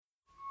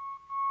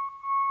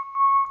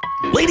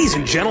Ladies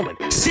and gentlemen,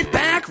 sit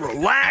back,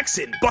 relax,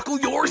 and buckle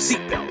your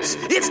seatbelts.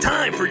 It's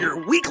time for your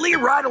weekly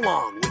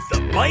ride-along with the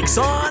Mikes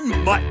on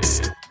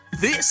Mics.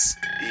 This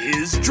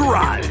is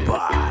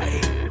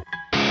Drive-By.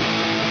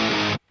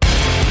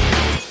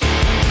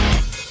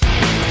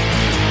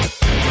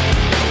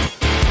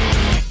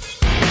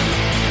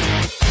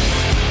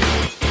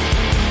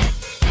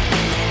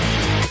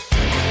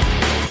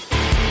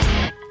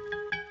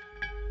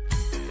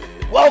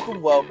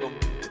 Welcome.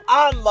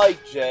 I'm Mike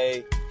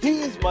J.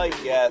 He's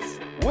Mike S.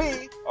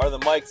 We are the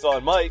Mikes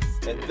on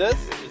Mics, and this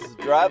is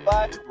the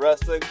Drive-By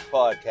Wrestling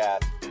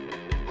Podcast.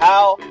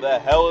 How the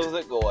hell is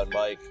it going,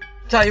 Mike?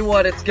 Tell you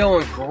what, it's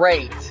going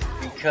great,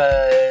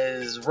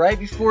 because right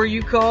before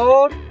you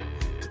called,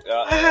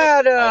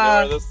 I know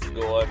where this is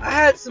going. I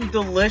had some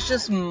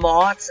delicious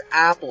Mott's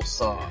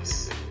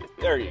applesauce.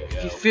 There you go.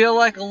 If you feel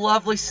like a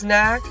lovely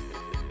snack,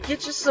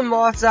 get you some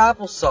Mott's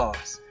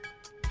applesauce.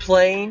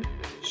 Plain,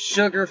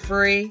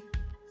 sugar-free,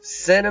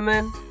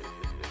 cinnamon,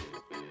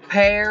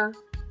 pear,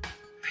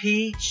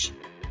 peach.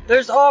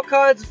 There's all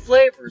kinds of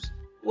flavors.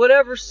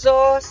 Whatever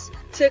sauce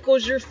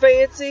tickles your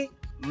fancy,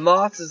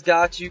 Mott's has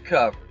got you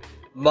covered.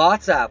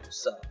 Mott's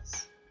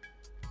applesauce.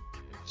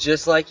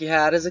 Just like you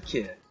had as a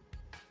kid.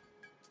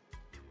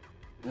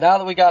 Now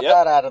that we got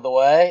that out of the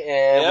way,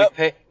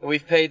 and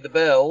we've paid the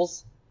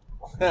bills,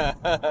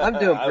 I'm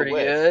doing pretty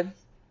good.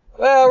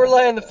 Well, we're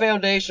laying the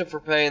foundation for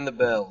paying the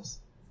bills.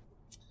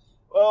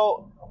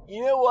 Well,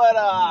 you know what,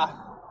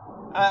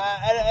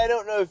 I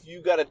don't know if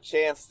you got a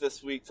chance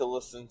this week to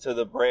listen to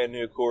the brand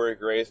new Corey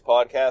Graves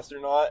podcast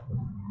or not,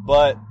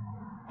 but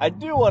I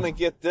do want to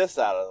get this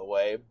out of the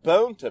way.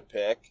 Bone to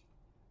pick.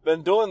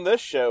 Been doing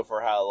this show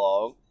for how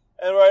long?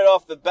 And right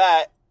off the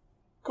bat,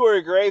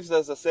 Corey Graves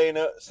does the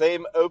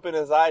same open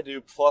as I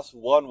do, plus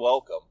one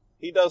welcome.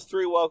 He does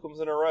 3 welcomes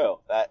in a row.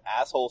 That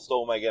asshole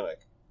stole my gimmick.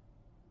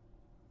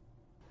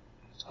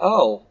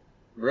 Oh,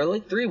 really?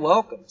 3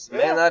 welcomes?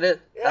 Man, that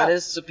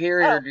is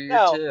superior to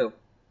your 2.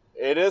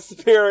 It is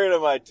superior to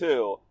my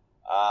 2.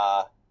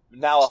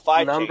 Now if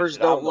I numbers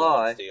change, don't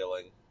lie.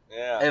 Stealing.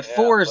 Yeah, and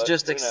 4 is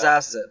just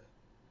excessive.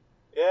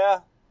 Yeah.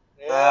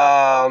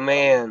 Oh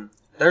man,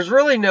 there's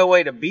really no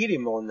way to beat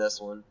him on this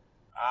one.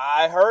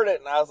 I heard it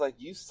and I was like,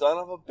 "You son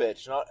of a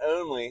bitch! Not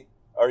only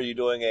are you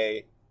doing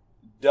a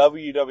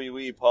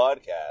WWE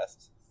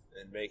podcast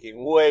and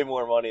making way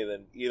more money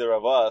than either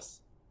of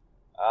us,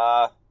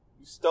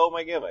 you stole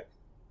my gimmick."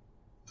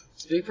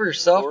 Speak for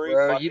yourself, Corey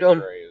bro. You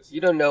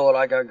don't know what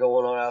I got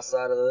going on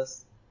outside of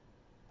this.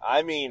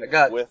 I mean,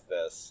 with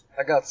this.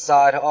 I got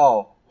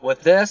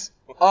with this?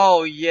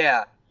 Oh,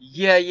 yeah.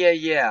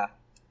 Yeah.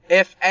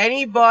 If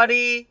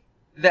anybody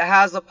that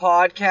has a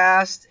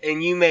podcast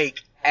and you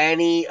make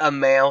any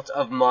amount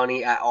of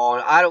money at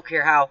all, I don't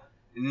care how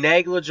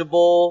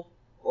negligible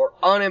or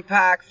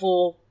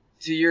unimpactful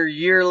to your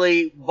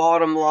yearly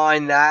bottom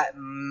line that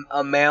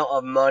amount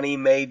of money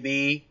may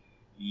be,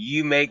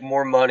 you make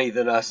more money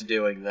than us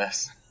doing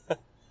this.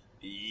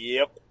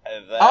 Yep.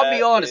 I'll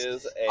be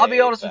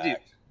honest with you.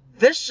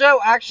 This show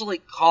actually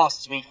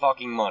costs me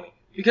fucking money.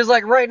 Because,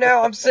 like, right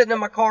now, I'm sitting in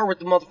my car with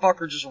the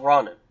motherfucker just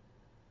running.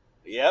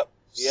 Yep.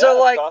 Yeah,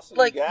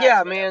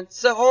 so, man.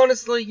 So,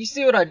 honestly, you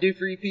see what I do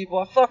for you people?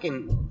 I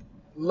fucking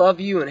love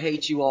you and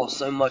hate you all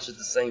so much at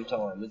the same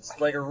time. It's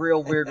like a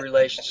real weird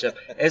relationship.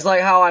 It's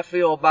like how I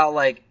feel about,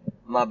 like,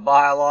 my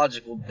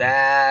biological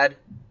dad.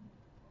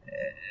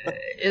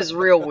 It's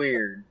real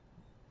weird.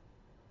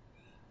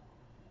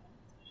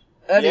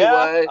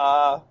 Anyway,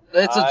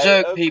 it's a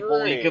joke,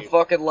 people. You can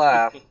fucking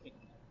laugh.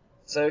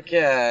 It's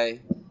okay.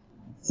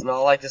 It's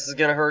not like this is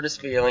gonna hurt his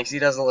feelings. He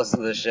doesn't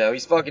listen to this show.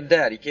 He's fucking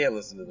dead. He can't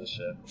listen to this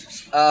show.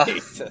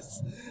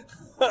 Jesus.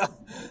 I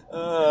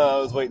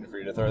was waiting for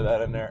you to throw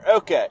that in there.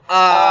 Okay.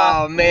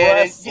 Oh,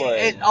 man.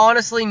 It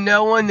honestly,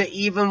 no one that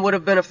even would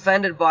have been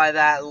offended by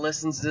that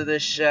listens to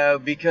this show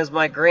because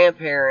my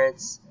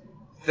grandparents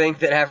think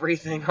that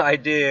everything I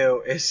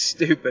do is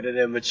stupid and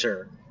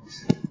immature.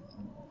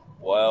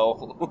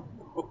 Well...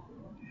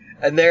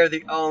 And they're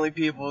the only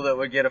people that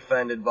would get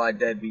offended by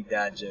deadbeat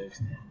dad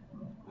jokes.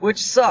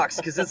 Which sucks,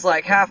 because it's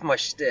like half my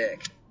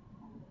shtick.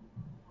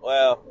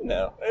 Well,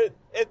 no.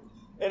 It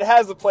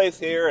has a place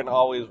here and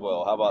always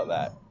will. How about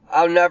that?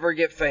 I'll never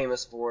get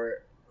famous for it.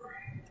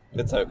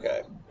 It's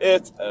okay.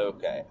 It's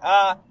okay.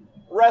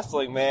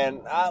 Wrestling,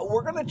 man.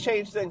 We're gonna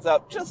change things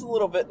up just a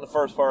little bit in the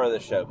first part of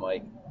the show,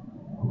 Mike.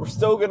 We're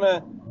still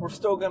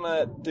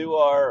gonna do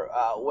our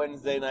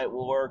Wednesday Night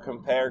War,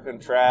 compare,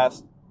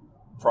 contrast,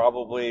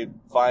 probably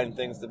find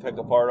things to pick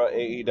apart on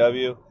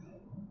AEW.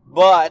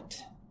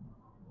 But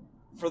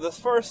for this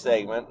first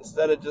segment,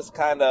 instead of just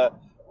kind of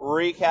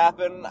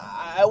recapping,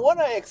 I want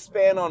to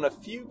expand on a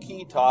few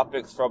key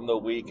topics from the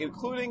week,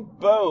 including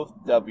both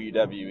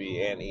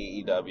WWE and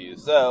AEW.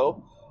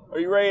 So, are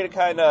you ready to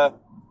kind of,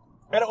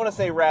 I don't want to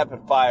say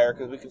rapid fire,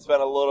 because we can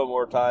spend a little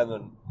more time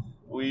than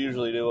we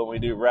usually do when we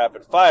do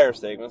rapid fire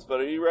segments,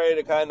 but are you ready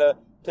to kind of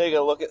take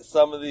a look at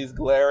some of these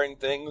glaring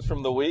things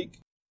from the week?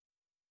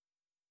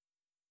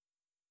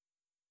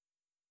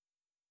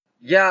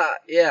 Yeah.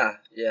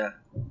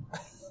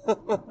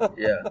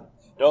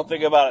 Don't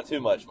think about it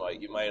too much,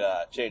 Mike. You might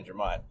change your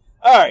mind.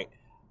 All right.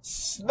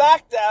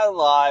 SmackDown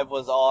Live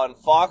was on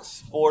Fox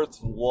Sports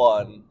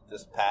 1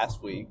 this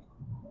past week.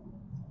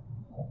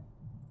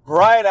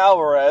 Brian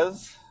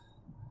Alvarez,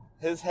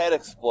 his head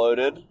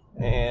exploded,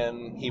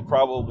 and he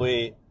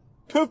probably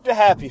pooped a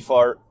happy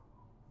fart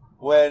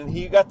when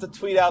he got to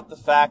tweet out the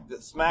fact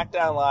that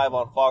SmackDown Live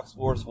on Fox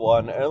Sports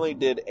 1 only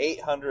did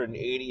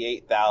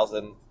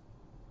 888,000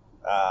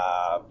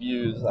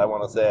 views, I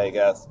want to say, I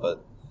guess,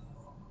 but,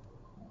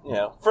 you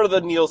know, for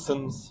the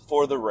Nielsen's,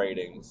 for the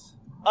ratings.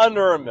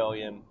 Under 1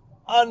 million,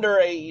 under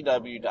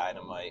AEW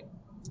Dynamite.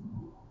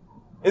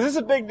 Is this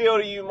a big deal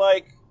to you,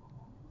 Mike?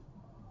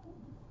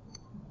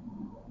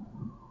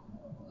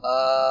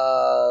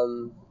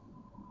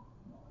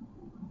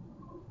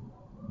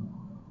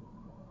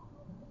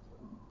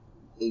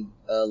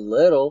 A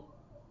little.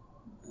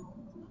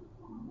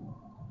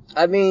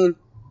 I mean,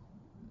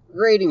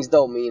 ratings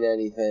don't mean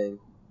anything,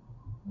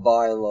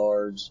 by and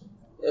large.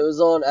 It was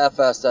on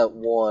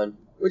FS1,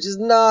 which is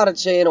not a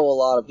channel a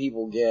lot of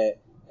people get.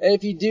 And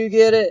if you do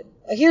get it,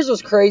 here's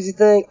what's crazy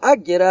thing. I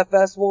get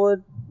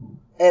FS1,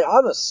 and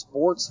I'm a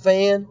sports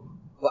fan,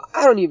 but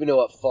I don't even know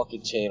what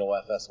fucking channel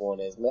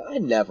FS1 is, man. I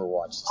never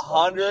watched this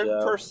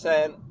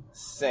 100%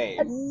 same.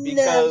 I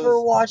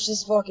never watched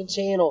this fucking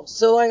channel.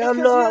 So, like, I'm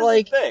not,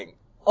 like, thing.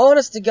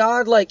 honest to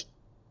God, like,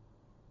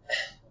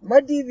 my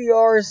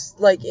DVRs,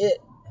 like,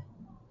 it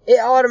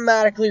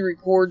automatically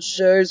records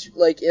shows,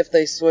 like, if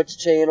they switch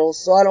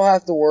channels, so I don't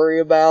have to worry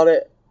about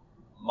it.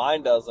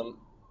 Mine doesn't.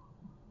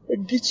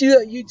 Get you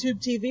that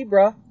YouTube TV,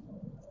 bruh.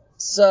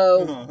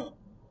 So,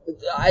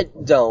 I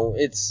don't.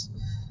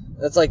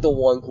 That's like the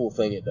one cool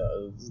thing it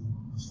does.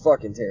 It's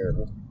fucking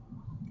terrible.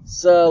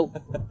 So,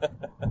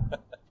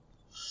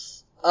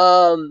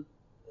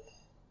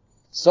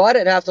 so I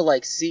didn't have to,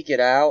 like, seek it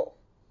out.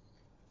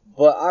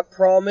 But I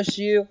promise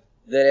you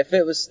that if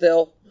it was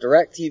still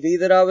DirecTV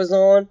that I was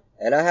on,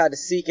 and I had to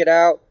seek it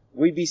out,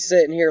 we'd be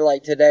sitting here,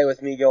 like, today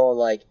with me going,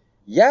 like,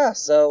 yeah,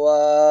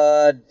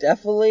 so,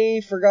 definitely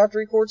forgot to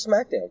record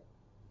SmackDown.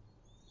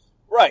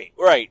 Right.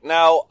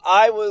 Now,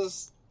 I don't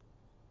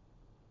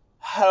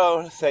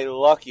want to say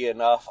lucky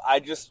enough. I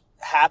just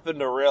happened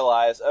to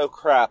realize, oh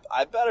crap,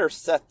 I better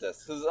set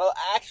this. Because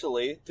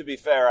actually, to be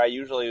fair,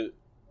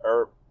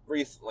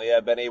 recently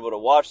I've been able to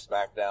watch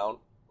SmackDown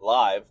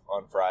live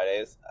on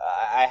Fridays.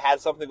 I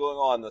had something going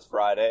on this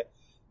Friday.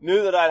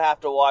 Knew that I'd have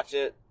to watch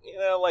it,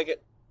 like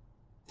at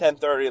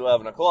 10:30,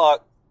 11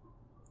 o'clock.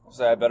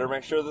 So I better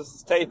make sure this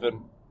is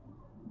taping.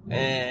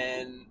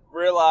 And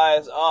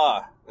realize,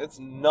 it's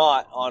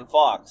not on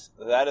Fox.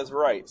 That is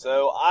right.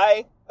 So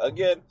I,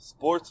 again,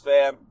 sports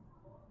fan,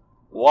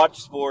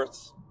 watch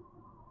sports,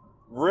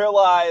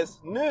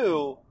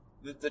 knew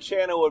that the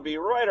channel would be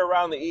right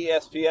around the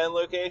ESPN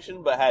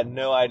location, but had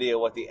no idea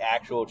what the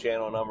actual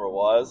channel number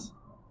was.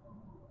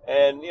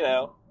 And,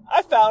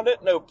 I found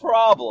it, no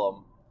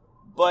problem.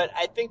 But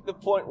I think the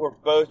point we're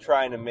both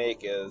trying to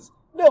make is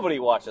nobody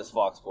watches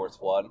Fox Sports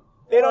 1.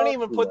 They don't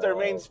even put their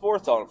main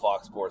sports on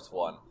Fox Sports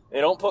 1. They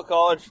don't put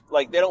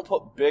they don't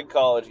put big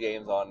college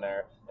games on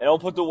there. They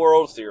don't put the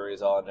World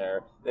Series on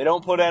there. They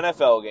don't put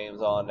NFL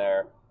games on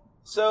there.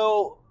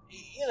 So,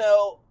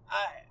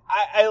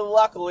 I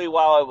luckily,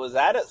 while I was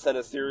at it, set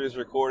a series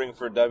recording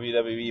for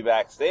WWE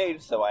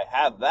Backstage, so I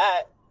have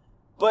that.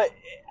 But,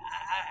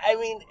 I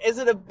mean, is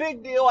it a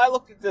big deal? I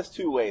looked at this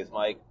two ways,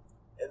 Mike.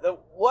 The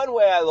one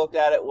way I looked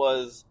at it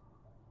was,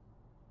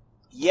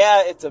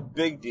 yeah, it's a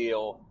big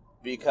deal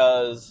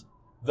because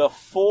the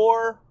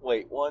 3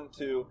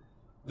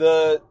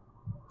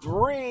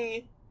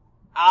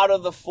 out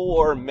of the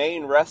 4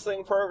 main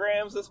wrestling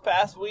programs this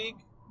past week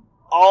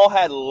all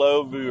had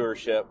lower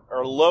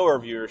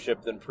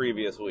viewership than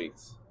previous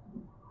weeks.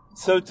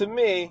 So to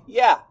me,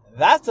 yeah,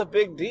 that's a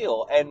big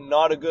deal and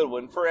not a good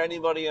one for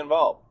anybody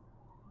involved.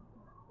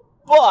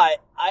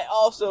 But I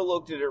also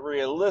looked at it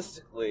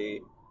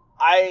realistically.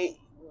 I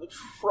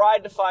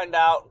tried to find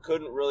out,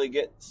 couldn't really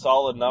get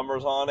solid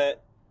numbers on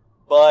it,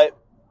 but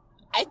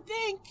I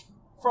think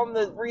from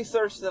the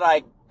research that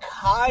I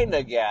kind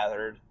of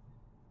gathered,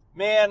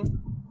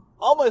 man,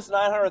 almost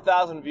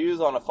 900,000 views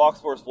on a Fox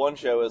Sports 1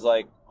 show is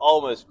like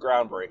almost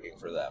groundbreaking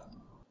for them.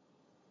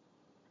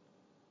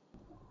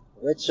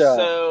 Which,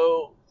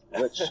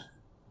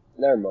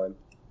 never mind.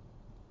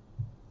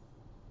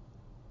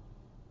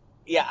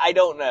 Yeah, I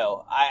don't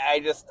know. I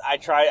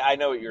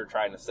know what you're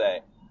trying to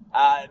say.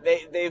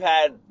 They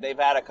have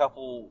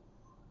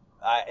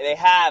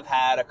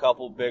had a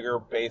couple bigger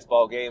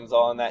baseball games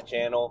on that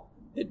channel.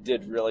 It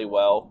did really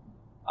well.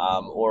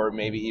 Or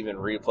maybe even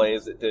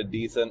replays that did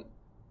decent.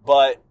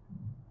 But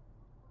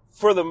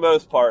for the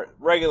most part,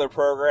 regular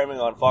programming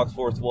on Fox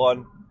Sports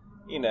 1,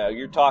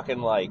 you're talking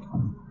like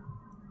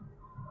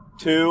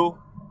 2,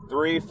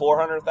 3,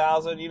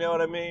 400,000, you know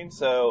what I mean?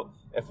 So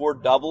if we're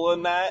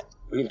doubling that,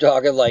 you're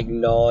talking like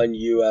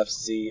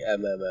non-UFC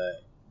MMA.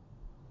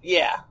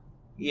 Yeah.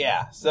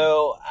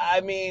 So,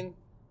 I mean,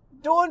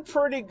 doing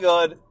pretty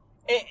good.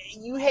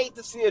 You hate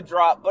to see a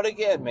drop, but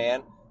again,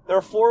 man,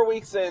 they're 4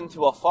 weeks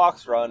into a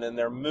Fox run, and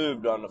they're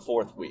moved on the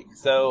 4th week.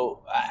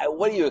 So,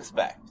 what do you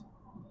expect?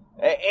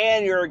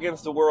 And you're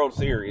against the World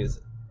Series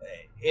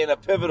in a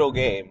pivotal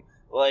game.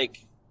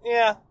 Like,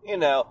 yeah,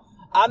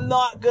 I'm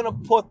not going to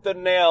put the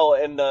nail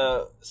in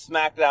the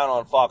SmackDown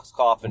on Fox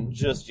coffin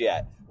just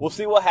yet. We'll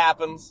see what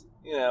happens,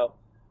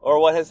 or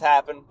what has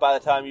happened by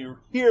the time you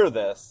hear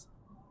this.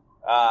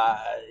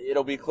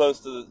 It'll be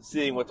close to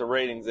seeing what the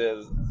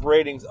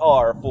ratings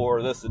are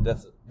for this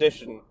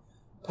edition,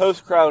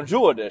 post-Crown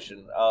Jewel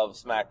edition of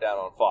SmackDown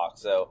on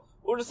Fox. So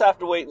we'll just have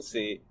to wait and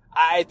see.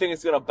 I think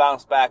it's going to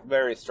bounce back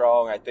very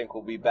strong. I think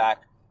we'll be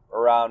back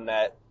around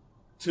that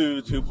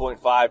 2.5,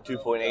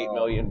 2.8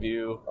 million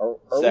view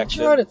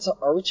section.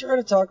 Are we trying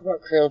to talk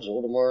about Crown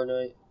Jewel tomorrow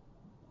night?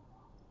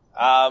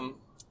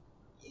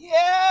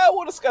 Yeah,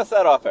 we'll discuss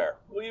that off air.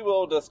 We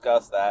will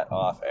discuss that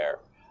off air.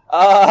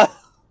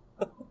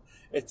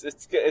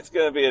 It's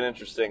going to be an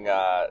interesting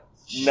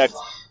next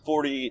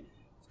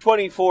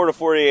 24 to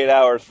 48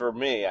 hours for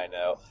me, I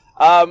know.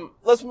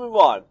 Let's move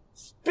on.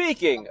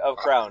 Speaking of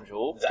Crown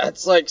Jewel.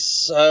 That's like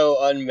so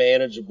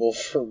unmanageable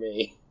for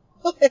me.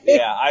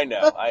 Yeah, I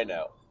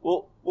know.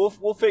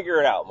 We'll figure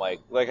it out, Mike.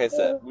 Like I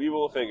said, we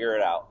will figure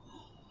it out.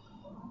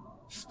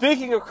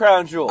 Speaking of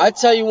Crown Jewel. I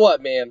tell you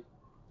what, man.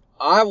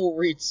 I will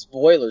read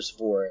spoilers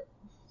for it.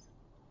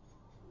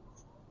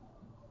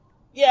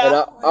 Yeah. And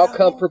I'll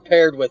come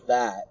prepared with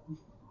that.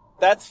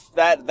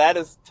 That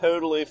is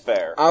totally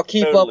fair. I'll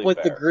keep up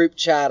with the group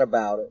chat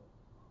about it.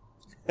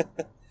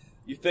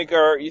 You think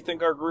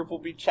our group will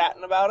be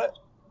chatting about it?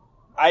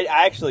 I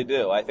actually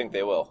do. I think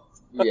they will.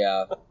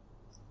 Yeah.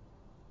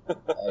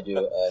 I do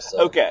also.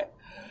 Okay.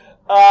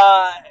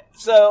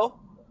 So,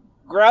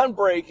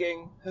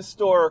 groundbreaking,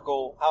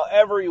 historical,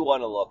 however you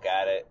want to look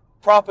at it.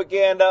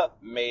 Propaganda,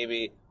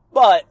 maybe.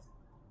 But,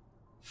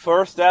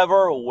 first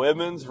ever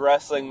women's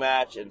wrestling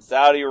match in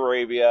Saudi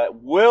Arabia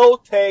will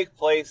take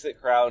place at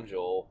Crown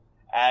Jewel.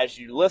 As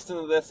you listen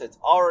to this, it's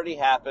already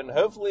happened.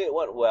 Hopefully it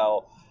went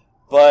well.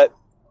 But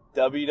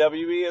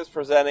WWE is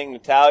presenting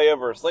Natalya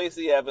versus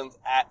Lacey Evans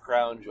at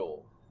Crown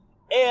Jewel.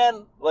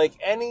 And, like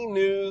any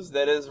news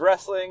that is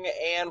wrestling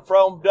and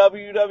from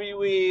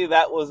WWE,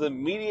 that was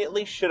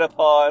immediately shit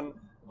upon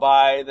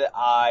by the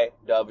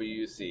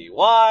IWC.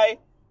 Why?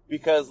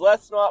 Because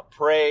let's not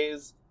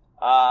praise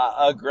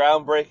a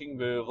groundbreaking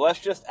move. Let's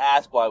just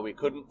ask why we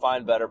couldn't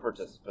find better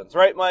participants.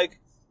 Right, Mike?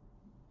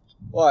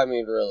 Well, I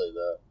mean, really,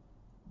 though.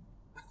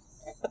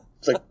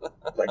 It's like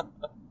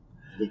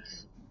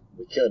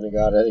we couldn't have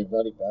got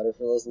anybody better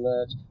for this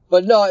match.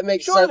 But no, it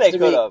makes sense to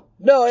me.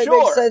 No, it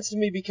makes sense to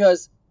me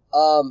because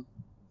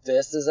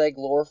this is a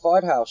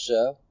glorified house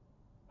show.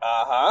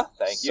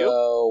 Thank you.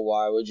 So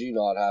why would you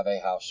not have a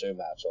house show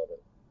match on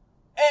it?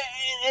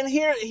 And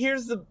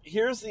here's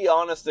the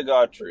honest to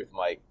God truth,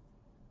 Mike.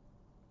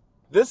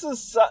 This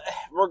is,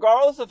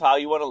 regardless of how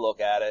you want to look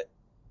at it,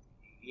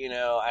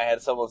 I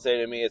had someone say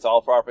to me, it's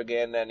all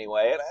propaganda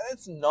anyway, and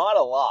it's not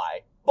a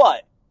lie.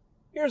 But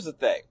here's the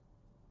thing.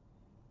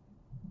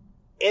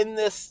 In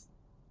this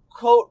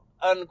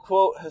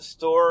quote-unquote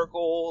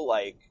historical,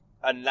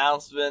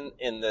 announcement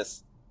in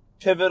this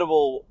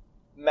pivotal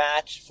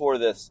match for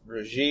this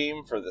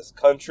regime, for this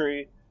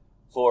country,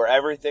 for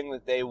everything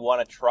that they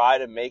want to try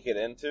to make it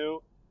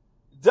into,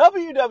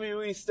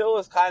 WWE still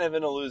is kind of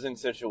in a losing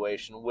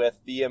situation with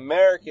the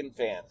American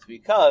fans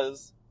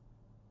because,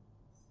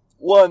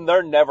 one,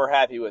 they're never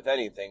happy with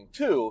anything.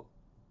 Two,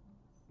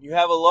 you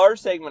have a large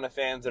segment of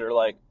fans that are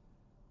like,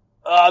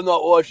 I'm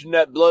not watching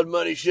that Blood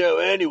Money show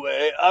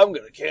anyway. I'm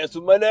going to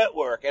cancel my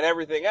network and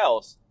everything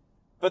else.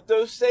 But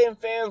those same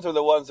fans are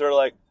the ones that are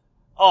like,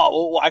 oh,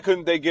 well, why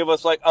couldn't they give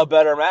us, a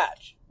better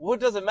match? Well, it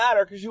doesn't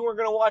matter because you weren't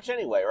going to watch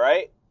anyway,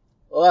 right?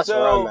 Well, that's where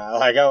I'm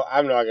at.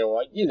 I'm not going to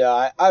watch.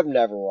 I've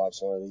never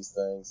watched one of these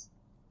things.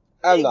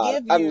 I'm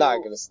not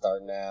going to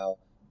start now.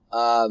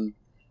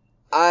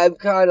 I'm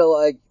kind of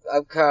like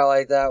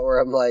that where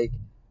I'm like,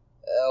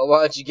 why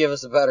don't you give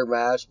us a better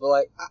match?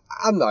 But,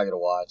 I'm not going to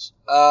watch.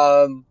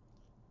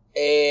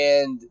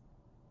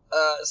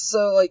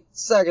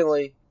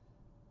 Secondly,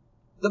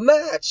 the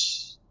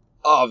match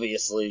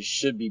obviously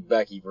should be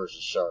Becky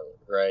versus Charlotte,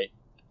 right?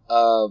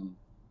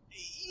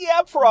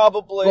 Yeah,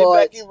 probably.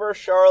 Becky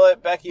versus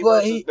Charlotte, Becky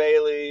versus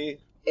Bayley.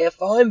 If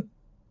I'm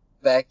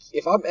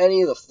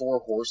any of the four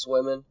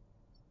horsewomen,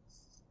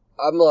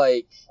 I'm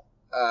like,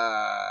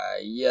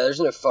 yeah, there's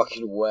no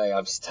fucking way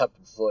I'm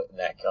stepping foot in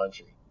that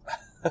country.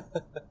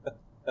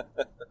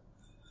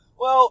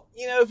 Well,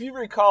 if you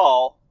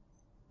recall,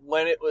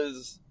 when it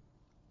was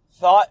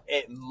thought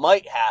it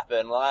might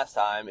happen last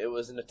time, it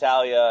was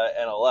Natalya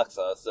and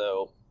Alexa,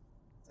 so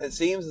it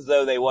seems as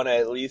though they want to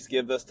at least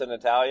give this to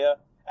Natalya,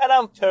 and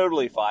I'm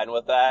totally fine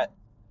with that.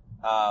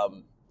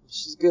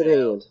 She's a good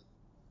hand.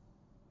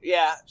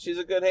 Yeah, she's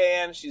a good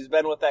hand. She's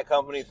been with that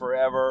company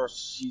forever.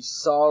 She's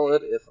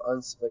solid, if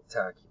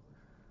unspectacular.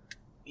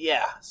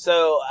 Yeah,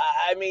 so,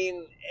 I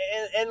mean,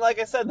 and like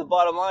I said, the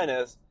bottom line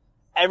is,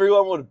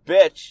 everyone would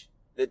bitch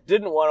that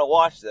didn't want to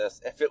watch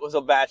this if it was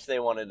a match they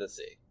wanted to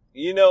see.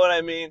 You know what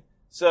I mean?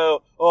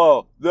 So,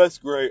 oh, that's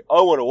great.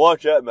 I want to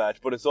watch that match,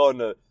 but it's on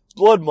the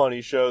Blood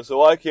Money show,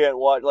 so I can't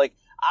watch. Like,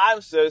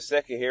 I'm so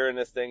sick of hearing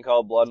this thing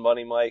called Blood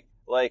Money, Mike.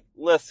 Like,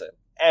 listen,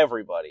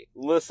 everybody,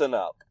 listen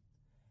up.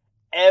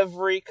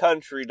 Every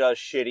country does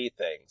shitty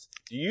things.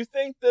 Do you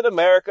think that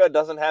America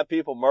doesn't have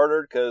people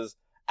murdered? Because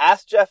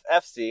ask Jeff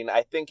Epstein,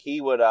 I think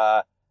he would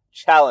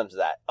challenge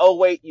that. Oh,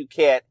 wait, you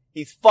can't.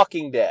 He's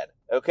fucking dead,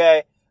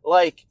 okay?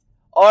 Like,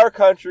 our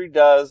country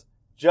does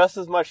just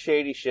as much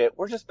shady shit.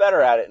 We're just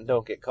better at it and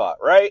don't get caught,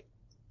 right?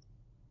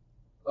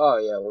 Oh,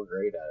 yeah, we're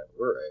great at it.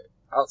 We're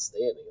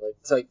outstanding. Like,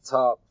 it's like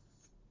top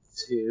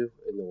 2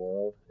 in the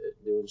world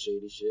at doing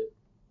shady shit.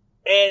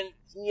 And,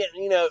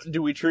 you know,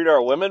 do we treat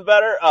our women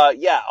better?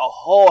 Yeah, a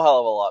whole hell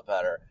of a lot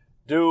better.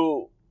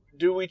 Do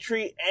we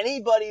treat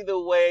anybody the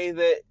way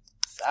that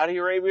Saudi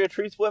Arabia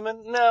treats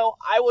women? No,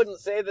 I wouldn't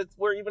say that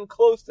we're even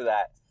close to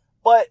that.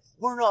 But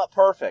we're not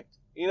perfect.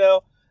 You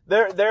know,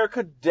 there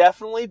could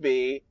definitely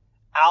be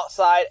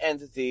outside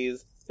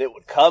entities that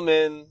would come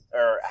in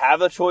or have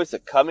the choice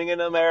of coming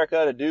into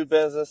America to do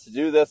business, to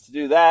do this, to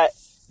do that.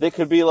 They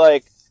could be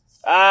like,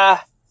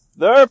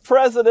 their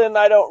president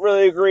I don't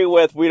really agree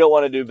with. We don't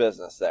want to do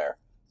business there.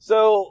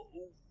 So,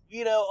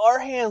 you know, our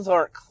hands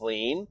aren't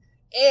clean.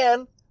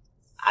 And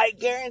I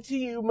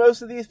guarantee you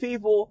most of these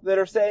people that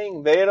are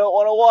saying they don't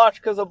want to watch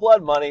because of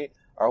Blood Money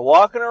are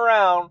walking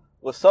around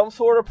with some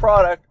sort of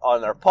product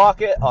on their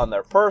pocket, on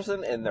their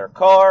person, in their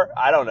car,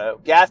 I don't know,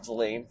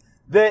 gasoline,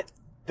 that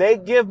they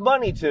give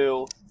money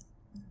to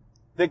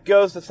that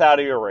goes to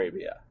Saudi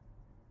Arabia.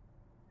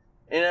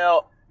 You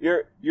know,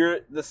 you're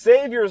the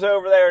saviors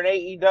over there in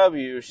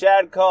AEW,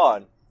 Shad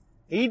Khan.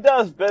 He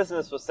does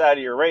business with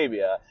Saudi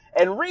Arabia,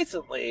 and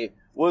recently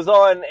was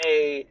on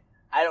I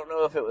don't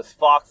know if it was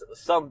Fox, it was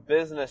some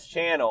business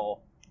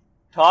channel,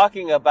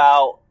 talking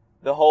about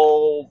the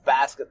whole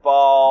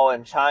basketball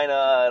and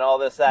China and all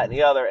this, that, and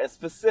the other, and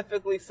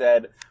specifically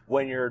said,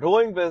 when you're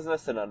doing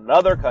business in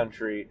another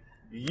country,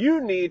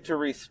 you need to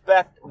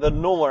respect the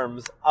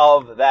norms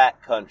of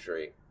that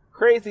country.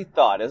 Crazy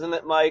thought, isn't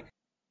it, Mike?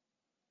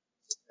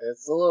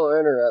 It's a little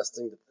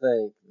interesting to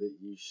think that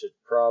you should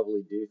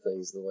probably do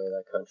things the way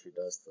that country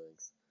does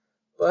things.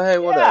 But hey,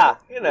 whatever. Yeah,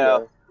 you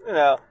know.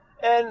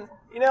 And,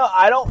 you know,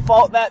 I don't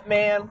fault that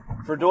man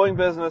for doing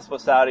business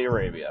with Saudi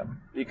Arabia.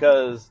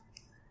 Because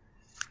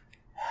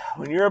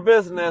when you're a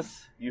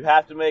business, you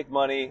have to make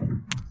money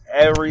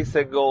every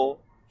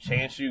single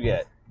chance you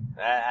get.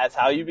 That's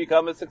how you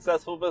become a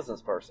successful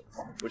business person,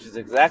 which is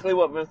exactly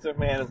what Vince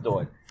McMahon is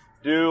doing.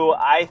 Do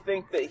I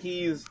think that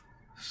he's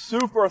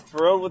super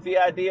thrilled with the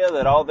idea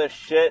that all this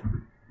shit,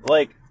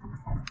 like,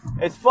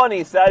 it's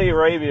funny, Saudi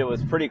Arabia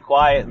was pretty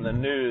quiet in the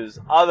news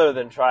other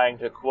than trying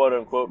to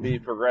quote-unquote be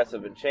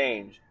progressive and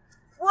change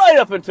right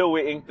up until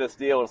we inked this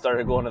deal and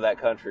started going to that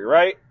country,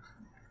 right?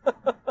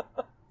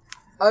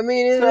 I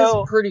mean, it is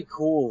pretty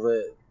cool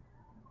that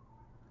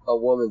a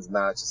woman's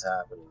match is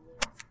happening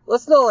there.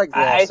 Let's not, like,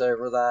 gloss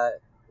over that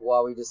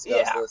while we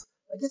discuss this.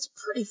 Like, it's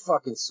pretty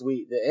fucking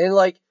sweet. And,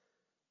 like,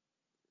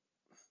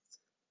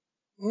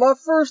 my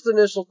first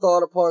initial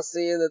thought upon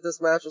seeing that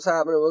this match was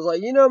happening was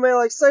like, you know, man,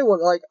 like, say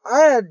one, like,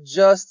 I had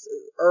just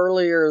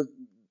earlier,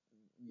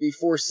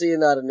 before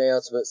seeing that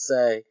announcement,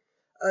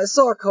 I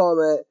saw a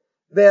comment,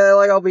 man,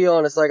 like, I'll be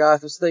honest, like, I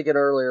was thinking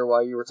earlier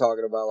while you were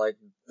talking about, like,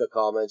 the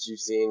comments you've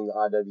seen in the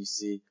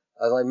IWC,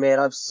 I was like, man,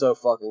 I'm so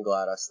fucking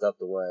glad I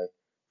stepped away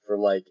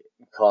from, like,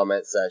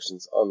 comment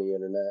sections on the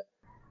internet.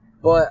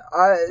 But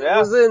I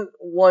was in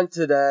one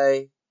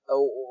today,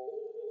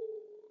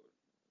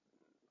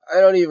 I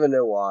don't even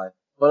know why.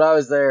 But I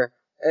was there,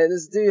 and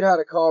this dude had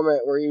a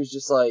comment where he was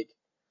just like,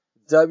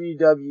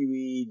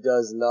 WWE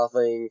does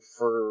nothing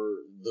for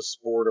the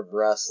sport of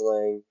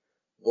wrestling,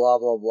 blah,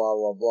 blah, blah,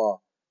 blah, blah.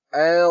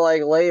 And then,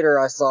 like, later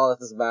I saw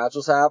that this match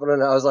was happening,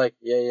 and I was like,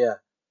 yeah,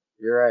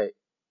 you're right.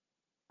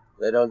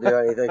 They don't do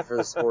anything for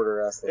the sport of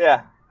wrestling.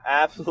 Yeah,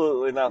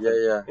 absolutely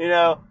nothing. Yeah. You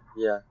know?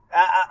 Yeah.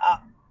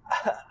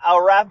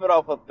 I'll wrap it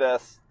up with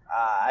this.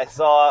 I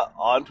saw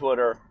on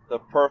Twitter the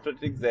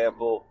perfect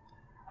example.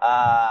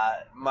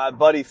 My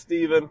buddy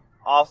Steven,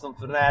 Awesome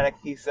Fanatic,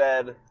 he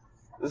said,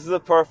 this is a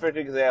perfect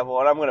example,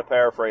 and I'm going to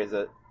paraphrase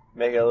it,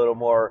 make it a little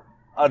more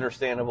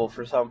understandable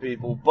for some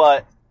people,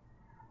 but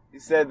he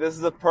said, this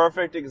is a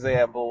perfect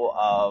example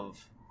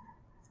of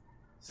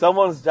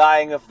someone's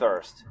dying of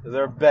thirst.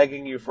 They're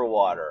begging you for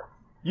water.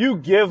 You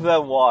give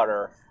them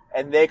water,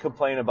 and they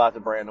complain about the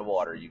brand of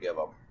water you give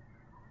them.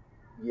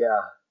 Yeah.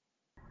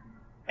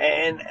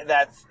 And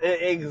that's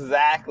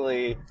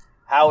exactly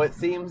how it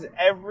seems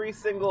every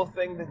single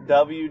thing that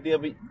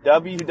WWE,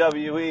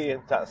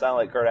 sound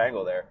like Kurt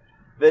Angle there,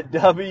 that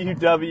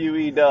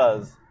WWE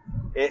does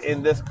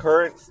in this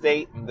current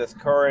state, in this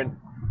current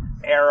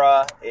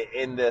era,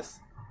 in this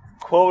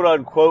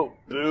quote-unquote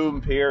boom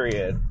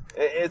period.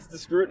 It's the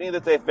scrutiny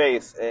that they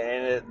face,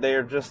 and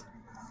they're just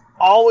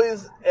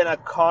always in a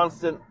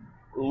constant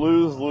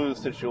lose-lose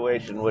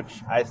situation,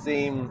 which I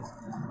seem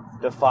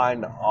to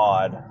find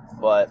odd,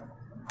 but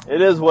it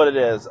is what it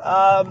is.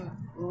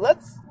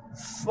 Let's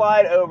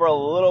slide over a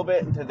little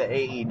bit into the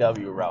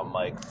AEW realm,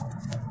 Mike.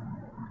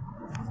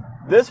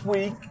 This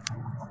week,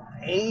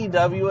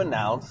 AEW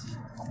announced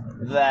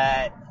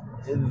that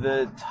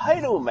the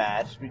title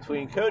match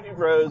between Cody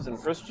Rhodes and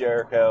Chris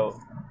Jericho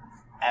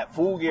at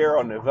Full Gear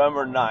on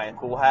November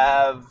 9th will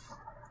have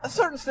a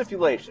certain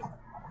stipulation.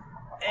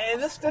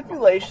 And this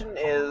stipulation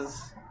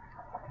is,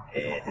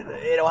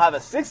 it'll have a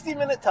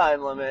 60-minute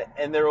time limit,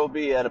 and there will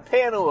be a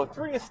panel of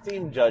 3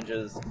 esteemed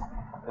judges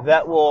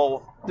that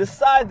will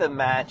decide the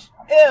match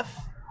if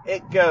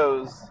it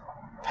goes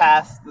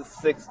past the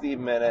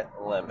 60-minute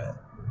limit.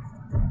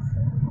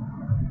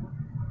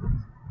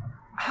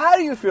 How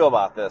do you feel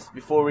about this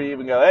before we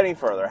even go any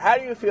further? How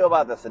do you feel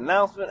about this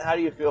announcement? How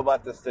do you feel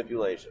about this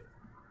stipulation?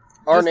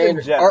 Arn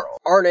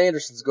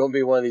Anderson's going to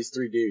be one of these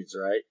 3 dudes,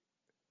 right?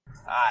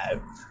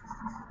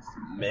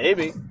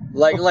 Maybe.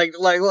 I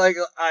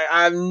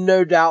have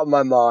no doubt in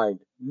my mind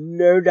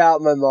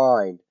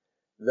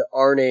that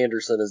Arn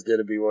Anderson is going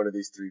to be one of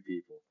these 3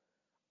 people.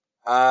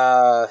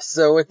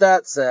 So with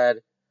that said,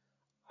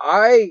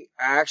 I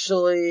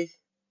actually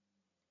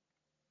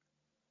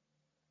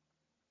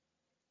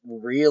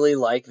really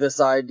like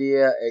this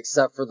idea,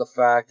 except for the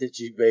fact that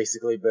you've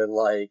basically been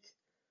like,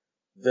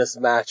 this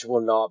match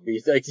will not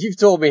be, like, you've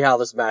told me how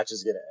this match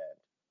is going to end.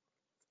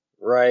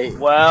 Right?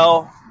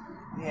 Well,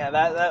 yeah,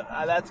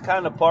 that's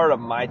kind of part of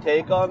my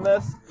take on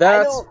this.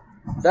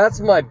 That's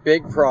my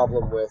big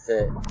problem with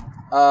it.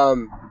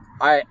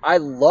 I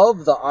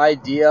love the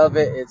idea of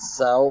it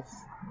itself.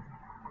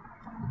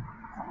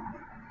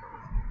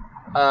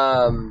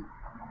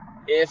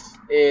 If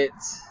it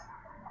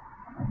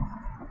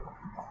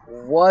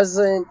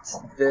wasn't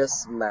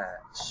this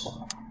match,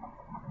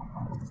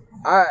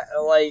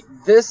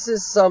 this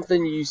is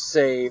something you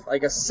save,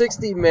 like a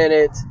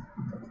 60-minute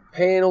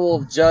panel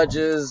of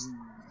judges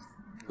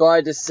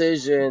by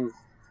decision.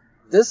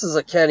 This is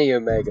a Kenny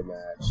Omega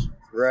match,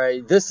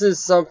 right? This is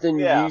something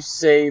you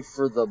save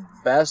for the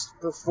best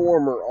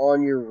performer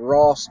on your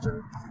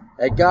roster.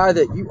 A guy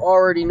that you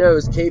already know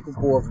is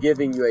capable of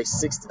giving you a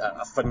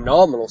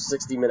phenomenal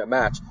 60-minute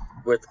match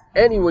with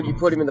anyone you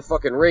put him in the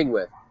fucking ring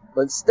with.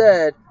 But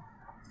instead,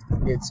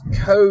 it's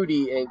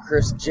Cody and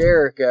Chris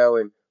Jericho,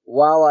 and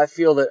while I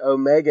feel that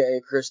Omega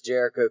and Chris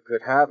Jericho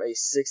could have a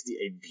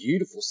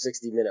beautiful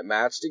 60-minute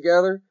match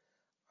together,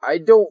 I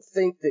don't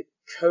think that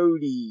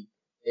Cody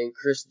and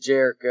Chris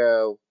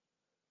Jericho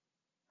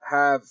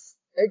have,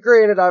 and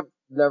granted, I've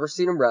never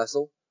seen them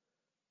wrestle,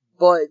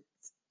 but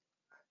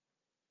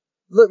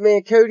look,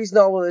 man, Cody's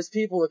not one of those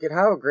people that could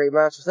have a great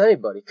match with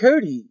anybody.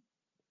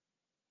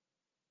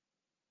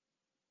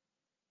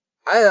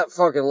 I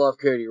fucking love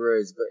Cody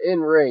Rhodes, but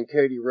in ring,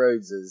 Cody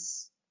Rhodes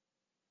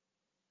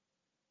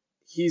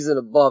he's an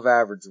above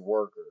average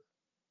worker.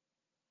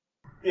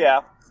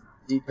 Yeah.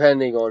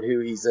 Depending on who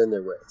he's in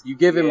there with. You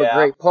give him a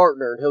great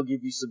partner and he'll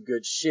give you some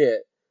good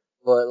shit,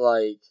 but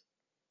like,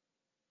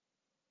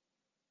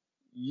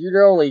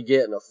 you're only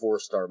getting a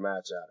 4-star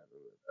match out of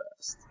him at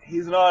best.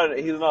 He's not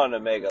an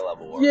Omega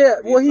level worker. Yeah,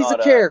 well, he's a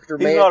character,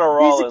 man. He's not a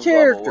Rollins he's a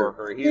character. level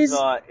worker. He's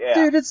not, yeah.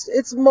 Dude,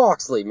 it's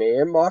Moxley,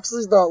 man.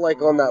 Moxley's not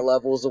like on that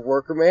level as a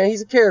worker, man.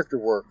 He's a character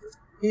worker.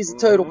 He's a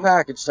total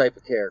package type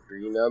of character,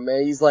 you know,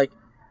 man. He's like,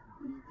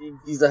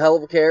 he's a hell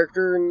of a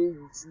character and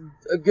he's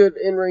a good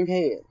in-ring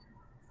hand.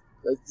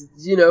 Like,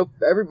 you know,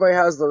 everybody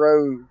has their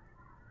own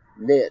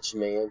niche,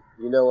 man.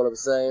 You know what I'm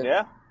saying?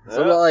 Yeah.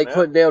 So I'm not like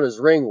putting down his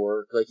ring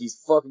work. Like, he's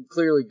fucking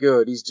clearly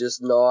good. He's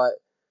just not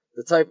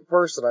the type of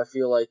person I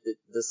feel like that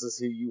this is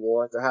who you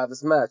want to have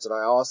this match. And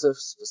I also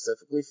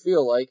specifically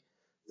feel like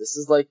this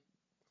is like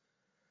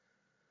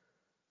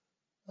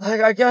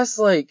I guess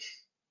like,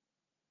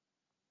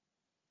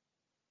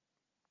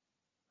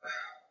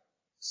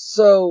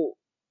 so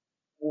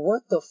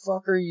what the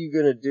fuck are you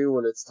gonna do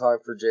when it's time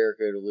for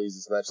Jericho to lose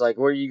this match? Like,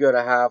 where are you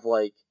gonna have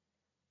like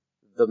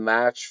the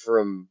match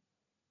from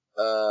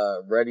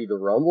Ready to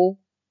Rumble?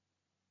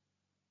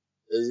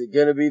 Is it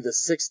gonna be the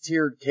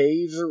 6-tiered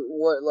cage or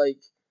what? Like,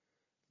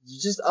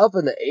 you're just up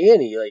in the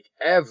ante like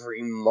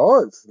every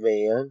month,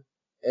 man,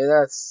 and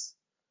that's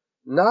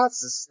not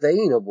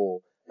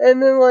sustainable.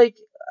 And then like,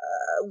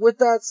 with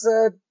that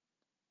said,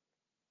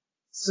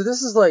 so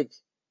this is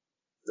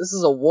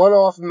a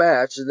one-off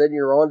match, and then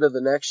you're on to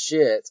the next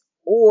shit,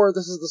 or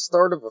this is the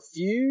start of a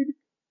feud,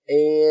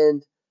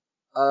 and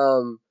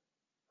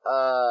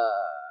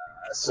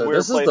so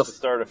this is the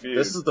start a feud.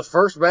 This is the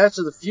first match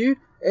of the feud.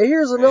 And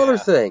here's another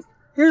thing.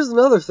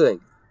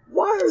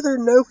 Why are there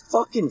no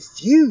fucking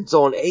feuds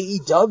on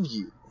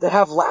AEW that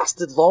have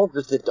lasted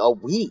longer than a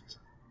week?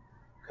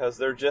 Because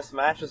they're just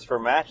matches for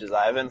matches.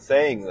 I've been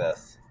saying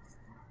this.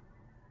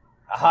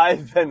 I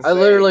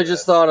literally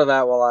just thought of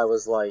that while I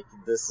was like,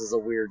 this is a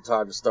weird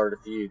time to start a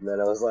feud. And then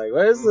I was like,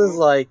 what is this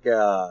like,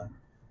 this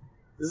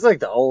is like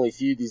the only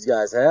feud these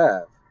guys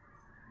have.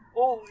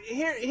 Well,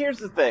 here's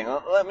the thing.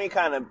 Let me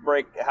kind of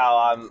break down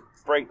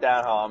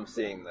how I'm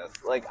seeing this.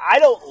 Like, I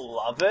don't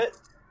love it.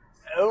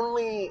 How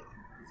do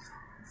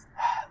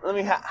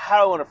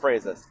I want to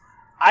phrase this?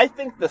 I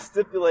think the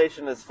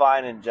stipulation is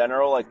fine in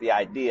general, like the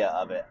idea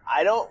of it.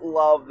 I don't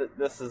love that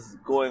this is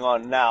going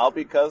on now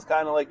because,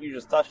 kind of like you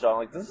just touched on,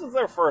 like, this is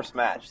their first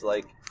match.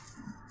 Like,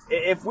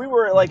 if we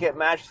were like at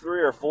match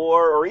 3 or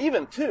 4 or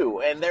even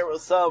 2, and there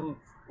was some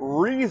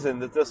reason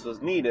that this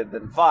was needed,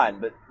 then fine.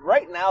 But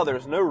right now,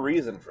 there's no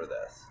reason for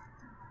this.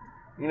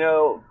 You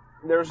know,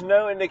 there's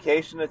no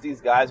indication that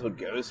these guys would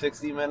go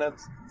 60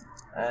 minutes.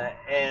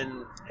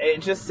 And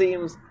it just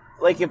seems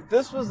like if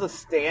this was the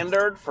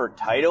standard for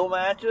title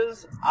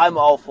matches, I'm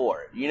all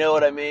for it. You know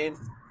what I mean?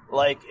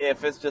 Like,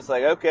 if it's just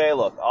like, okay,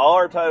 look, all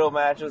our title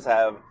matches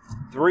have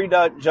 3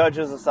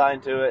 judges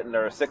assigned to it, and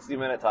they're a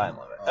 60-minute time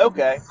limit.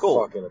 Okay,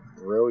 cool. Fucking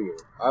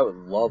brilliant. I would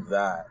love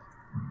that.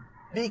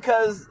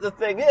 Because the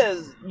thing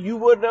is, you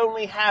would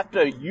only have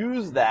to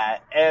use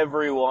that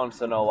every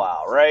once in a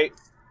while, right?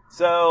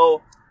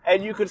 So,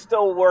 and you could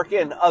still work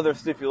in other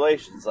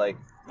stipulations, like,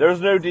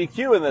 there's no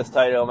DQ in this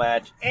title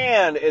match,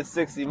 and it's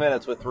 60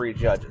 minutes with 3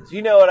 judges.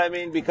 You know what I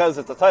mean? Because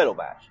it's a title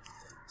match.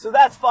 So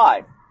that's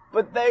fine.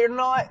 But they're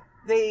not,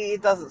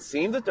 it doesn't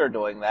seem that they're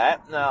doing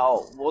that.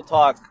 Now, we'll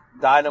talk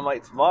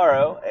Dynamite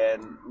tomorrow,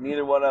 and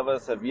neither one of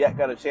us have yet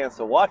got a chance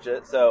to watch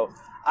it, so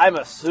I'm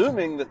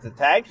assuming that the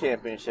tag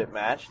championship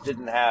match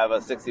didn't have a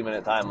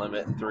 60-minute time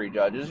limit and 3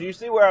 judges. You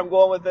see where I'm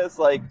going with this?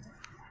 Like,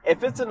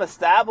 if it's an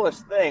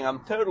established thing, I'm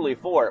totally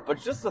for it.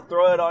 But just to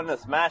throw it on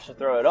this match to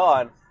throw it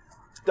on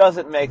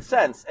doesn't make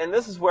sense. And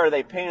this is where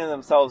they painted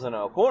themselves in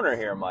a corner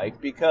here, Mike,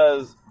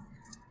 because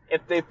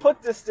if they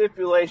put this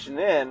stipulation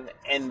in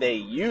and they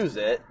use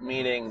it,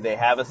 meaning they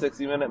have a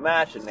 60-minute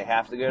match and they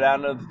have to go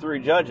down to the 3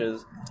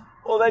 judges,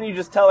 well, then you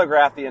just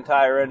telegraph the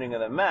entire ending of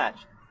the match.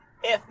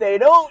 If they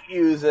don't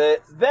use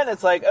it, then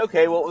it's like,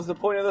 okay, what was the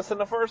point of this in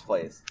the first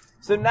place?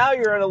 So now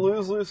you're in a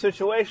lose-lose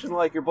situation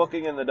like you're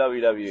booking in the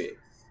WWE.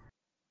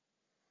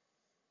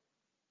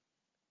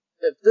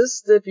 If this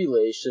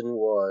stipulation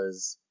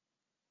was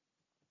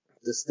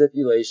the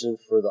stipulation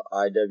for the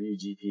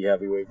IWGP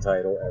Heavyweight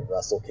title at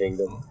Wrestle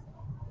Kingdom,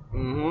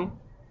 Mm-hmm.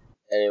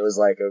 and it was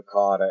like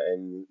Okada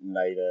and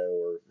Naito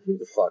or who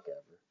the fuck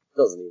ever,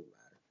 doesn't even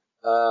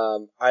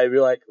matter. I'd be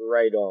like,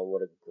 right on,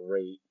 what a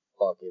great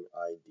fucking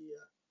idea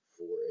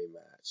for a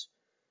match.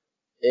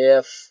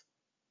 If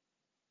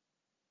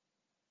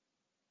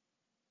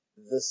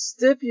this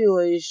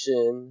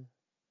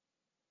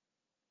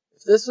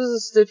was a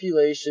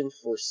stipulation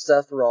for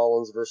Seth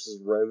Rollins versus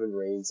Roman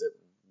Reigns at,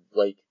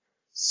 like,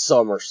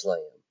 SummerSlam,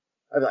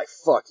 I'd be like,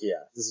 fuck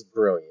yeah, this is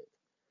brilliant.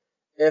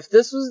 If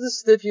this was the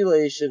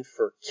stipulation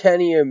for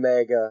Kenny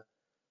Omega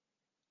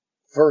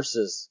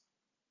versus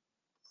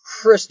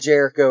Chris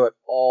Jericho at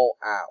All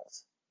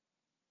Out,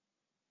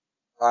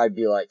 I'd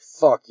be like,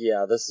 fuck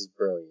yeah, this is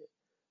brilliant.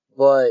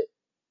 But,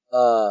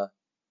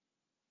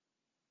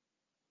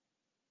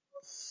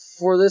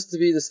 for this to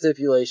be the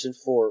stipulation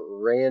for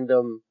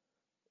random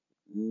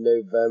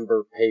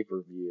November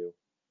pay-per-view.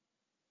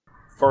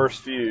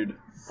 First feud.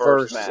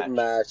 First match.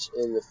 match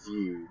in the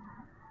feud.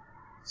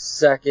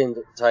 Second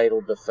title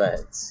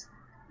defense.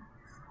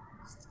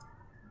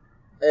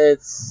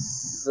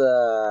 It's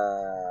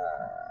a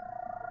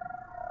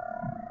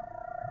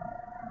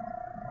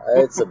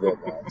bit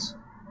much.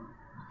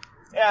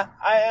 Yeah,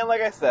 and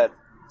like I said,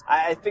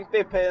 I think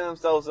they painted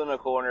themselves in a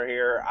corner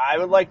here. I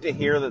would like to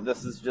hear that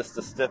this is just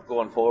a stip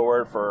going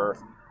forward for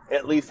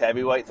at least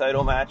heavyweight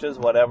title matches,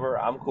 whatever.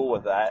 I'm cool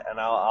with that, and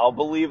I'll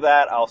believe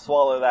that. I'll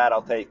swallow that.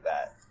 I'll take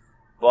that.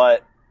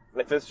 But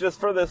if it's just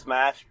for this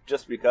match,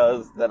 just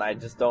because, then I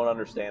just don't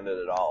understand it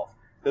at all.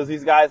 Because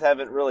these guys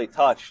haven't really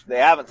touched. They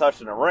haven't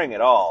touched in a ring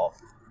at all.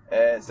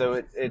 And so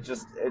it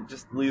just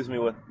leaves me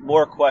with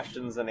more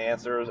questions than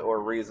answers or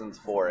reasons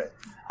for it.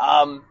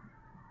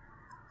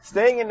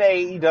 Staying in the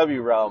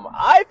AEW realm,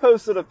 I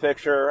posted a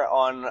picture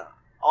on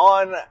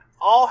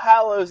All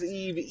Hallows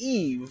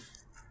Eve,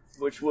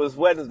 which was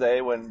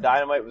Wednesday when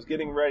Dynamite was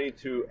getting ready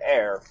to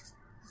air,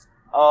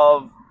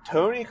 of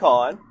Tony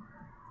Khan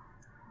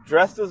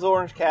dressed as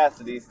Orange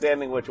Cassidy,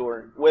 standing with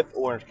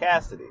Orange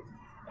Cassidy.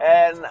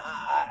 And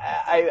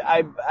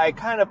I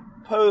kind of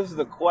posed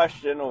the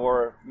question,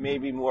 or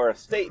maybe more a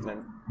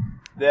statement,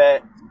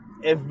 that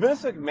if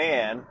Vince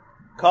McMahon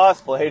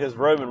cosplayed as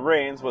Roman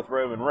Reigns with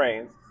Roman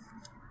Reigns,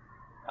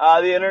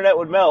 the internet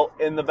would melt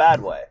in the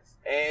bad way.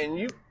 And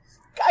you,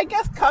 I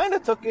guess, kind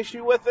of took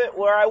issue with it,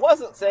 where I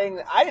wasn't saying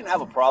that I didn't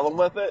have a problem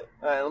with it.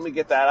 Let me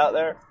get that out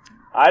there.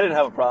 I didn't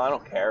have a problem. I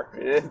don't care.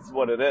 It's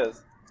what it is.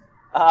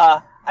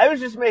 I was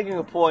just making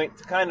a point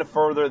to kind of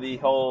further the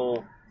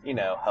whole,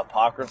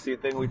 hypocrisy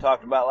thing we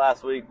talked about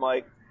last week,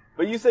 Mike.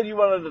 But you said you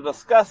wanted to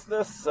discuss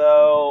this,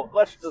 so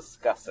let's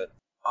discuss it.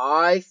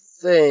 I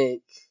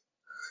think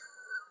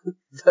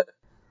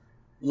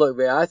look,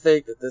 man, I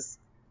think that this,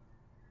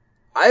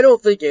 I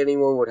don't think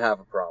anyone would have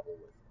a problem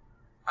with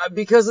it.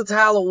 Because it's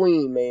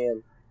Halloween,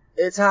 man.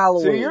 It's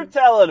Halloween. So you're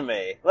telling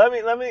me, let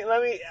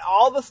me,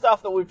 all the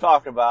stuff that we've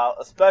talked about,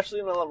 especially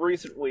in the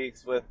recent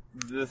weeks with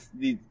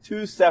the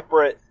 2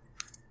 separate,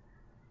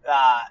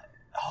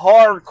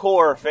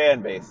 hardcore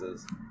fan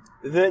bases,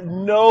 that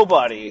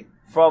nobody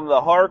from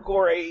the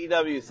hardcore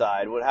AEW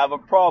side would have a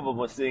problem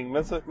with seeing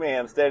Vince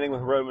McMahon standing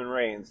with Roman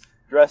Reigns,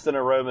 dressed in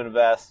a Roman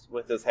vest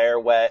with his hair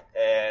wet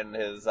and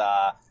his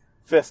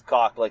fist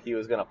cocked like he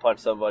was going to punch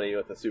somebody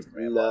with a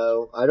Superman punch.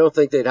 No, I don't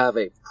think they'd have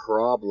a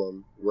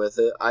problem with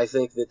it. I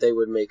think that they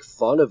would make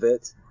fun of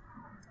it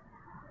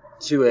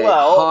to a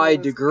high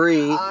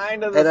degree.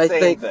 Kind of the and I same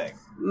think, thing.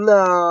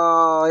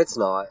 No, it's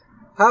not.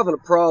 Having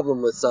a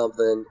problem with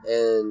something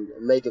and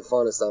making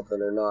fun of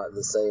something are not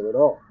the same at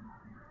all.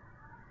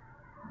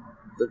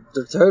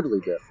 They're totally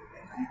different.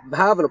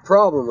 Having a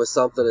problem with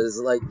something is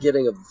like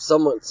getting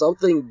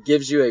something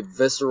gives you a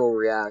visceral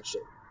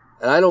reaction.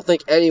 And I don't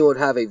think anyone would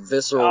have a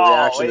visceral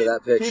reaction to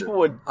that picture. People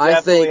would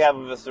definitely have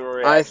a visceral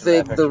reaction. I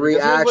think the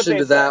reaction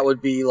to that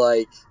would be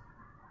like,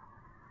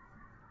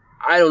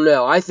 I don't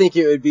know. I think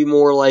it would be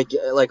more like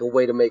a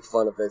way to make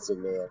fun of Vince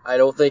McMahon. I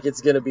don't think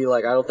it's gonna be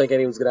like. I don't think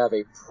anyone's gonna have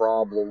a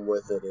problem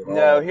with it at all.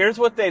 No, here's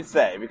what they'd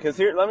say. Because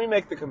let me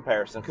make the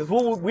comparison. Because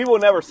we will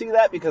never see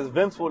that because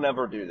Vince will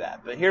never do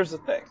that. But here's the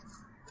thing.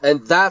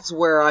 And that's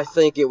where I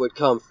think it would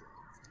come from.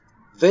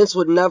 Vince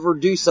would never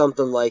do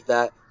something like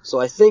that. So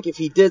I think if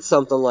he did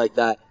something like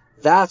that,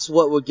 that's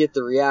what would get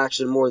the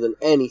reaction more than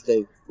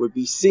anything, would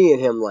be seeing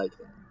him like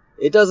that.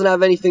 It doesn't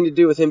have anything to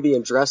do with him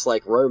being dressed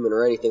like Roman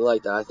or anything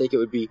like that. I think it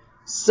would be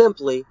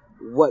simply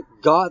what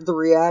got the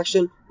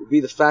reaction would be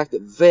the fact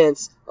that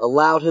Vince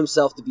allowed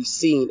himself to be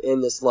seen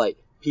in this light.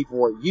 People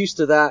weren't used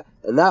to that,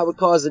 and that would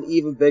cause an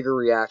even bigger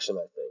reaction,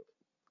 I think.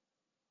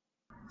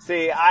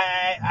 See,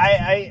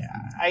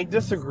 I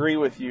disagree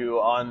with you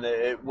on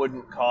it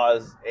wouldn't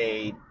cause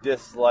a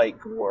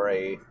dislike or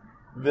a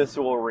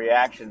visceral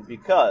reaction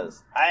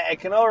because I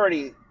can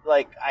already,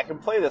 I can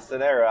play this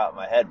scenario out in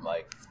my head,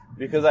 Mike,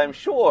 because I'm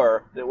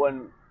sure that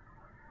when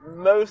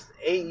most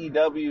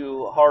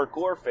AEW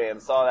hardcore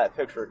fans saw that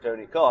picture of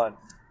Tony Khan,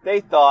 they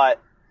thought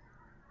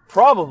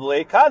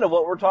probably kind of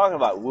what we're talking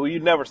about. Well,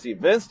 you'd never see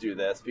Vince do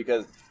this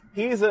because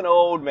he's an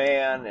old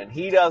man and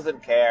he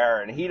doesn't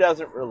care and he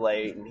doesn't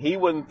relate and he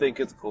wouldn't think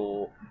it's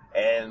cool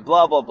and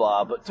blah, blah,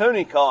 blah. But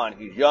Tony Khan,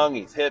 he's young,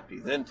 he's hip,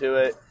 he's into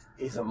it.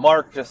 He's a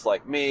mark just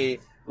like me.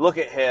 Look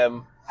at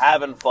him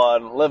having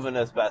fun, living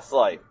his best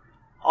life.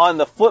 On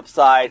the flip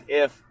side,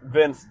 if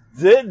Vince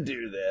did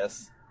do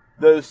this,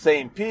 those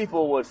same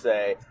people would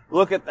say,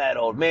 look at that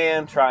old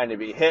man trying to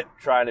be hip,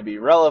 trying to be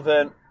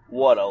relevant.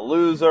 What a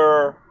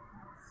loser.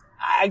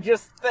 I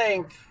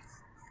think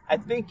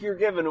you're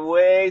giving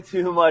way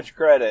too much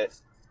credit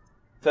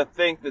to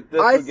think that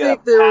this would get a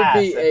pass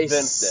if Vince did it. I think there would be a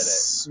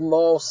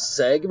small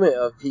segment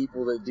of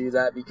people that do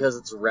that because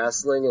it's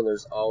wrestling and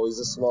there's always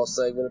a small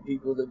segment of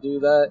people that do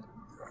that.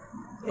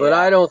 But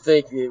I don't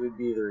think it would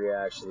be the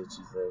reaction that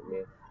you think,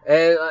 man.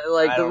 And,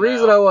 the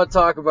reason I want to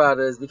talk about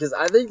it is because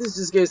I think this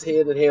just goes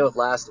hand in hand with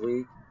last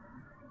week.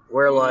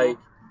 Where,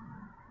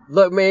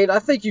 look, man, I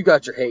think you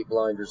got your hate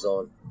blinders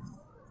on.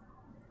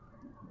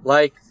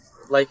 Like,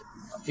 a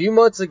few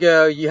months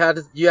ago, you had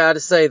to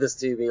say this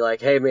to me,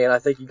 like, hey, man, I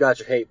think you got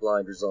your hate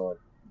blinders on.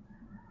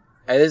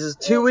 And this is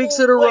 2 weeks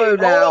in a row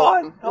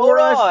now. Hold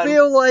on. I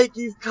feel like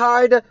you've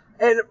kind of,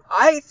 and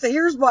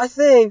here's my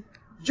thing.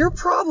 Your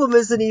problem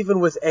isn't even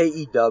with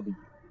AEW.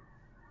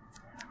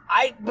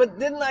 But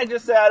didn't I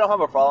just say I don't have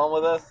a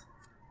problem with this?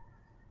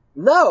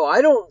 No,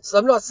 I don't.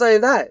 I'm not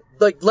saying that.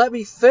 Let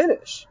me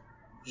finish.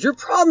 Your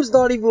problem's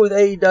not even with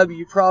AEW.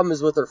 Your problem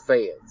is with their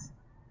fans.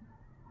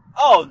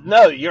 Oh,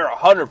 no, you're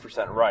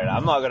 100% right.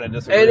 I'm not going to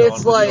disagree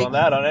on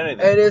that on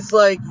anything. And it's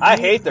like... I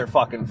hate their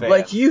fucking fans.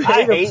 Like, you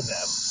hate them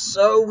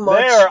so much.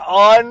 They are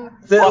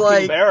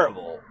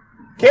unfucking-bearable.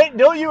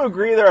 Don't you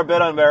agree they're a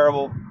bit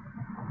unbearable?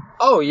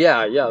 Oh,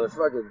 yeah, they're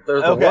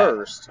the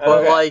worst.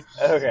 But,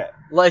 okay.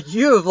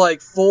 You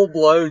have,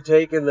 full-blown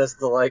taken this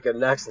to, a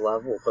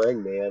next-level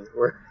thing, man.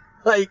 Where,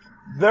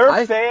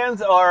 Their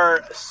fans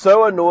are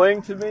so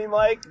annoying to me,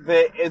 Mike,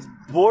 that it's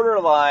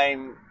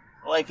borderline,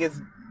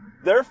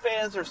 their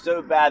fans are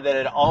so bad that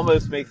it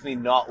almost makes me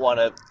not want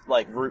to,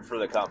 root for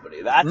the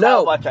company. That's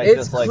how much I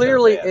dislike their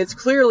fans. It's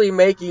clearly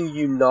making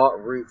you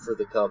not root for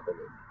the company.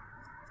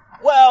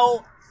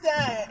 Well...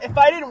 if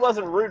I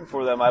wasn't rooting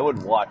for them, I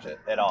wouldn't watch it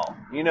at all.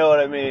 You know what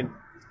I mean?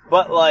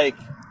 But,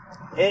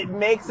 it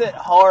makes it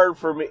hard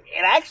for me.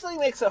 It actually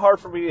makes it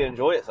hard for me to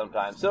enjoy it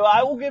sometimes. So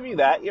I will give you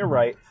that. You're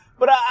right.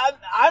 But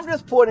I'm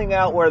just pointing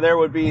out where there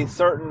would be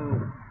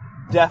certain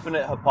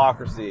definite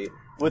hypocrisy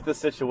with the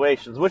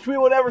situations, which we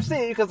will never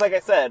see because, like I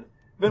said,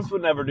 Vince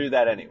would never do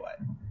that anyway.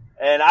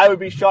 And I would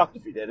be shocked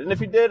if he did. And if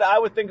he did, I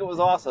would think it was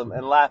awesome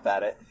and laugh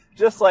at it.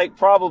 Just like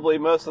probably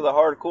most of the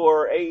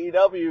hardcore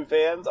AEW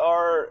fans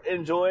are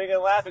enjoying and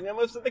laughing, and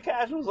most of the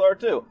casuals are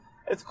too.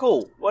 It's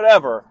cool,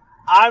 whatever.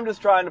 I'm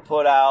just trying to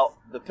put out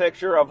the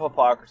picture of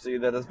hypocrisy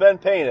that has been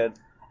painted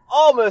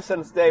almost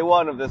since day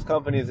one of this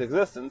company's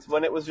existence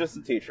when it was just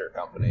a t-shirt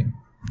company.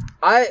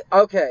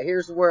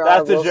 Here's where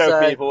That's I will the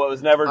joke, say, people. It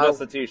was never just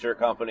a t-shirt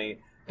company.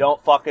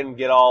 Don't fucking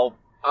get all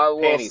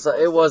panties.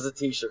 It was a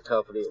t-shirt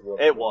company.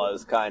 It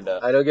was, kinda.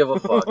 I don't give a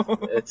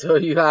fuck.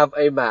 Until you have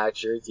a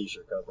match, you're a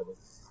t-shirt company.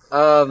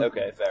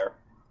 Okay, fair.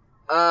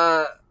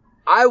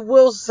 I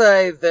will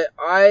say that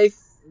I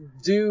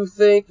do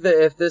think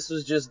that if this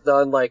was just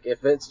done, if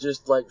Vince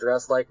just,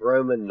 dressed like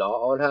Roman not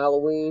on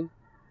Halloween,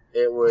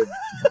 it would,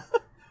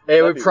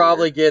 it would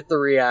probably get the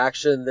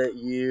reaction that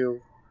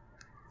you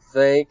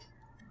think,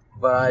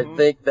 but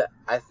Mhm.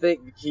 I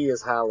think the key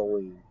is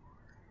Halloween.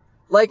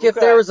 Like if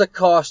Okay. there was a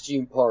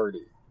costume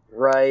party,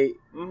 right?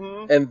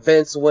 Mm-hmm. And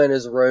Vince went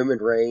as Roman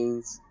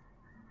Reigns,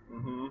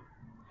 Mm-hmm.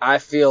 I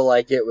feel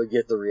like it would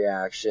get the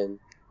reaction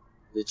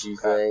that you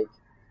Okay. think.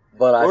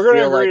 But I We're going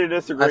to feel agree like to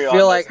disagree I on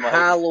feel this, like Mike.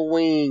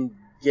 Halloween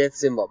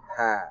gets him a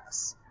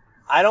pass.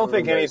 I don't for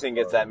think the most anything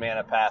gets part. that man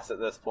a pass at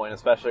this point,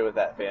 especially with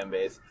that fan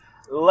base.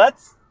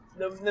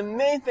 The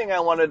main thing I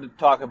wanted to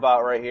talk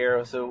about right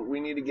here, so we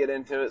need to get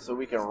into it so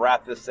we can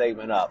wrap this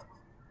segment up.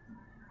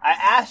 I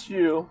asked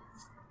you,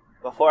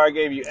 before I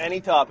gave you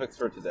any topics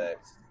for today,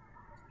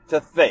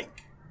 to think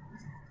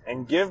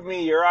and give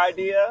me your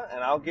idea,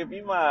 and I'll give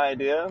you my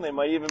idea. They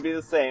might even be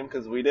the same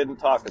because we didn't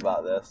talk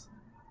about this.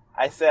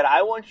 I said,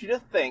 I want you to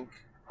think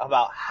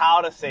about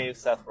how to save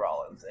Seth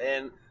Rollins.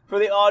 And for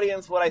the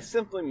audience, what I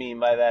simply mean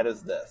by that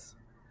is this.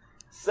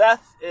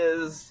 Seth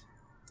is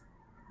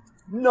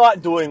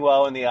not doing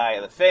well in the eye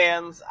of the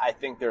fans. I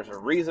think there's a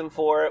reason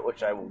for it,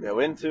 which I will go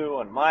into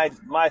on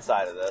my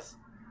side of this.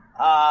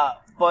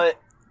 But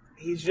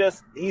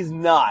he's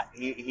not.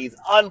 He's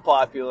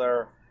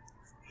unpopular.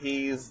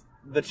 He's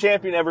the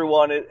champion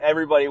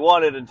everybody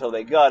wanted until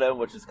they got him,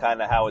 which is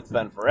kind of how it's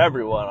been for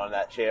everyone on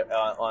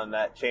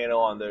that channel,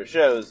 on those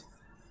shows.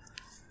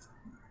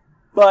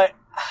 But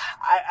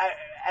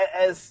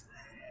as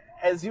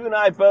you and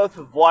I both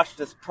have watched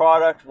this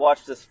product,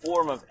 watched this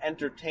form of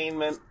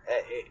entertainment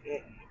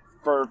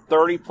for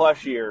 30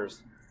 plus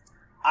years,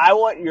 I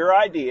want your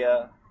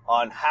idea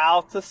on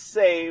how to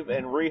save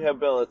and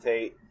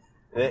rehabilitate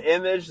the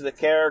image, the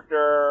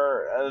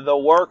character, the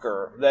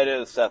worker that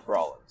is Seth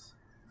Rollins.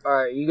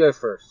 Alright, you go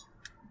first.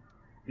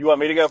 You want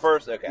me to go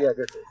first? Okay. Yeah,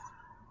 go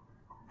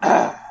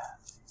first.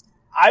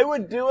 I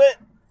would do it.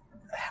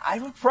 I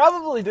would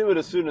probably do it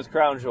as soon as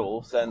Crown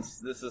Jewel, since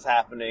this is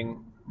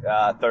happening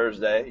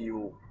Thursday.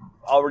 You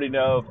already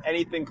know if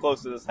anything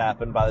close to this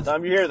happened by the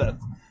time you hear this.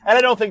 And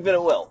I don't think that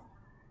it will.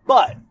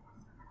 But,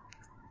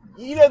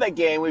 you know that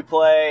game we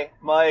play,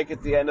 Mike,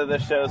 at the end of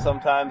this show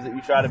sometimes that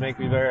you try to make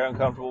me very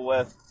uncomfortable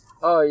with?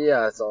 Oh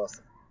yeah, it's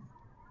awesome.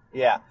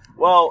 Yeah.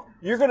 Well,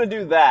 you're going to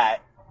do that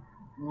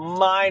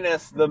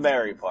minus the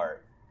Mary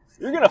part.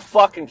 You're going to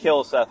fucking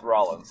kill Seth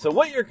Rollins. So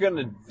what you're going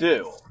to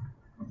do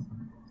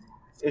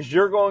is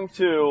you're going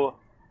to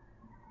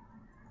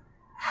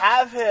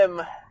have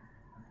him...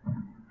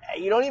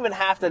 You don't even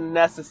have to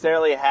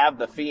necessarily have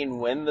The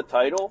Fiend win the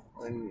title.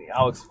 And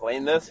I'll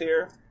explain this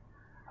here.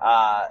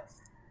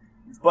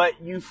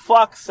 But you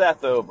fuck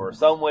Seth over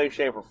some way,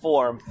 shape, or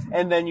form,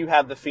 and then you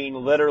have The Fiend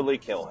literally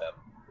kill him.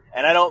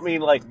 And I don't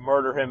mean like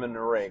murder him in the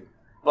ring,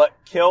 but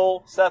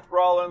kill Seth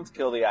Rollins,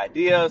 kill the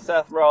idea of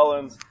Seth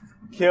Rollins,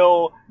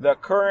 kill the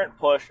current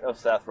push of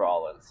Seth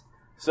Rollins.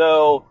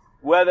 So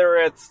whether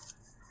it's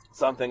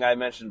something I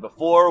mentioned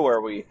before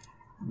where we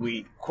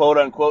quote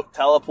unquote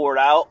teleport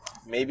out,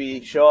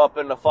 maybe show up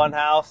in the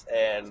Funhouse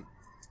and,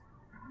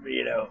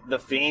 you know, The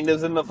Fiend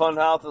is in the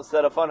Funhouse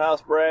instead of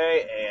Funhouse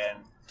Bray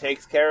and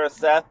takes care of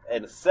Seth,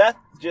 and Seth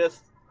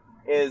just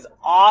is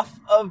off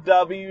of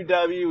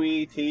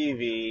WWE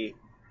TV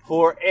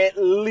for at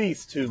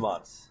least 2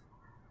 months.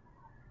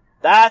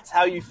 That's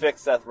how you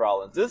fix Seth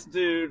Rollins. This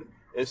dude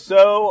is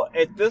so,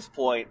 at this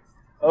point,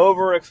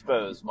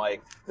 overexposed,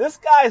 Mike. This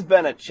guy's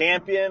been a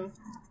champion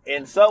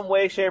in some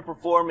way, shape, or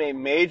form, a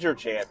major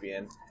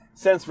champion,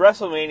 since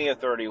WrestleMania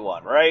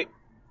 31, right?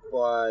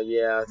 Well,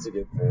 yeah, that's a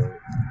good point.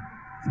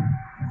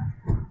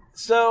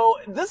 So,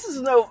 this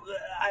is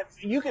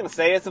you can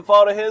say it's a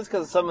fault of his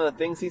because of some of the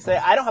things he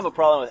said. I don't have a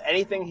problem with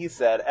anything he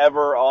said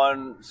ever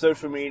on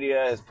social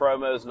media, his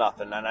promos,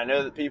 nothing. And I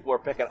know that people are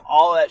picking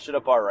all that shit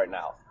apart right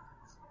now.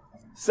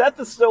 Seth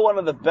is still one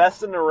of the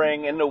best in the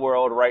ring in the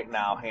world right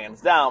now,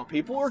 hands down.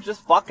 People are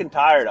just fucking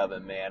tired of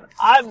him, man.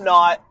 I'm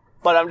not,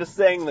 but I'm just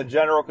saying the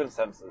general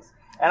consensus.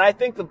 And I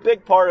think the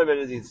big part of it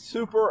is he's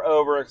super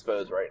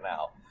overexposed right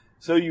now.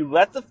 So you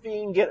let The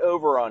Fiend get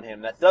over on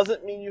him. That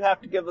doesn't mean you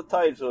have to give the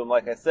title to him.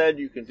 Like I said,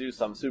 you can do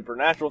some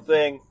supernatural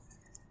thing.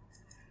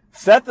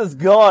 Seth is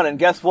gone, and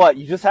guess what?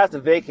 You just have to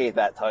vacate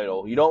that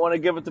title. You don't want to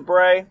give it to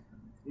Bray?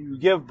 You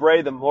give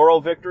Bray the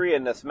moral victory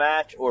in this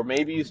match, or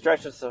maybe you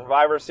stretch the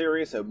Survivor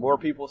Series so more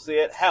people see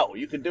it. Hell,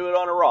 you could do it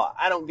on a Raw.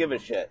 I don't give a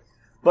shit.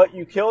 But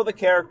you kill the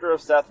character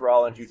of Seth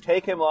Rollins. You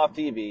take him off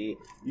TV.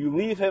 You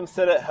leave him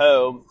sit at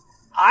home.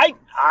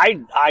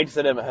 I'd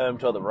sit him at home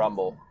till the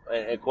Rumble,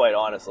 and quite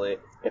honestly,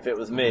 if it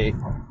was me.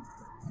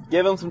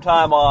 Give him some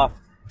time off,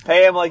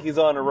 pay him like he's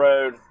on the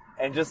road,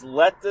 and just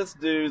let this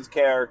dude's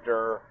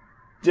character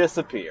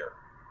disappear.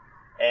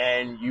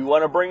 And you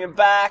want to bring him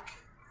back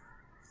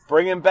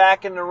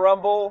in the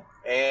Rumble,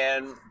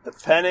 and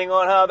depending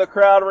on how the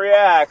crowd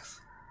reacts,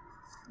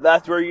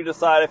 that's where you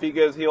decide if he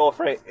goes heel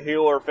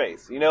or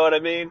face. You know what I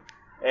mean?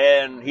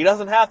 And he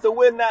doesn't have to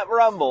win that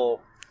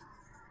Rumble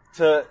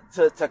to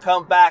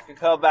come back and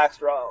come back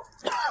strong.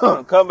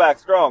 Come back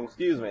strong,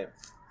 excuse me.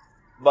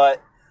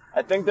 But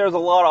I think there's a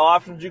lot of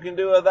options you can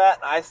do with that.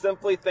 I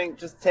simply think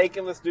just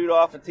taking this dude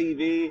off of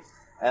TV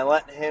and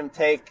letting him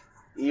take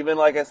even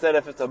like I said,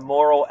 if it's a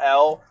moral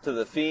L to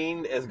the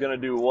Fiend, is going to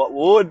do what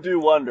would do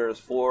wonders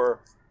for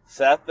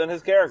Seth and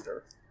his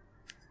character.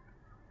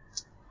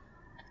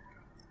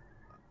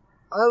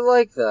 I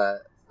like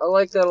that. I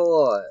like that a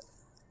lot.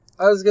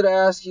 I was gonna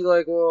ask you,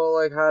 like, well,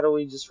 like, how do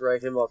we just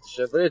write him off the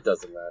show? But it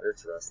doesn't matter.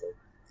 It's wrestling.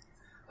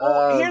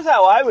 Well, here's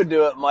how I would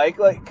do it, Mike.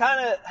 Like,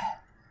 kind of,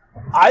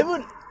 I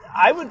would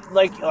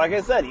like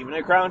I said, even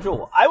at Crown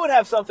Jewel, I would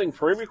have something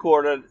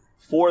pre-recorded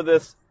for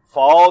this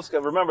Falls.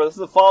 Remember, this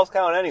is a Falls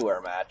Count Anywhere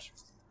match.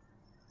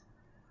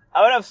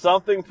 I would have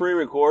something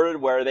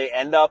pre-recorded where they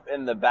end up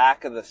in the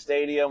back of the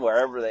stadium,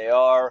 wherever they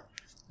are.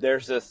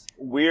 There's this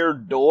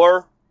weird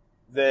door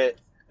that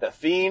the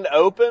Fiend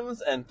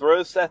opens and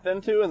throws Seth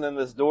into, and then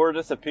this door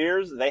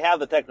disappears. They have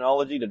the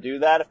technology to do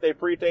that if they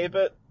pre-tape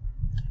it.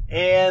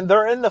 And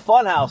they're in the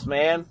funhouse,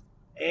 man.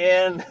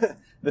 And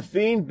the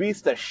Fiend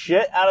beats the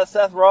shit out of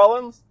Seth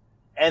Rollins,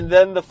 and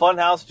then the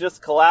funhouse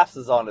just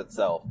collapses on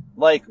itself.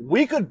 Like,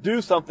 we could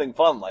do something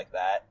fun like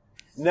that.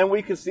 And then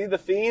we could see the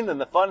Fiend and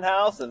the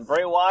funhouse and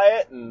Bray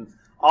Wyatt and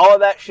all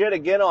of that shit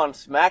again on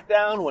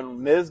SmackDown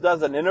when Miz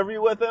does an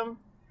interview with him.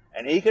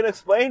 And he can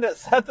explain that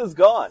Seth is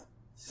gone.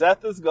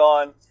 Seth is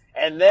gone.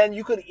 And then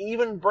you could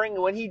even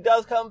bring, when he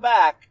does come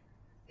back,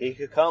 he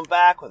could come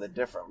back with a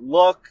different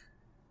look,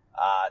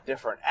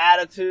 different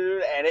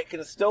attitude, and it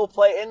can still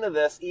play into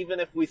this even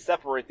if we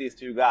separate these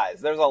two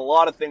guys. There's a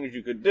lot of things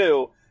you could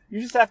do.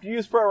 You just have to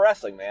use pro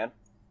wrestling, man.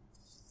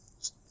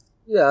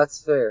 Yeah,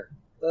 that's fair.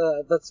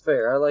 That's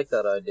fair. I like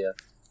that idea.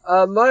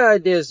 My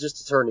idea is just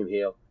to turn him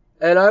heel.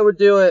 And I would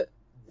do it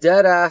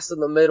dead ass in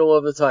the middle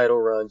of the title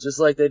run, just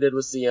like they did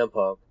with CM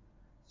Punk.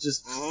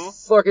 Just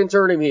fucking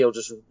turn him heel,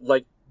 just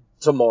like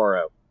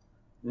tomorrow.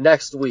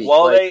 Next week.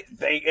 Well,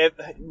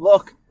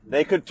 look,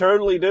 they could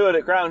totally do it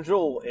at Crown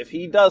Jewel if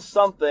he does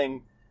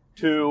something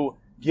to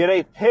get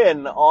a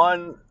pin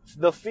on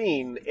the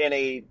Fiend in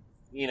a,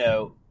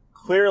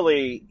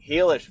 clearly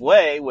heelish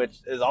way, which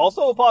is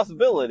also a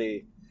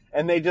possibility,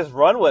 and they just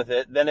run with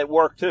it, then it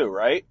worked too,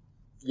 right?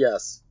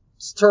 Yes.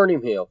 Just turn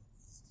him heel.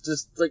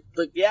 Just,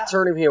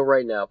 turn him heel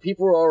right now.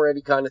 People are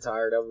already kind of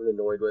tired of him and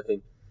annoyed with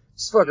him.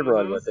 Just fucking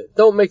run with it.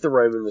 Don't make the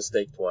Roman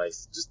mistake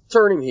twice. Just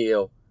turn him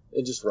heel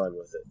and just run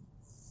with it.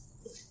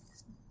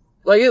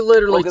 Like, it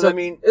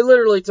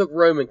literally took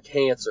Roman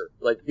cancer,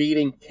 like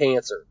beating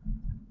cancer,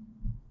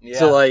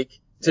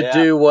 to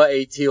do what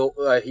a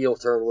heel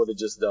turn would have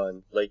just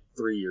done, like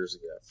 3 years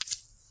ago.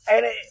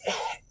 And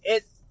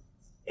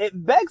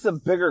it begs a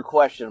bigger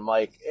question,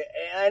 Mike.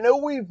 And I know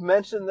we've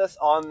mentioned this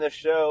on this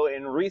show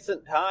in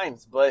recent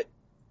times, but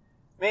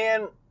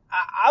man,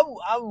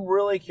 I'm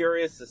really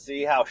curious to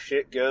see how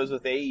shit goes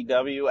with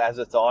AEW as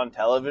it's on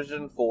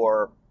television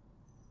for,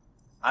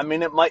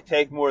 it might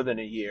take more than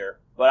a year,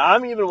 but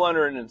I'm even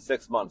wondering in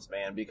 6 months,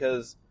 man,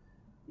 because,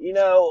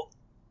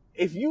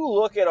 if you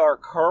look at our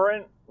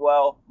current,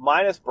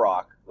 minus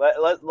Brock,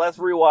 let's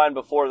rewind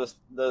before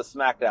the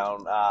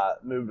SmackDown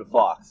move to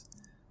Fox.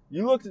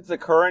 You looked at the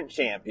current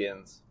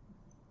champions,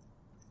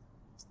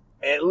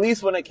 at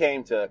least when it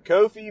came to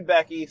Kofi,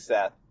 Becky,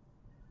 Seth.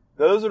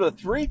 Those are the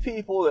three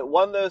people that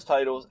won those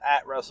titles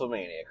at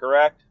WrestleMania,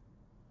 correct?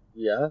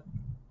 Yeah.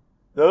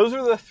 Those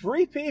are the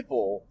three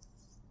people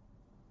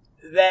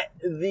that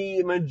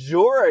the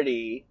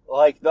majority,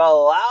 like the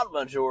loud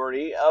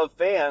majority of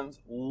fans,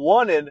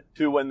 wanted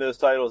to win those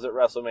titles at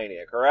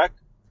WrestleMania, correct?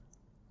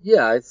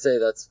 Yeah, I'd say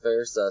that's a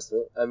fair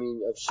assessment.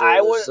 I'm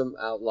sure there's some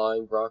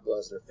outlying Brock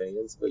Lesnar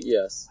fans, but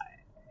yes.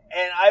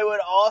 And I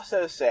would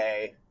also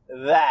say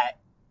that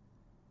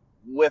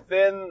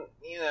within,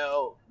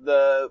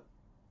 the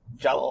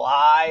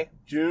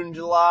June,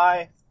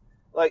 July,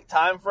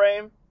 time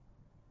frame,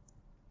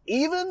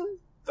 even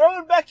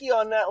throwing Becky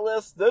on that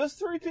list, those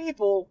three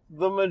people,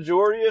 the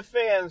majority of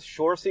fans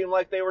sure seemed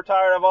like they were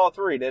tired of all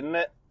three, didn't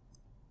it?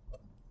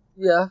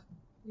 Yeah.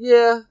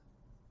 Yeah.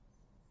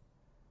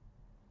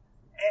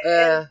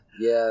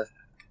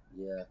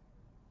 Yeah.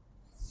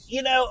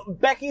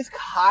 Becky's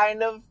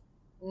kind of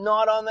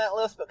not on that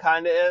list, but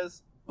kind of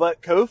is.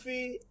 But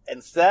Kofi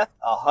and Seth,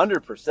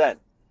 100%.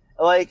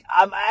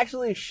 I'm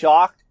actually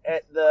shocked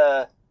at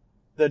the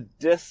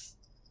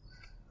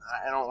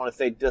I don't want to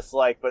say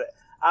dislike, but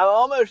I'm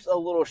almost a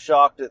little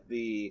shocked at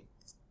the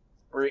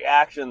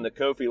reaction the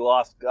Kofi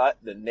loss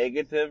got, the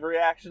negative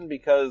reaction,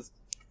 because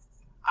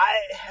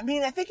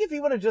I think if he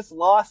would have just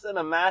lost in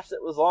a match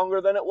that was longer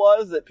than it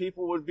was, that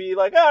people would be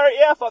like, all right,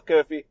 yeah, fuck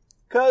Kofi.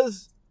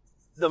 Because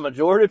the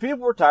majority of people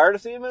were tired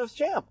of seeing him as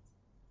champ.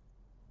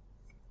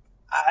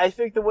 I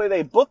think the way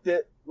they booked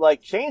it,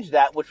 changed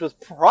that, which was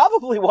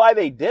probably why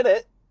they did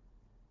it,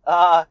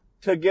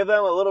 to give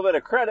them a little bit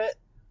of credit.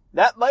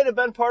 That might have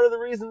been part of the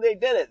reason they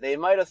did it. They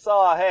might have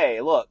saw,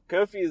 hey, look,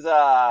 Kofi's,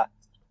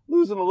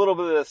 losing a little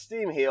bit of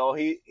steam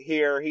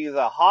here. He's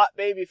a hot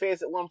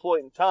babyface at one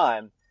point in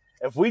time.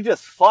 If we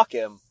just fuck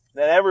him,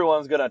 then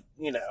everyone's gonna,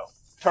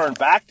 turn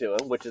back to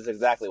him, which is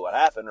exactly what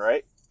happened,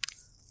 right?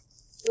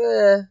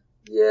 Yeah,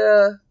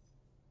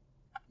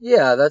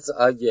 that's,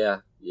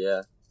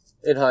 yeah.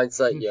 In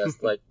hindsight, yes,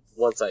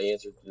 once I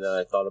answered and then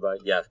I thought about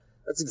it, yeah,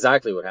 that's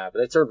exactly what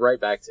happened. They turned right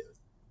back to him.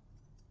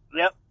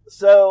 Yep.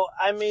 So,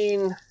 I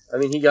mean,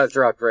 he got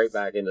dropped right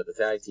back into the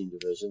tag team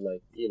division,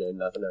 like,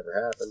 nothing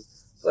ever happened.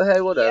 But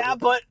hey, whatever. Yeah,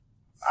 but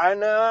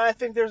I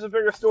think there's a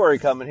bigger story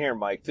coming here,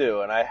 Mike,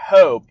 too, and I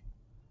hope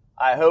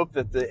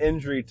that the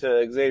injury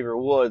to Xavier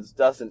Woods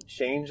doesn't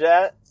change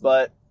that,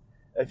 but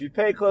if you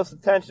pay close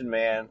attention,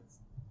 man,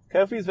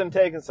 Kofi's been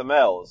taking some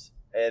L's,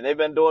 and they've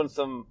been doing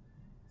some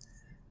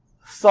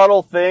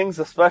subtle things,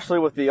 especially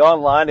with the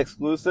online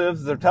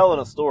exclusives. They're telling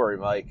a story,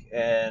 Mike,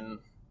 and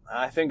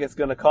I think it's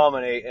going to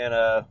culminate in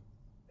a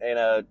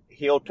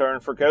heel turn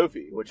for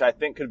Kofi, which I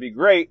think could be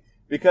great,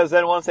 because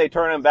then once they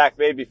turn him back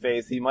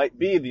babyface, he might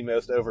be the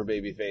most over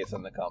babyface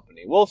in the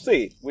company. We'll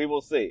see. We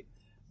will see.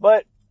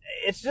 But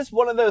it's just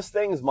one of those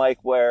things, Mike,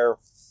 where,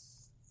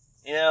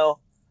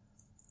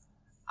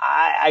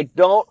 I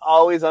don't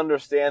always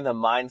understand the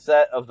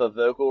mindset of the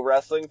vocal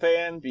wrestling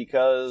fan,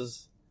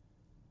 because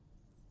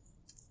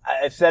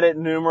I've said it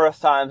numerous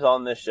times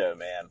on this show,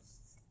 man.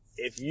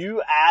 If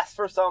you ask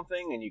for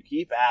something and you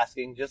keep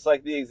asking, just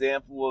like the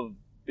example of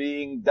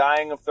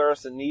dying of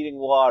thirst and needing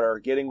water,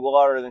 getting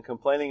water, and then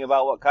complaining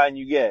about what kind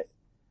you get,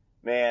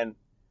 man,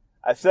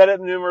 I've said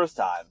it numerous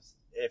times.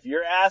 If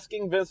you're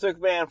asking Vince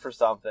McMahon for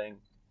something,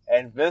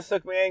 and Vince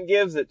McMahon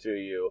gives it to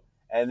you,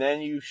 and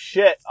then you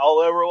shit all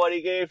over what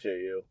he gave to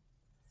you,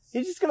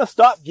 he's just going to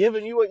stop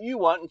giving you what you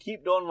want and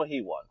keep doing what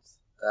he wants.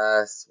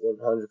 That's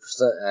 100%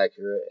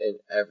 accurate, and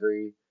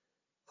every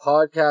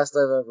podcast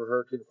I've ever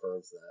heard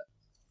confirms that.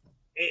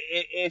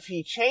 If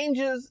he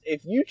changes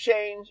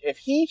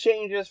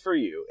for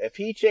you, if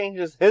he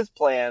changes his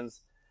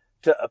plans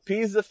to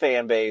appease the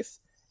fan base,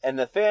 and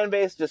the fan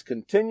base just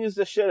continues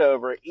to shit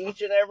over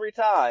each and every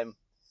time,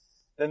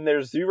 then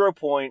there's 0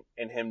 point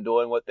in him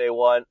doing what they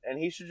want, and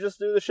he should just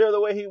do the show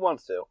the way he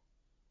wants to.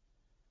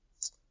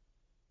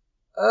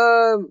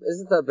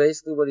 Isn't that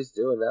basically what he's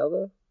doing now,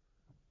 though?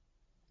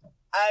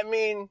 I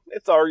mean,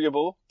 it's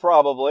arguable,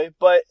 probably,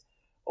 but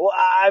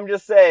I'm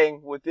just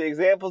saying, with the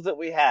examples that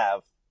we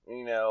have,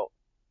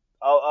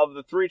 of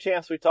the 3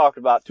 champs we talked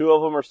about, 2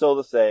 of them are still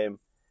the same,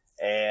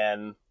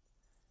 and,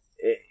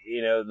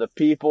 the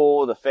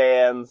people, the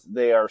fans,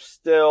 they are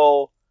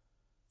still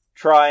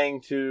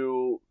trying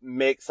to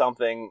make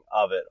something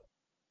of it.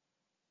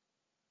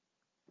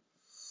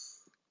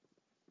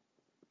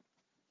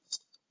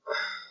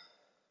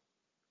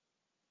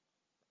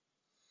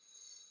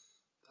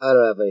 I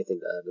don't have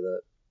anything to add to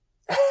that.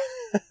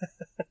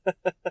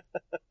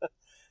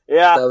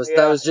 Yeah,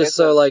 that was just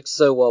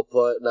so well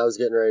put, and I was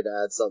getting ready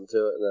to add something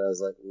to it, and then I was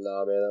like,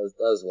 nah, man, that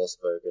was well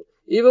spoken.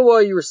 Even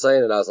while you were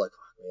saying it, I was like,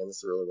 oh, man, this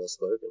is really well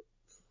spoken.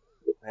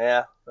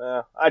 Yeah,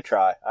 I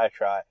try.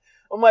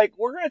 Well, Mike,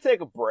 we're going to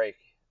take a break,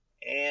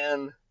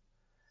 and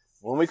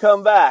when we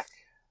come back,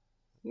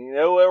 you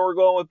know where we're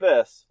going with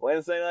this.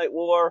 Wednesday Night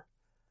War,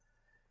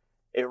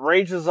 it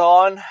rages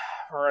on.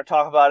 We're going to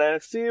talk about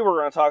NXT, we're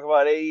going to talk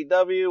about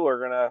AEW, we're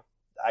going to,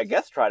 I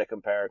guess, try to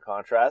compare and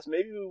contrast.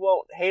 Maybe we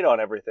won't hate on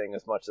everything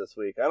as much this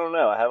week. I don't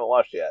know. I haven't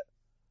watched yet.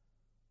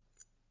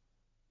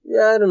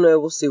 Yeah, I don't know.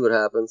 We'll see what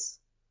happens.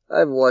 I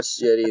haven't watched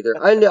yet either.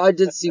 I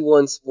did see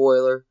one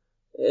spoiler,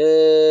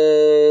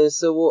 and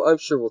so I'm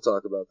sure we'll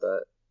talk about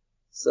that.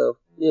 So,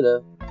 yeah.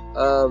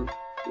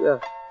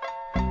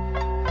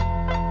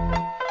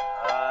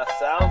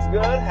 Sounds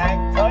good.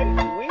 Hang tight.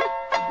 We'll be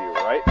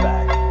right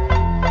back.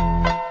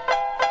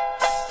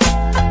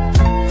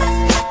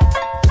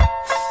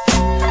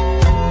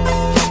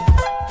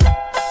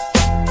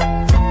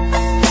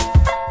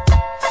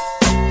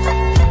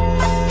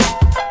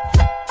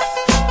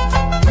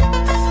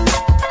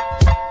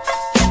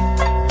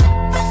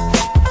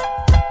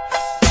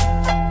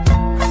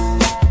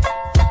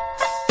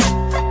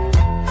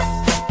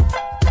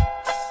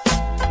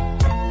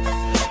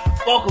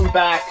 Welcome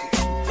back.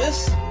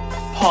 This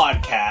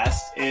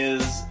podcast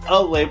is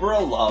a labor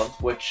of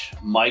love, which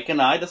Mike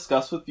and I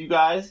discuss with you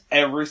guys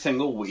every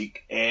single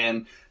week,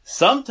 and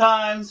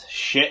sometimes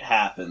shit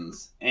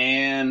happens,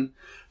 and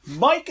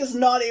Mike is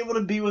not able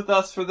to be with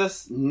us for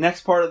this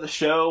next part of the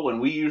show when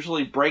we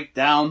usually break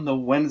down the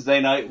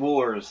Wednesday Night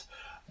Wars,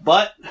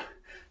 but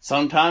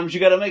sometimes you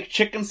gotta make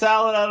chicken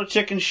salad out of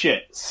chicken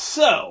shit.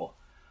 So,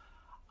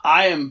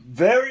 I am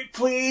very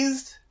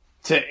pleased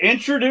to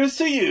introduce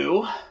to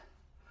you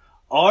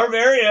our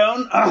very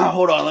own,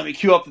 hold on, let me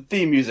cue up the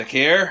theme music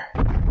here.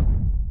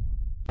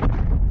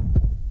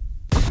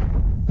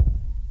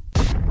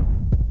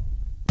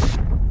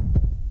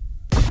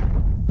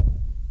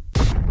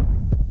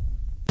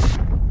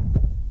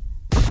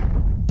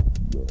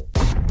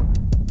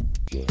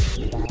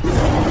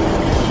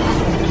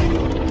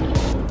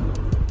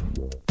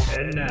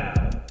 And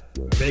now,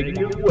 making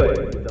his way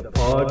to the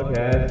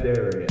podcast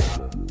area,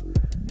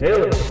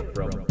 hailing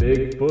from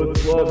Bigfoot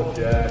Slug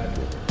Jack,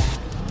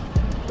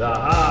 the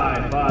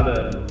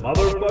high-fiving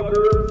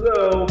motherfucker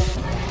himself,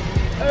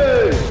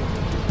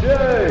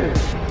 AJ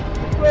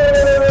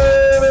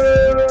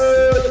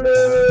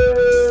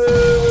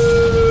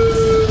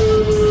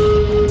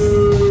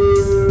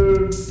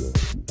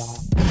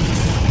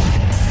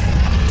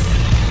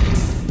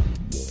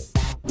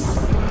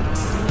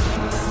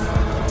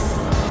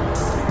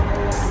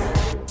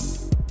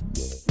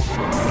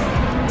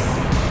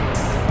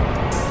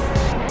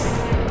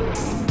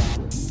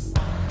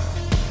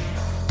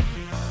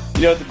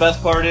You know what the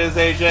best part is,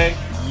 AJ?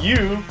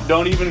 You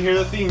don't even hear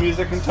the theme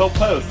music until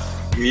post.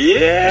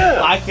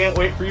 Yeah. I can't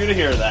wait for you to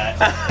hear that.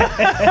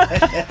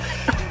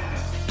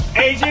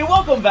 AJ,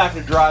 welcome back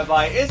to Drive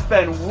By. It's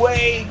been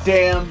way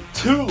damn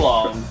too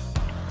long.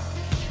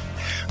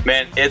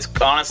 Man, it's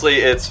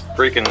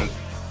freaking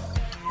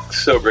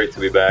so great to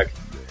be back.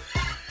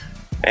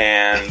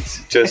 And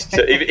just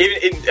even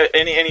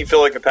in any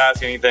feeling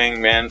capacity,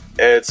 anything, man,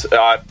 it's if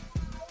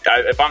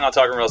I'm not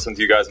talking wrestling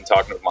to you guys, I'm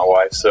talking with my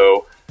wife,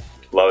 so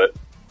love it.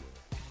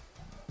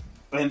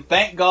 And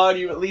thank God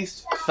you at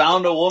least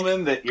found a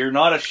woman that you're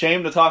not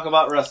ashamed to talk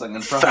about wrestling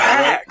in front of.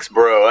 Facts,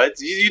 bro.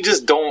 You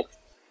just don't.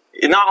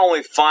 You not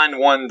only find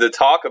one to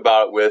talk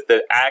about it with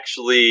that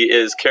actually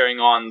is carrying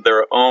on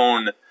their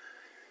own,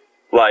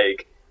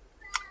 like,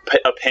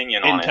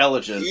 opinion on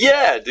intelligence. It.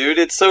 Yeah, dude,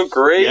 it's so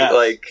great. Yes.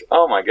 Like,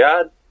 oh my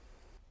god.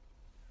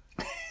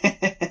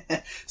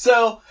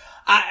 So,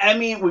 I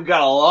mean, we've got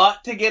a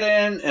lot to get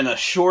in a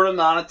short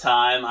amount of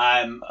time.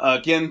 I'm,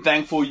 again,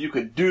 thankful you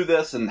could do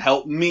this and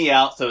help me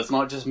out, so it's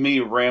not just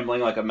me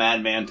rambling like a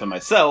madman to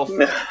myself.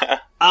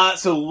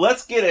 So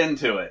let's get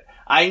into it.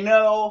 I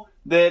know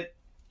that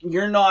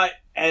you're not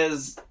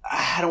as,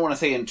 I don't want to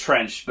say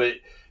entrenched, but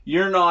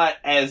you're not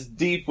as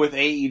deep with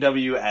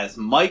AEW as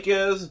Mike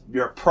is.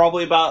 You're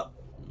probably about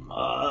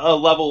a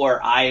level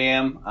where I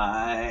am,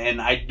 and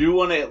I do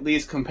want to at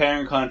least compare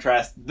and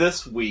contrast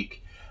this week.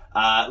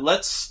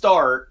 Let's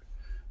start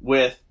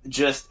with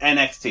just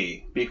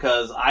NXT,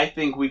 because I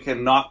think we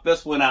can knock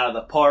this one out of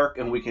the park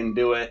and we can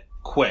do it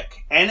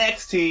quick.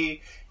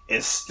 NXT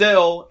is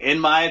still, in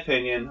my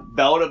opinion,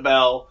 bell to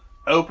bell,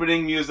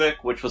 opening music,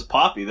 which was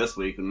poppy this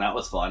week, and that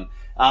was fun,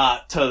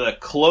 to the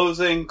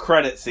closing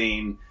credit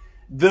scene,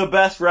 the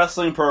best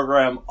wrestling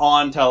program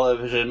on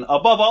television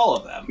above all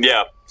of them.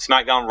 Yeah,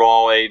 SmackDown,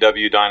 Raw,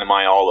 AEW,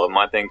 Dynamite, all of them.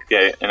 I think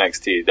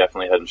NXT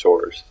definitely head and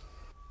shoulders.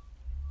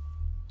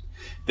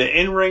 The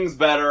in-ring's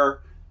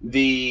better.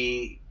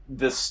 The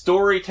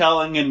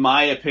storytelling, in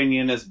my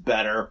opinion, is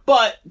better.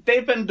 But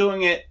they've been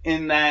doing it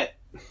in that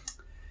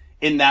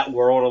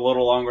world a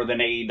little longer than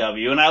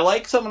AEW. And I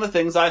like some of the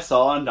things I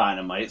saw on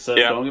Dynamite, so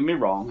Don't get me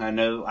wrong. I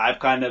know I've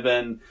kind of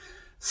been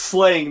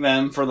slaying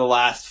them for the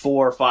last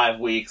 4 or 5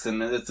 weeks,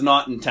 and it's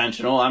not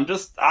intentional. I'm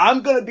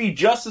going to be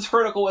just as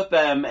critical with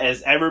them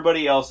as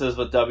everybody else is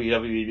with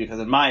WWE, because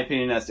in my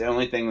opinion, that's the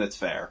only thing that's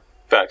fair.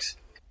 Facts.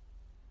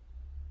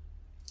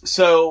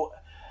 So,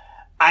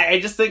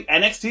 I just think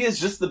NXT is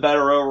just the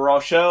better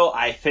overall show.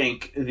 I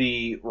think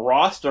the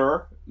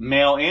roster,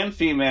 male and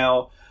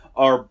female,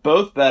 are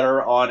both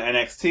better on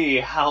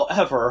NXT.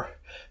 However,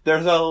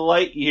 there's a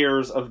light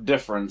years of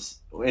difference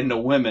in the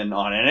women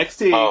on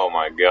NXT. Oh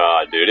my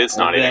god, dude, it's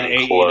not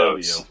even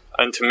close. AEW.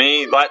 And to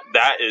me,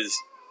 that is,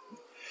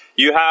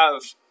 you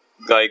have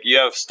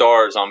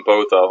stars on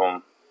both of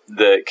them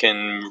that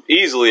can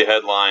easily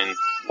headline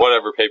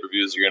whatever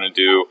pay-per-views you're going to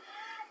do.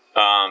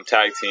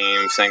 Tag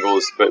team,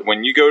 singles, but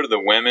when you go to the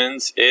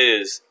women's,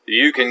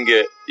 you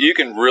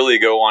can really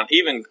go on.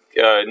 Even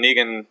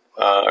Tegan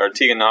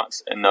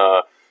Knox and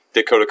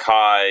Dakota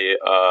Kai,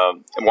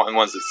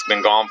 ones that's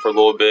been gone for a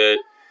little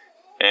bit,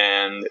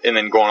 and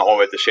then going all the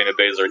way to Shayna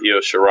Baszler, Io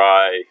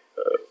Shirai.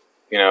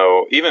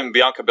 Even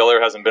Bianca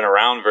Belair hasn't been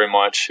around very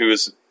much.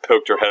 Who's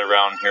poked her head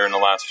around here in the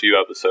last few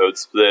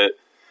episodes. That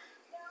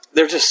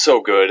they're just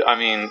so good. I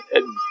mean.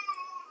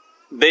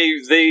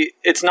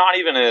 It's not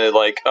even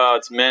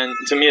it's men.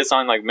 To me, it's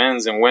not like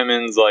men's and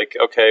women's. Like,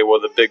 okay, well,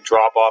 the big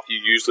drop off you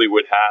usually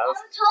would have,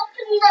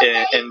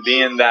 and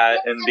being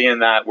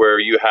that where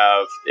you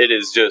have, it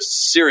is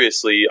just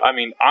seriously. I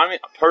mean,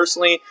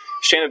 personally,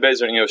 Shayna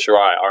Baszler and Io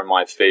Shirai are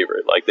my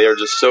favorite. Like, they are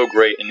just so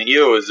great, and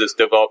Io has just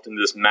developed into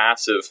this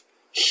massive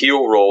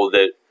heel role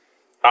that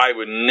I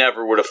would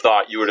have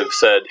thought you would have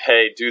said,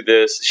 hey, do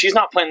this. She's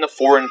not playing the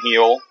foreign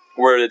heel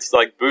where it's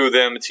like boo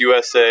them, it's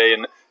USA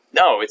and.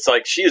 No, it's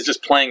like she is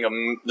just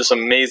playing this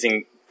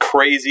amazing,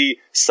 crazy,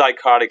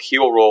 psychotic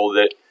heel role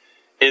that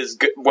is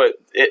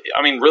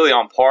really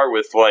on par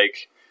with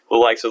like the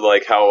likes of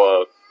like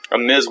how a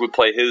Miz would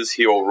play his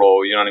heel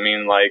role. You know what I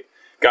mean? Like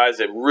guys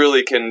that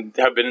really can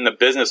have been in the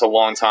business a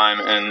long time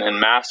and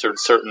mastered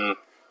certain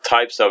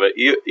types of it.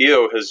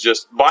 Io has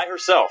just by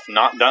herself,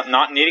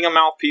 not needing a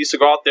mouthpiece to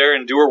go out there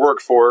and do her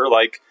work for her.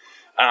 Like.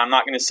 And I'm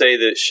not going to say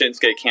that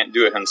Shinsuke can't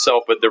do it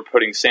himself, but they're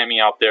putting Sammy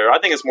out there. I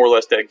think it's more or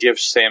less that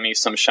gives Sammy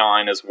some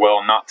shine as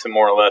well, not to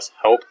more or less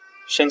help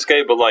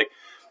Shinsuke, but like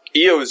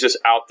Io is just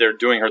out there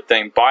doing her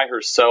thing by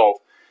herself,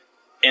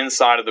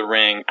 inside of the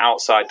ring,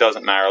 outside,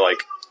 doesn't matter.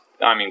 Like,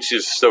 I mean,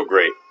 she's so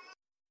great.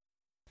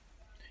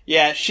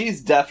 Yeah,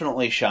 she's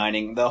definitely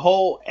shining. The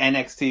whole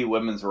NXT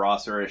women's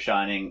roster is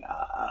shining.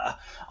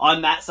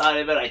 On that side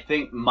of it, I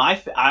think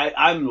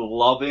I'm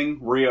loving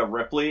Rhea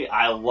Ripley.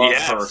 I love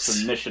her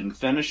submission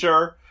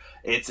finisher.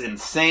 It's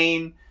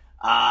insane.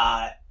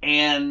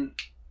 And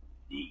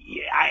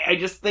I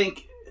just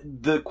think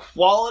the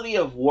quality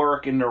of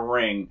work in the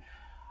ring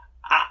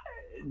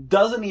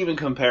doesn't even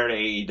compare to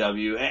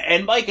AEW.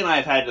 And Mike and I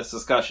have had this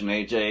discussion,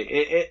 AJ.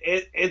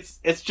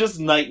 It's just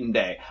night and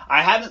day.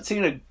 I haven't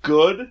seen a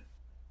good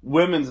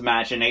women's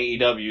match in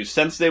AEW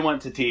since they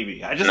went to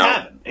TV. I just No.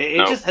 haven't. It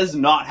No. just has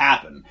not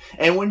happened.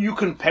 And when you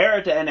compare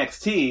it to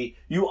NXT,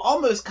 you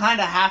almost kind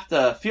of have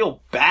to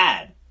feel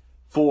bad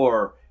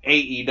for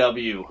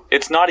AEW.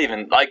 It's not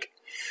even like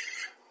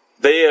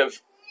they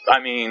have. I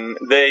mean,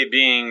 they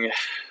being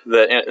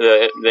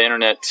the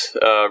internet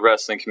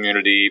wrestling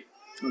community,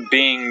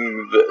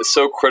 being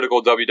so critical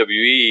of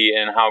WWE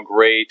and how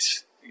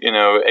great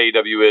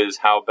AEW is,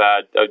 how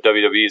bad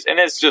WWE is, and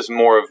it's just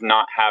more of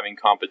not having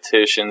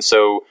competition.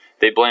 So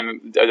they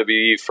blame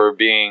WWE for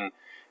being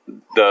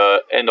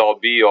the end all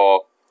be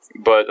all.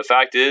 But the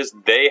fact is,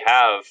 they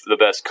have the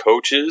best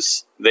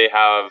coaches, they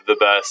have the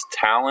best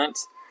talent,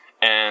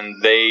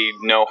 and they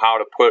know how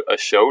to put a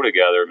show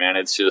together, man.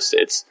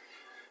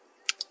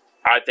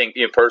 I think,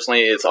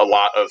 personally, it's a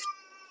lot of,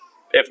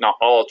 if not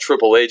all,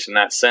 Triple H in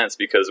that sense,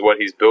 because what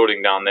he's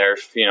building down there,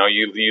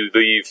 you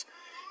leave,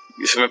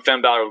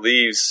 Finn Balor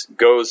leaves,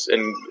 goes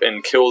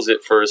and kills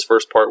it for his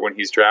first part when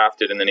he's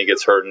drafted, and then he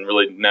gets hurt and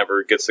really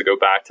never gets to go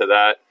back to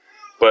that.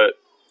 But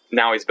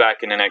now he's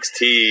back in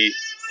NXT,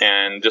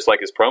 and just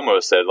like his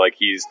promo said, like,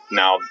 he's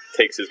now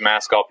takes his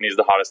mask off and he's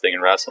the hottest thing in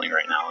wrestling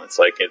right now. It's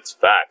like, it's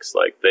facts.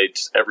 Like, they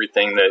just,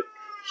 everything that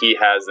he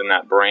has in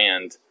that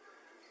brand,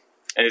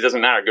 and it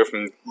doesn't matter, go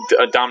from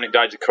Dominic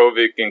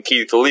Dijakovic and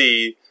Keith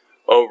Lee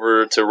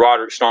over to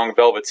Roderick Strong,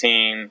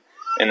 Velveteen,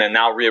 and then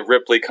now Rhea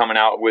Ripley coming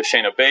out with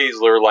Shayna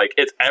Baszler. Like,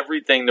 it's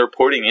everything they're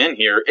putting in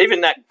here.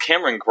 Even that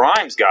Cameron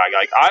Grimes guy,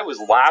 like, I was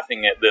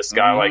laughing at this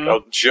guy, like a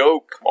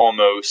joke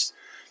almost.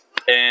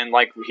 And,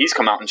 like, he's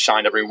come out and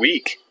shined every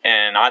week.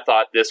 And I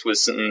thought this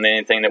was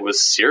anything that was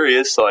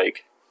serious.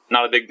 Like,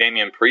 not a big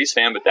Damian Priest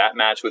fan, but that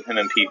match with him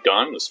and Pete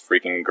Dunne was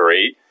freaking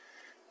great.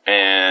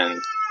 And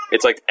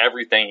it's like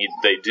everything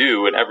they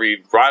do and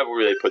every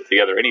rivalry they put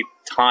together, any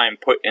time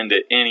put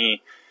into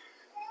any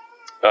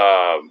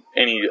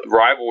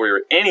rivalry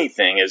or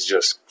anything is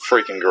just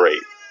freaking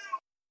great.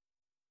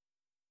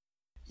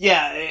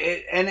 Yeah,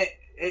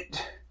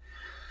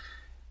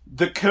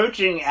 the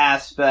coaching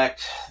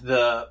aspect,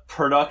 the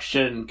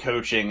production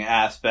coaching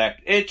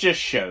aspect, it just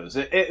shows.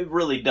 It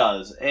really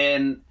does.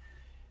 And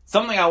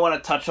something I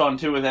want to touch on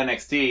too with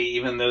NXT,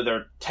 even though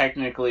they're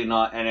technically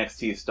not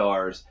NXT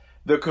stars,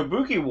 the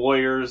Kabuki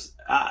Warriors,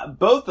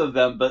 both of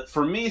them, but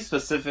for me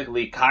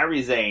specifically,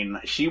 Kairi Sane,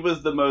 she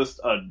was the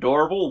most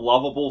adorable,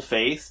 lovable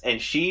face,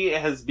 and she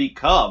has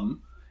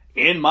become,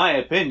 in my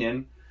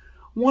opinion,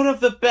 one of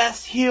the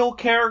best heel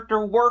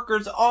character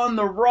workers on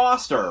the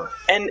roster.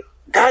 And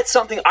that's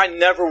something I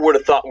never would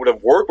have thought would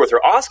have worked with her.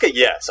 Asuka,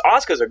 yes.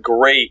 Asuka's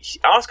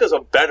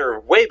a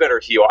way better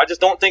heel. I just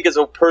don't think as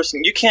a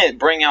person, you can't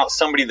bring out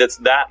somebody that's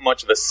that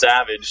much of a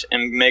savage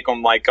and make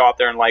them, like, go out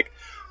there and, like,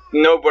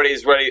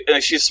 nobody's ready.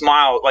 And she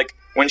smiled, like,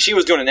 when she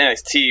was doing an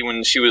NXT,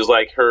 when she was,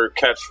 like, her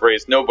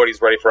catchphrase,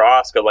 nobody's ready for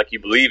Asuka, like, you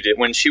believed it.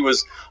 When she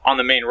was on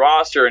the main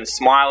roster and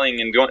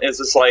smiling and doing, it's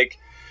just like,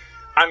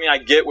 I mean, I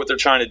get what they're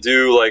trying to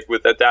do, like,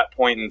 with at that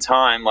point in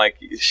time, like,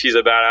 she's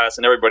a badass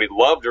and everybody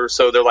loved her,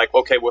 so they're like,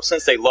 okay, well,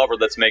 since they love her,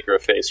 let's make her a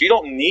face. You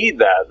don't need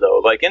that, though.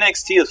 Like,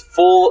 NXT is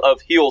full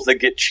of heels that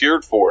get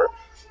cheered for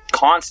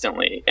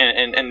constantly,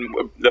 and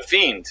The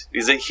Fiend,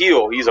 he's a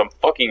heel. He's a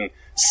fucking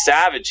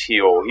savage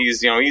heel.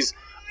 He's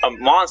a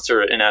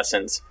monster in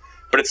essence.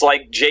 But it's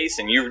like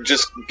Jason, you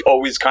just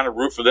always kind of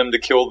root for them to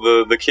kill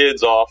the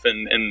kids off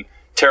and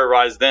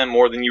terrorize them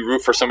more than you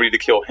root for somebody to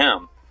kill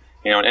him.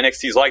 And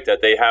NXT's like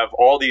that. They have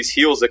all these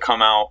heels that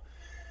come out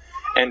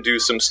and do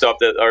some stuff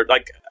that are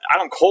like,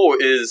 Adam Cole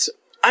is,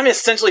 I mean,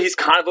 essentially he's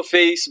kind of a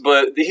face,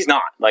 but he's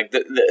not. Like,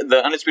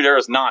 the Undisputed Era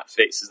is not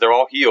faces. They're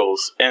all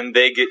heels, and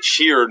they get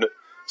cheered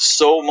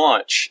so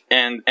much.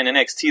 And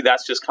NXT,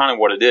 that's just kind of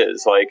what it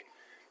is. Like,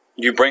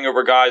 you bring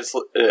over guys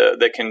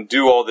that can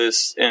do all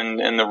this in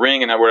the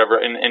ring and whatever,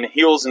 and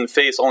heels and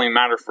face only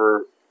matter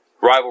for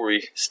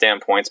rivalry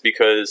standpoints,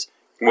 because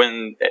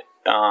when,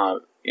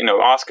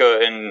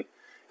 Asuka and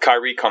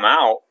Kairi come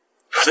out,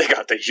 they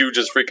got the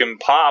hugest freaking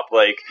pop.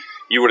 Like,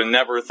 you would have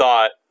never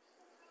thought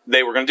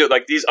they were going to do it.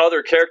 Like, these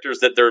other characters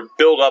that they're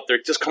built up, they're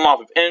just come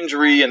off of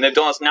injury, and they've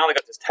done this. Now they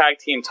got this tag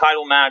team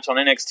title match on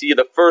NXT.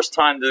 The first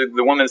time the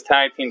women's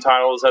tag team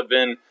titles have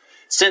been,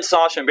 since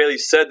Sasha and Bayley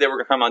said they were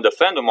going to come out and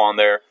defend them on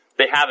there,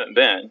 they haven't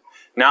been.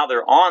 Now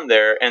they're on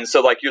there, and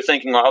so, like, you're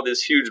thinking, oh,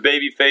 this huge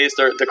baby face,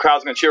 the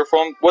crowd's going to cheer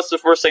for them. What's the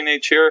first thing they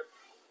cheer?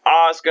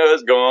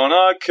 Asuka's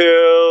gonna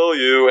kill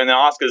you. And then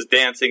Asuka's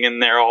dancing in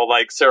there all,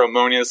 like,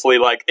 ceremoniously.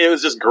 Like, it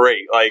was just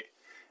great. Like,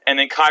 and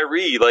then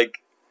Kairi, like,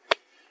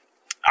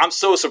 I'm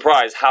so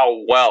surprised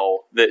how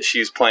well that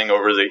she's playing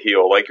over the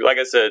heel. Like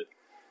I said,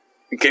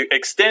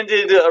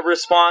 extended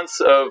response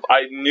of,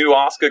 I knew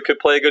Asuka could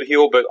play a good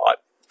heel, but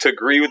to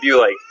agree with you,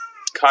 like,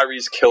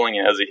 Kairi's killing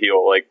it as a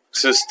heel. Like,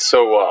 just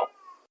so well.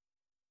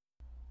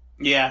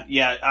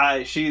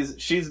 Yeah.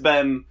 She's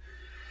been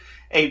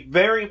a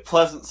very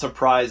pleasant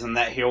surprise in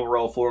that heel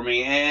role for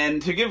me, and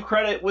to give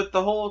credit with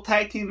the whole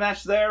tag team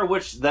match there,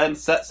 which then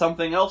set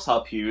something else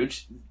up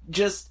huge,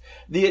 just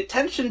the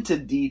attention to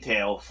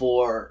detail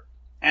for,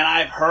 and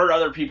I've heard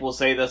other people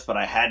say this, but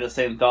I had the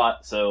same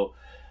thought, so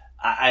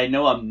I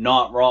know I'm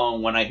not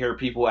wrong when I hear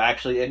people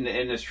actually in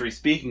the industry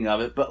speaking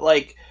of it, but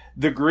like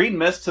the green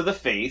mist to the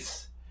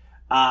face,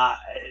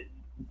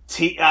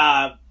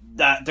 Dakota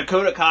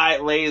Kai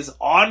lays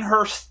on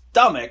her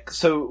stomach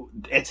so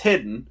it's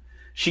hidden.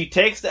 She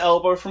takes the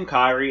elbow from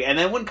Kairi, and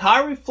then when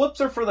Kairi flips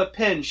her for the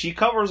pin, she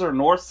covers her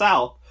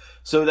north-south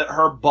so that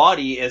her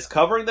body is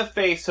covering the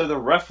face so the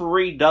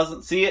referee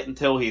doesn't see it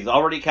until he's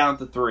already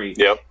counted to 3.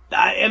 Yep.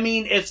 I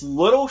mean, it's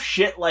little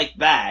shit like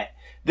that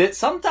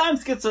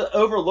sometimes gets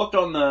overlooked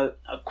on the,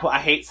 I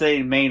hate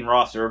saying main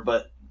roster,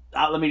 but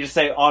let me just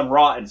say on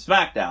Raw and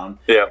SmackDown.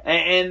 Yeah.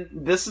 And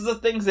this is the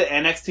things that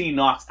NXT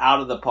knocks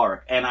out of the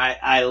park. And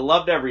I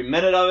loved every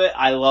minute of it.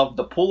 I loved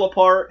the pull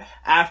apart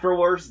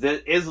afterwards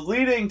that is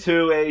leading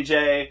to,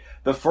 AJ,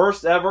 the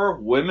first ever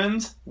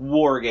women's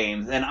War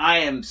Games. And I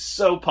am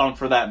so pumped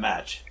for that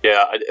match.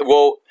 Yeah,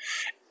 well,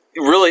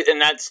 really,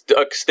 and that's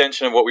the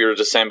extension of what we were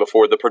just saying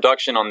before. The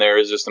production on there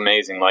is just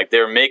amazing. Like,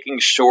 they're making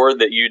sure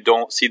that you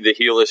don't see the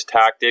heelish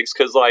tactics.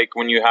 Because, like,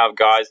 when you have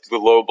guys do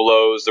the low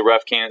blows, the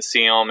ref can't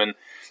see them, and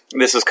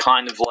this is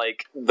kind of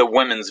like the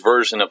women's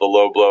version of a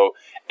low blow.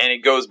 And it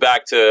goes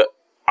back to,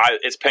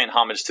 it's paying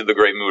homage to the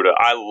Great Muta.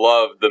 I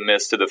love the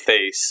mist to the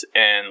face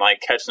and,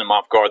 like, catching them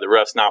off guard, the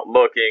ref's not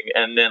looking.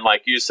 And then,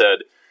 like you said,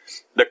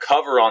 the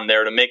cover on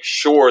there to make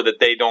sure that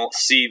they don't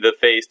see the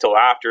face till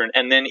after.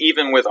 And then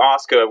even with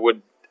Asuka,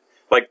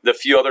 like the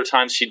few other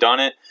times she done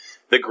it,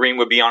 the green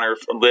would be on her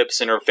lips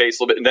and her face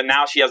a little bit. And then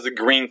now she has the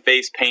green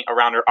face paint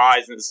around her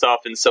eyes and stuff.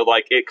 And so,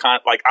 like, it kind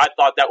of, like, I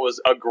thought that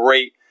was a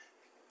great,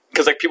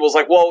 because, like, people was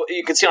like, well,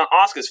 you can see on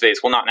Asuka's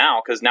face. Well, not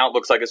now, because now it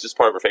looks like it's just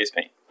part of her face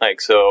paint.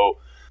 Like, so.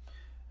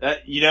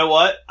 You know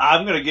what?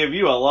 I'm going to give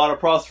you a lot of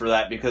props for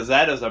that, because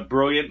that is a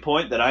brilliant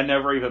point that I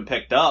never even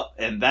picked up.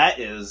 And that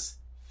is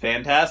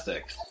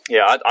fantastic.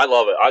 Yeah, I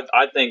love it.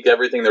 I think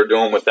everything they're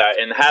doing with that,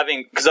 and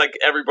having, because, like,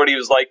 everybody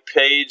was like,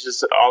 Paige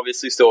is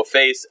obviously still a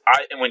face.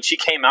 And when she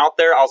came out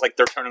there, I was like,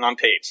 they're turning on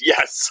Paige.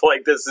 Yes,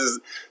 like,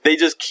 they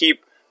just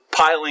keep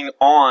piling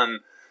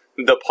on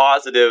the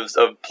positives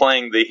of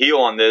playing the heel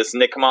on this,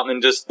 and they come out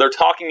and just, they're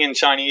talking in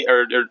Chinese,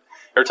 or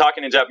they're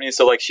talking in Japanese,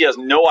 so, like, she has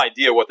no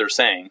idea what they're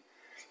saying.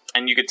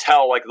 And you could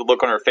tell, like, the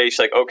look on her face,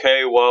 like,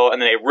 okay, well,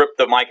 and then they rip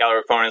the mic out of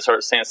her phone and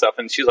start saying stuff,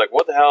 and she's like,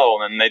 what the hell?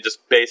 And then they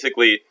just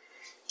basically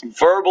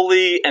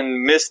verbally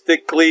and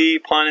mystically,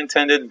 pun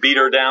intended, beat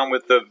her down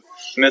with the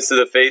mist of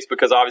the face,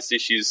 because obviously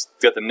she's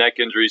got the neck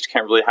injury, she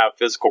can't really have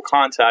physical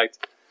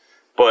contact.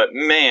 But,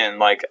 man,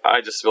 like, I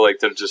just feel like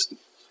they're just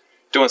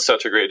doing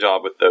such a great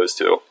job with those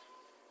two.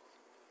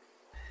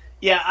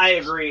 Yeah, I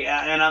agree,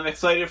 and I'm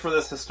excited for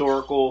this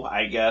historical,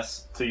 I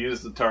guess, to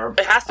use the term,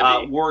 it has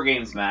to be. War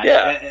Games match.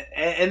 Yeah.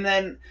 And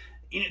then,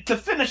 to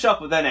finish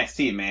up with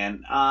NXT,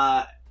 man,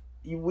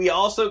 we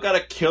also got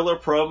a killer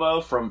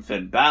promo from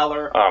Finn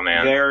Balor. Oh,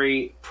 man.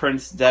 Very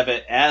Prince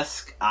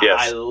Devitt-esque. Yes.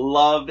 I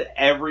loved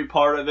every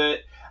part of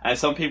it. And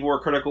some people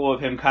were critical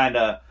of him kind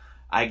of,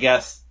 I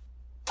guess,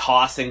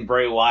 tossing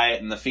Bray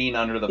Wyatt and The Fiend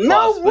under the bus.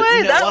 No way!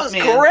 You know that what, was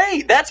man?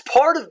 great! That's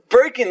part of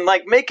breaking,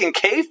 like, making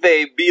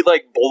kayfabe be,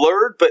 like,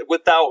 blurred, but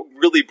without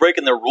really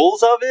breaking the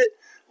rules of it.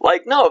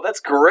 Like, no, that's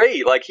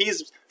great. Like,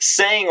 he's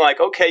saying, like,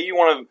 okay, you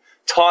want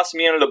to toss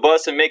me under the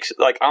bus and make,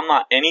 like, I'm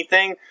not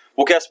anything?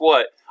 Well, guess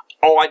what?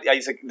 Oh,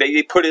 he's like,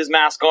 they put his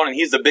mask on and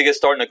he's the biggest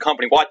star in the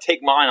company. Well, I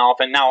take mine off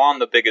and now I'm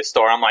the biggest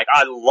star. I'm like,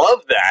 I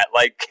love that.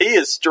 Like, he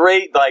is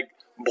straight, like,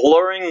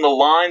 blurring the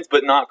lines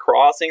but not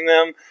crossing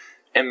them.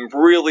 And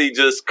really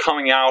just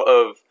coming out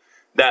of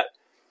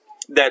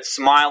that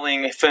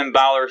smiling Finn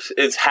Balor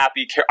is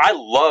happy. I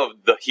love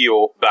the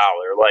heel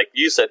Balor. Like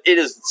you said,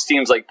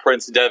 seems like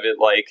Prince Devitt,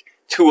 like,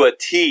 to a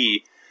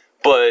T.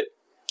 But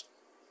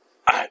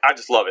I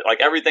just love it. Like,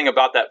 everything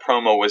about that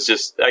promo was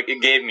just, like,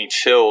 it gave me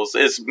chills.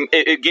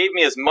 It gave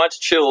me as much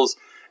chills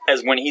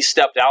as when he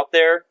stepped out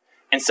there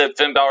and said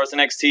Finn Balor's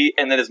NXT,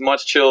 and then as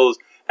much chills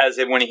as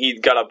when he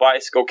got a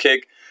bicycle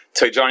kick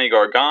to Johnny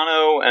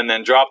Gargano, and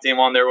then dropped him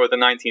on there with a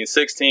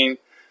 1916,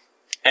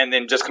 and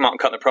then just come out and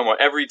cut the promo.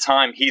 Every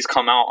time he's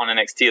come out on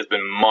NXT has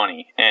been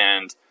money,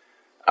 and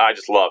I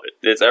just love it.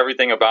 It's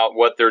everything about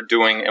what they're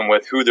doing and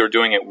with who they're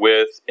doing it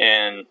with,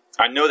 and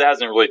I know that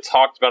hasn't really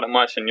talked about it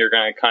much, and you're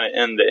going to kind of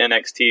end the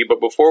NXT, but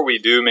before we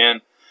do,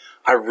 man,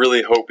 I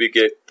really hope we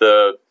get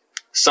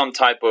some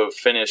type of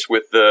finish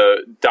with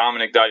the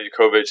Dominik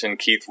Dijakovic and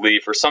Keith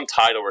Lee for some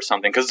title or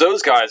something, because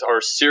those guys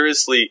are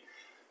seriously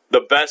the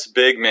best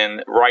big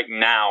men right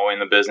now in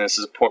the business,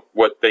 is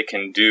what they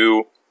can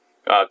do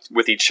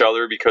with each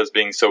other because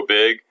being so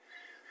big.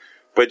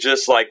 But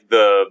just like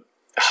the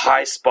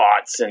high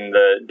spots and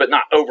but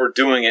not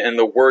overdoing it, and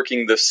the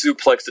working the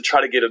suplex to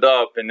try to get it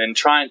up, and then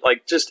trying,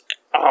 like, just,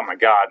 oh my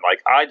God.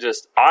 Like,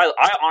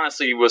 I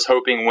honestly was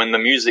hoping when the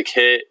music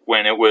hit,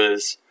 when it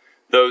was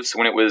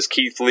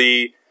Keith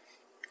Lee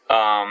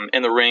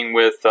in the ring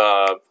with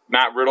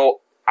Matt Riddle,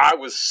 I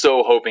was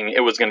so hoping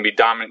it was going to be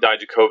Dominik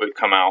Dijakovic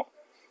come out.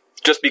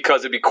 Just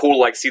because it'd be cool to,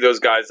 like, see those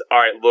guys. All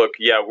right, look,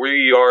 yeah,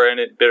 we are in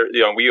it.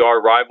 We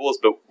are rivals,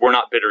 but we're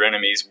not bitter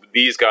enemies.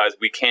 These guys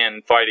we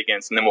can fight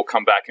against, and then we'll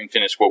come back and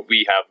finish what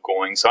we have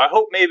going. So I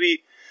hope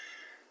maybe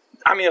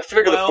I mean, I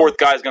figure the fourth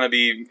guy is going to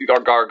be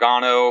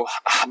Gargano,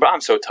 but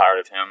I'm so tired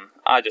of him.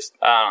 I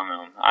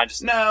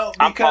don't know. No,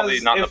 I'm probably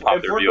not the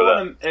popular view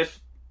of that.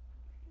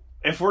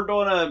 If we're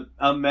doing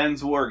a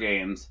men's War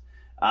Games,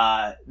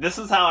 this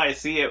is how I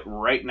see it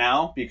right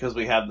now, because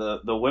we have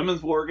the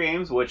women's War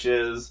Games, which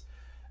is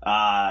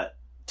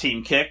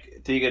Team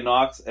Kick, Tegan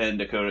Nox and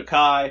Dakota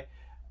Kai,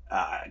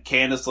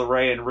 Candice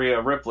LeRae and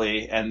Rhea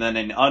Ripley, and then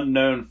an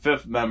unknown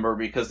fifth member,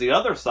 because the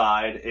other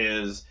side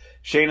is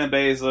Shayna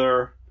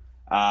Baszler,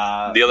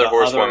 the other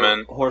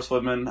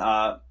horsewomen,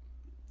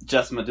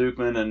 Jessima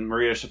Dukeman and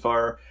Maria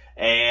Shafir,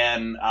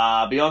 and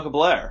Bianca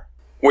Belair.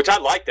 Which I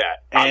like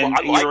that. And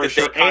I like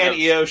that and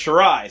Io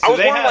Shirai. So I was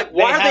wondering,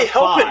 why are they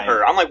helping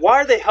her? I'm like, why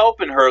are they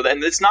helping her?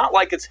 And it's not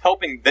like it's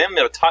helping them.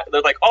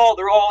 They're like, oh,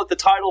 they're all at the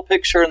title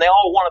picture, and they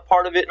all want a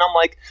part of it. And I'm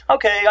like,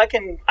 okay, I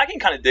can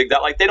kind of dig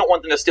that. Like, they don't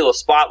want them to steal a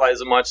spotlight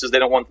as much as they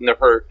don't want them to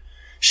hurt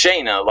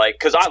Shayna. Like,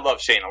 because I love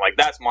Shayna. Like,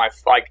 that's my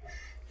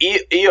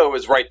Io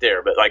is right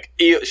there, but like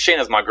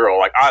Shayna's my girl.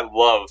 Like, I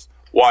love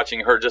watching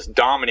her just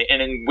dominate,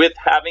 and then with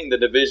having the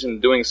division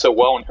doing so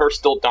well and her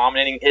still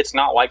dominating, it's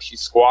not like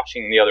she's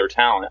squashing the other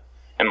talent,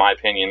 in my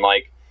opinion.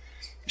 Like,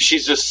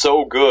 she's just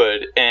so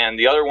good, and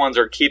the other ones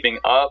are keeping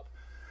up,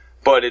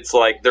 but it's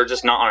like they're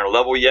just not on her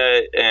level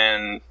yet.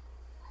 And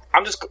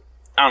I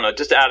don't know,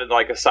 just added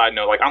like a side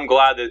note, like, I'm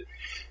glad that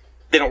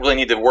they don't really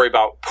need to worry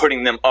about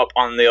putting them up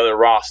on the other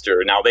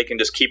roster. Now they can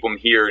just keep them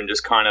here and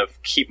just kind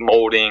of keep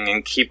molding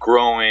and keep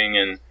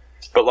growing.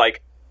 But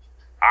like,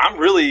 I'm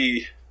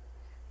really,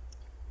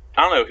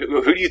 I don't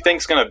know, who do you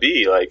think's going to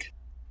be? Like,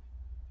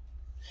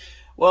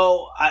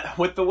 well,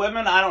 with the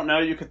women, I don't know.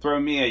 You could throw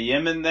Mia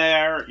Yim in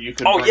there. You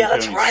could. Oh yeah,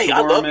 that's right.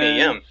 I love Mia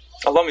Yim.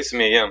 I love me some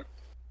Mia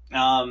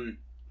Yim.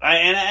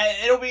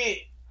 It'll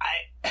be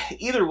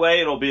either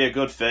way. It'll be a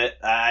good fit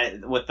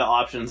with the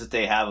options that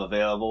they have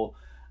available.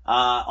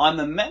 On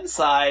the men's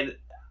side,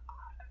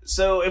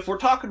 so if we're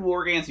talking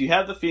War Games, you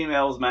have the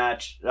females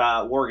match,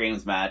 War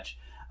Games match.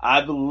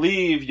 I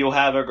believe you'll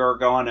have a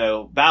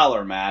Gargano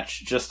Balor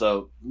match, just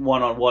a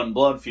one-on-one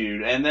blood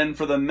feud. And then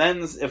for the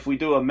men's, if we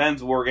do a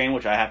men's War Game,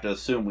 which I have to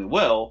assume we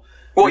will,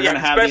 we're going to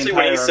have the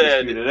entire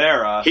Undisputed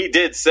Era. He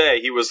did say,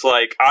 he was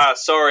like,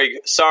 sorry,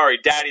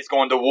 Daddy's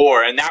going to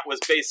war. And that was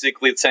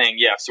basically saying,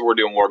 yeah, so we're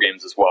doing War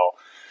Games as well.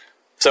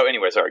 So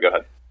anyway, sorry, go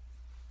ahead.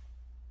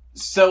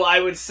 So I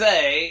would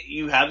say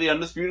you have the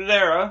Undisputed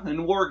Era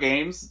in War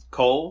Games,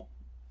 Cole,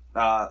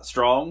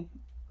 Strong,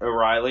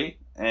 O'Reilly,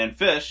 and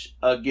Fish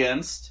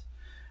against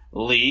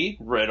Lee,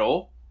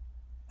 Riddle,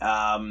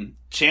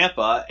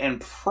 Ciampa,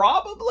 and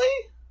probably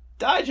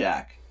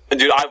Dijak.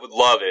 Dude, I would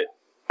love it.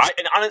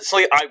 And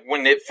honestly,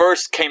 when it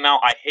first came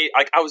out,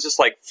 I was just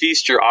like,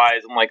 feast your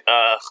eyes. I'm like,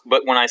 ugh.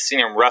 But when I seen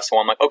him wrestle,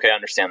 I'm like, okay, I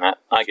understand that.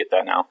 I get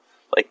that now.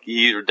 Like,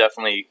 you're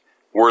definitely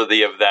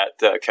worthy of that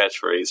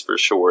catchphrase for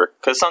sure.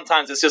 Because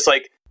sometimes it's just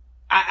like,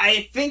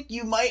 I think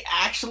you might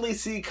actually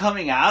see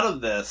coming out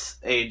of this,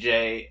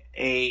 AJ,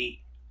 a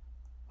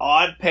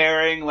odd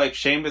pairing like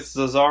Sheamus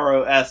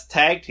Cesaro-esque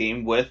tag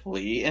team with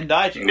Lee and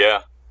Dijak.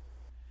 Yeah.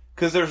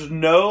 Because there's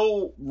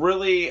no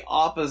really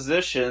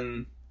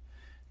opposition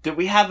that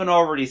we haven't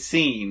already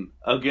seen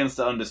against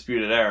the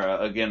Undisputed Era,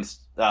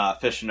 against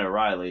Fish and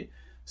O'Reilly.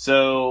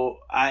 So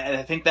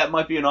I think that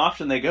might be an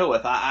option they go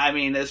with. I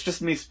mean, it's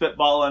just me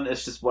spitballing.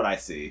 It's just what I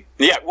see.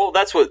 Yeah, well,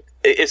 that's what...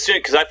 As soon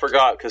because I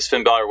forgot, because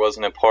Finn Balor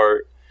wasn't a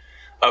part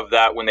of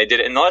that when they did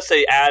it. Unless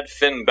they add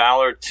Finn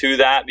Balor to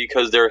that,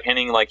 because they're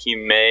hinting like he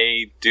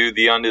may do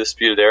the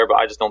Undisputed Era, but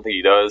I just don't think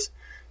he does.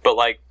 But,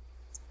 like,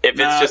 if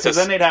it's just... Because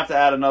then they'd have to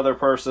add another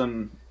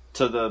person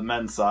to the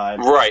men's side.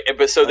 Right,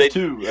 but so they...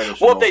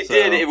 Well, if they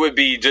did, it would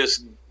be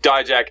just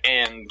Dijak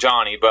and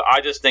Johnny, but I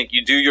just think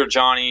you do your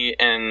Johnny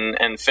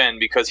and Finn,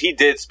 because he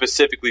did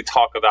specifically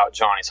talk about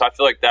Johnny, so I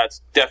feel like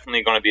that's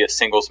definitely going to be a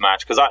singles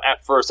match, because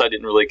at first I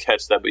didn't really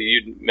catch that, but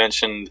you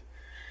mentioned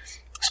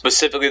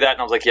specifically that, and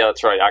I was like, yeah,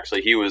 that's right,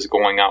 actually he was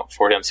going out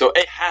for him. So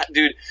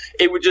dude,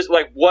 it would just,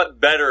 like, what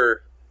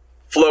better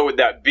flow would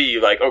that be?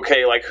 Like,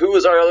 okay, like, who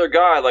is our other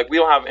guy? Like, we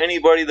don't have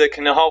anybody that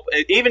can help.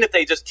 Even if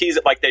they just tease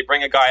it, like, they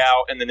bring a guy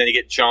out and then they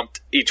get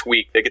jumped each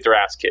week, they get their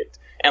ass kicked.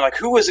 And, like,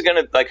 who's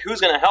going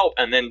to help?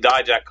 And then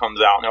Dijak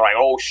comes out, and they're like,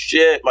 oh,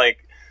 shit,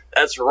 like,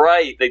 that's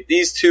right. Like,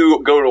 these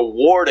two go to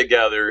war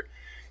together,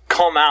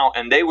 come out,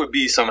 and they would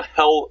be some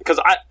hell. Because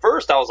at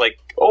first I was like,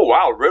 oh,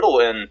 wow,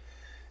 Riddle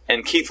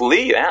and Keith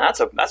Lee, man,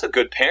 that's a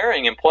good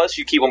pairing. And plus,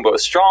 you keep them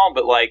both strong,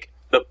 but, like,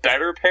 the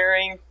better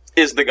pairing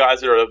is the guys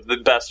that are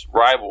the best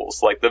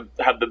rivals, like,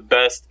 have the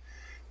best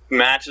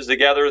matches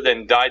together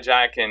than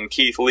Dijak and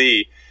Keith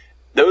Lee.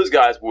 Those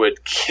guys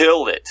would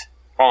kill it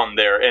on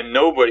there, and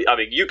nobody, I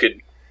mean, you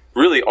could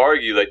really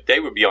argue that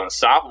they would be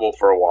unstoppable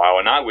for a while,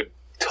 and I would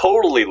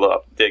totally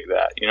dig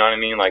that. You know what I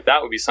mean? Like,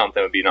 that would be something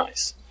that would be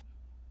nice.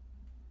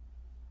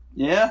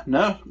 Yeah,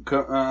 no,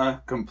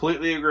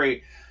 completely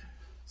agree.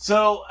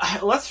 So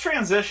let's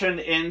transition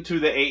into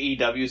the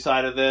AEW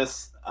side of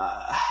this.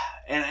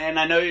 And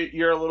I know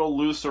you're a little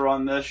looser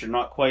on this. You're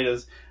not quite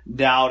as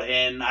dialed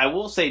in. I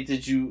will say,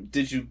 did you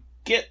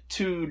get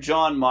to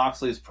Jon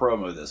Moxley's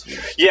promo this week?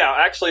 Yeah,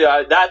 actually,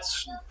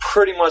 that's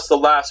pretty much the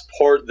last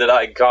part that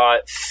I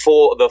got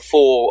the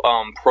full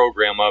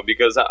program of,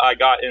 because I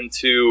got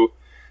into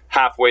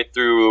halfway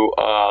through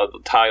the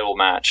tag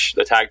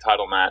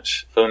title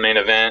match for the main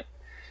event,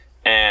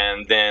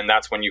 and then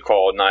that's when you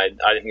called, and I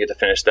didn't get to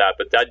finish that,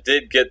 but I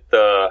did get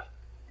the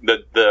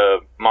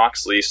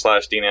Moxley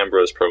 / Dean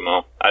Ambrose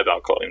promo. I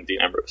about called him Dean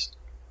Ambrose.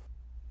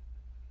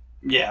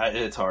 Yeah,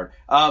 it's hard.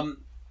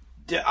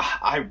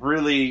 I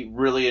really,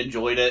 really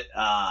enjoyed it.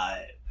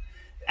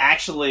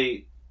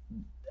 Actually,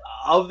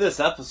 of this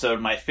episode,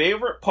 my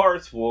favorite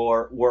parts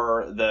were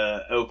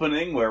the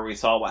opening, where we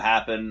saw what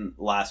happened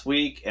last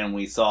week, and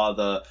we saw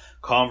the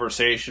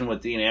conversation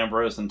with Dean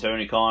Ambrose and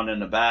Tony Khan in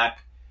the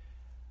back.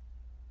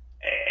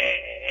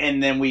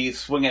 And then we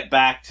swing it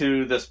back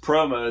to this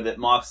promo that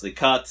Moxley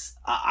cuts.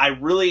 I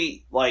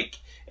really like,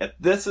 if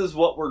this is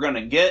what we're going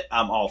to get,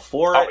 I'm all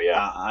for it. Oh,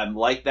 yeah. I'm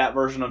like that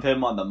version of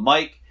him on the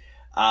mic.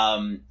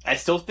 I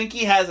still think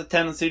he has a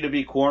tendency to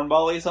be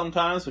cornbally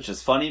sometimes, which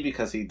is funny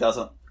because he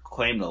doesn't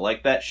claim to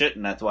like that shit,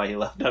 and that's why he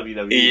left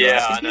WWE.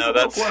 Yeah, I know,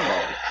 that's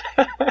cornbally.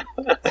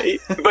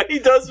 But he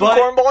does some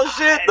cornball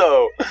shit,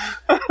 though.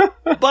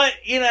 But,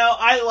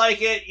 I like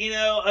it.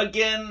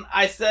 Again,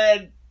 I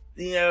said,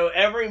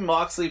 every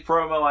Moxley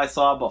promo I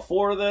saw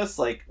before this,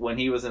 like when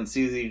he was in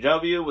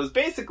CZW, was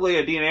basically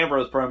a Dean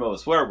Ambrose promo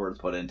with swear words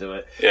put into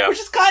it. Yeah. Which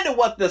is kind of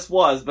what this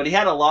was, but he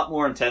had a lot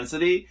more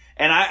intensity,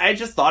 and I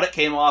just thought it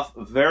came off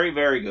very,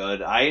 very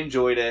good. I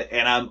enjoyed it,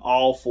 and I'm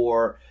all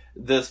for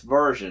this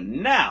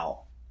version. Now,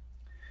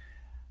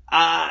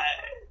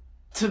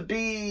 to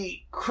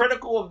be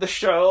critical of the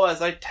show,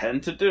 as I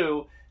tend to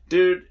do,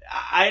 dude,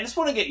 I just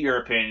want to get your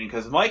opinion,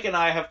 because Mike and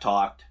I have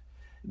talked.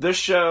 This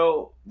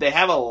show, they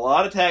have a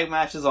lot of tag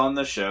matches on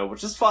this show,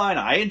 which is fine.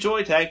 I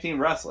enjoy tag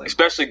team wrestling.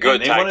 Especially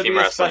good tag team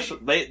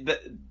wrestling.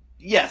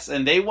 Yes,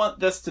 and they want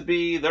this to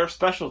be their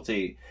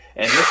specialty.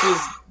 And this is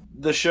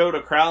the show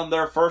to crown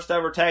their first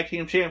ever tag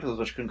team champions,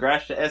 which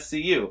congrats to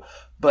SCU.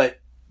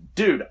 But,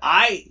 dude,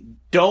 I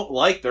don't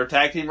like their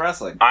tag team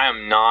wrestling. I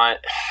am not...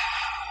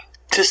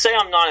 To say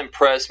I'm not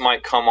impressed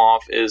might come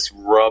off as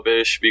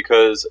rubbish,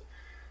 because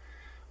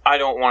I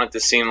don't want it to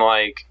seem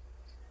like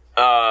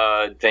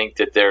think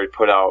that they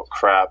put out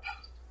crap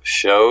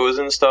shows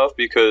and stuff,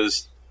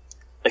 because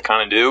they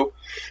kind of do.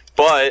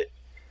 But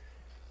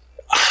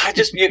I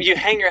just you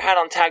hang your hat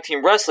on tag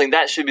team wrestling.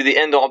 That should be the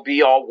end all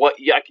be all.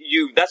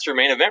 That's your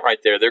main event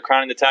right there. They're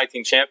crowning the tag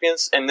team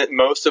champions, and that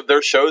most of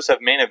their shows have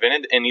main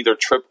evented in either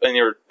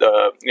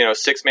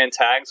 6-man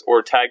tags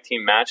or tag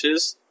team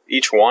matches.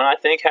 Each one, I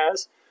think,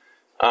 has.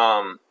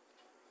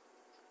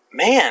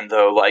 Man,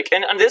 though,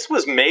 and this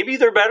was maybe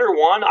their better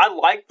one. I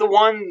liked the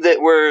one that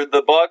were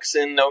the Bucks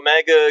and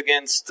Omega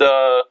against,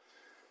 what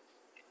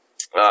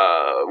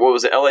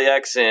was it,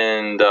 LAX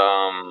and,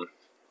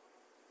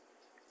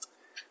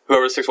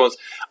 whoever the 6 was.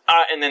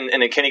 And then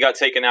Kenny got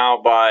taken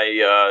out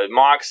by,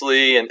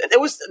 Moxley, and it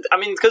was,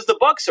 because the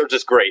Bucks are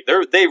just great.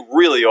 They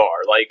really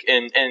are,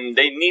 and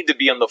they need to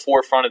be on the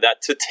forefront of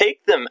that. To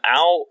take them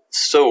out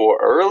so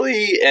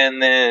early,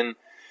 and then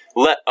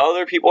let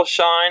other people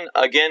shine.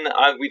 Again,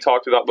 we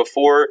talked about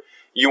before,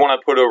 you want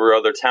to put over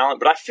other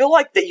talent, but I feel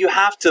like that you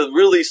have to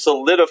really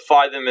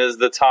solidify them as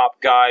the top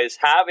guys,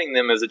 having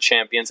them as the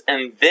champions,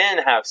 and then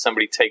have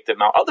somebody take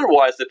them out.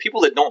 Otherwise, the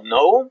people that don't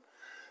know them,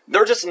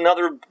 they're just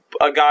another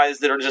guys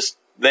that are just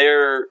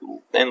there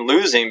and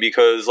losing,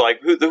 because,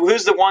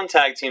 who's the one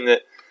tag team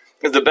that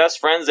is the best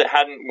friends that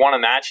hadn't won a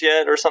match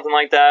yet or something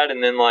like that,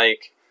 and then,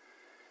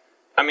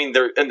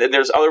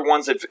 there's other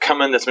ones that have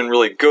come in that's been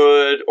really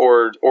good,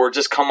 or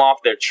just come off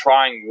they're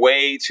trying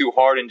way too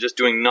hard and just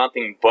doing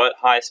nothing but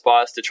high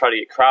spots to try to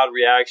get crowd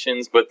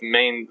reactions. But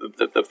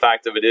the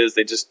fact of it is,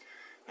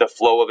 the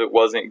flow of it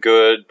wasn't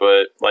good.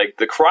 But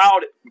the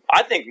crowd,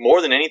 I think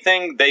more than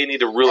anything, they need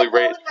to really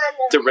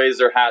raise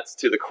their hats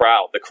to the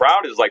crowd. The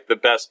crowd is the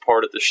best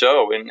part of the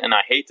show, and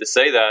I hate to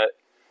say that.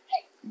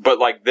 But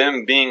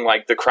them being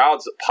the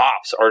crowd's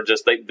pops are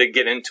just they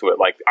get into it.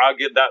 I'll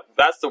give that.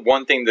 That's the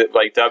one thing that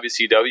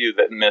WCW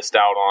that missed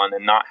out on,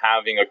 and not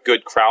having a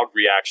good crowd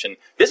reaction.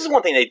 This is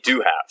one thing they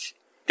do have.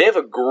 They have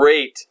a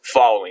great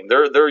following.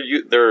 They're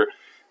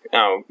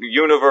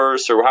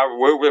universe, or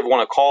however we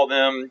want to call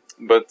them.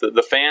 But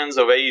the fans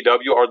of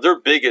AEW are their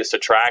biggest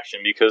attraction,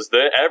 because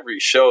every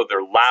show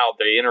they're loud,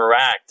 they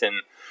interact,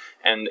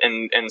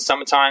 and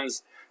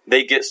sometimes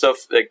they get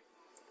stuff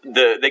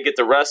they get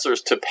the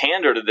wrestlers to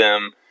pander to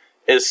them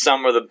is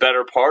some of the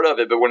better part of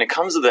it. But when it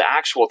comes to the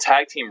actual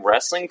tag team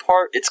wrestling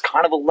part, it's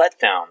kind of a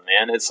letdown,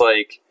 man. It's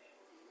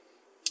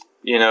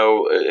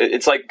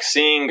it's like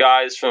seeing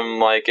guys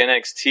from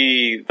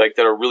NXT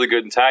that are really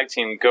good in tag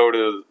team go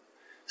to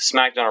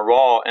SmackDown or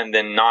Raw and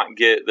then not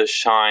get the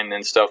shine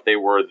and stuff they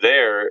were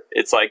there.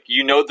 It's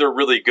they're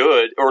really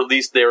good, or at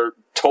least they're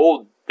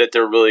told that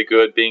they're really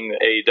good, being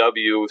the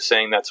AEW,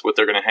 saying that's what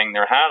they're going to hang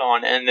their hat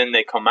on, and then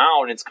they come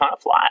out and it's kind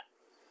of flat.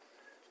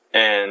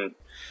 And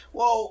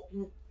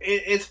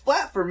it's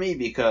flat for me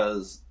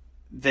because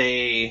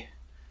they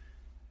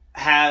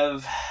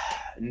have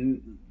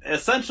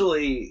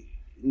essentially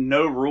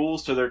no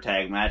rules to their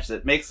tag match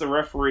that makes the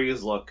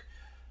referees look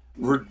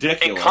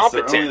ridiculous.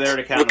 incompetent. They're only there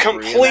to count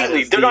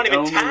Completely. They're not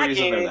even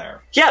tagging.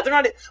 Yeah, they're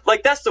not.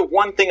 Like, that's the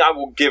one thing I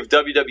will give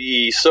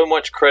WWE so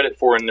much credit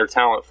for and their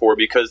talent for,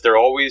 because they're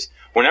always,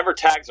 whenever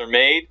tags are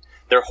made,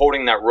 they're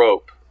holding that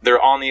rope.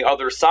 They're on the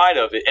other side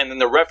of it. And then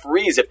the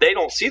referees, if they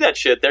don't see that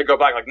shit, they go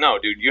back like, no,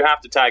 dude, you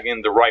have to tag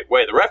in the right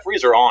way. The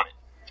referees are on it.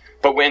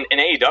 But when in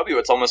AEW,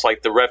 it's almost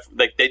like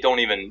they don't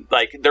even,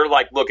 like, they're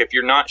like, look, if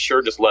you're not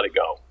sure, just let it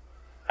go.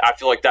 I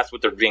feel like that's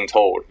what they're being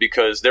told,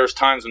 because there's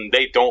times when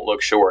they don't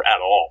look sure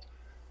at all.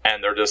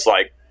 And they're just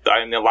like,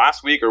 in the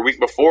last week or week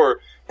before,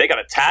 they got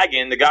a tag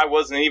in. The guy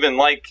wasn't even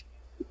like,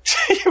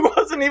 he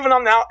wasn't even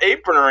on the out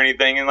apron or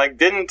anything, and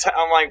like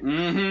I'm like,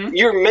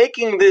 you're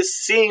making this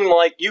seem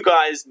like you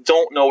guys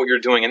don't know what you're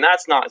doing, and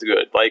that's not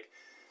good. Like,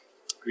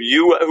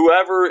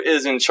 whoever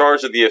is in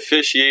charge of the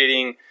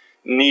officiating,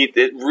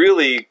 it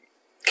really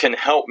can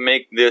help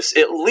make this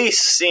at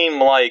least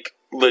seem like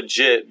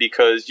legit,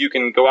 because you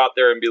can go out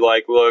there and be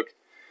like, look,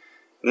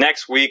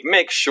 next week,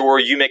 make sure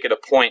you make it a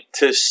point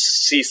to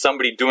see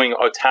somebody doing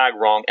a tag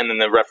wrong and then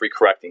the referee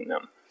correcting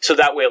them. So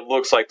that way it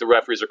looks like the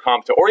referees are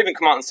competent. Or even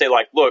come out and say,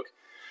 like, look,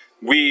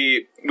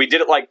 we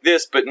did it like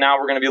this, but now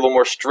we're going to be a little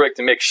more strict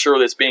and make sure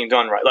that's being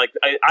done right. Like,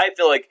 I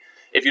feel like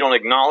if you don't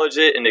acknowledge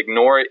it and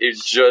ignore it,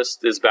 it's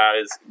just as bad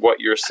as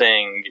what you're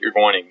saying you're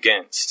going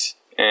against.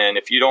 And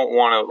if you don't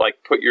want to,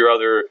 like, put your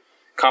other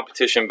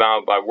competition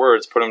bound by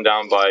words, put them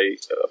down by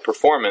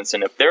performance.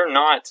 And if they're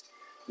not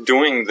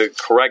doing the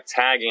correct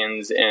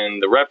tag-ins and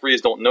the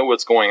referees don't know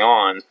what's going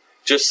on,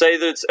 just say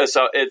that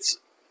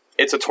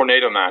it's a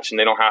tornado match and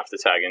they don't have to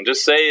tag in.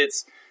 Just say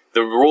it's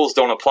the rules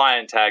don't apply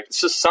in tag. It's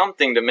just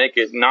something to make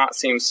it not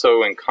seem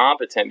so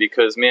incompetent,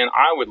 because, man,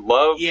 I would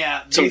love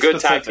some good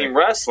tag team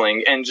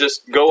wrestling and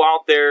just go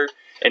out there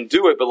and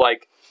do it, but,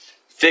 like,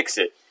 fix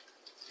it.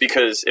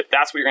 Because if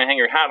that's what you're going to hang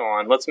your hat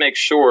on, let's make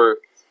sure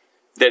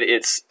that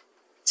it's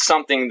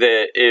something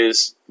that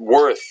is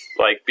worth,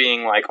 like,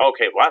 being like,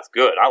 okay, well, that's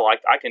good.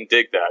 I can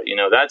dig that. You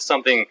know, that's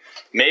something,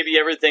 maybe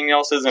everything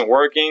else isn't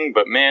working,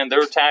 but man,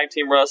 their tag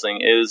team wrestling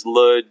is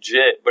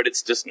legit, but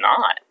it's just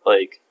not.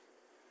 Like,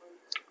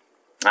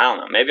 I don't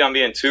know. Maybe I'm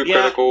being too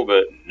critical,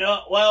 but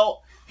no.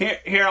 Well,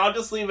 here, I'll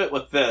just leave it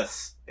with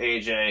this,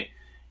 AJ.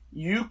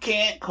 You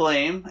can't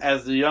claim,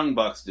 as the Young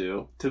Bucks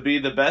do, to be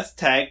the best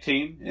tag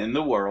team in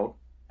the world,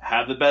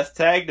 have the best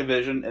tag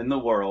division in the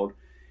world,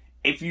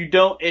 if you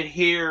don't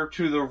adhere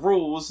to the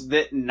rules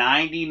that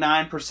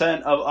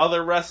 99% of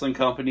other wrestling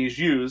companies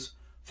use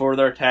for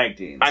their tag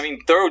teams. I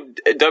mean, throw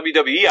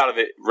WWE out of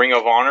it. Ring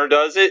of Honor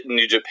does it.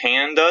 New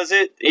Japan does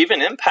it.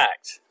 Even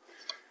Impact.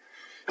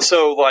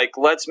 So, like,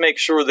 let's make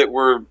sure that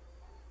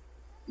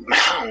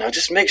I don't know,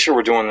 just make sure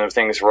we're doing the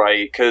things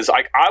right. Because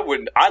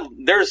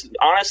there's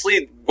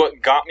honestly, what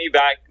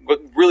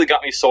really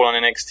got me sold on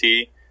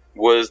NXT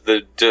was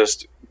the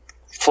just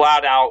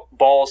flat out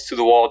balls to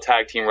the wall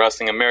tag team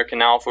wrestling.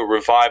 American Alpha,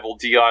 Revival,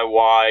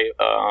 DIY,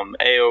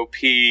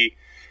 AOP,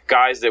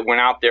 guys that went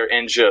out there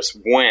and just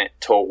went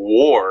to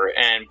war,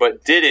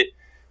 but did it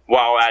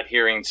while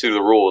adhering to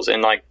the rules.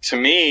 And, like, to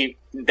me,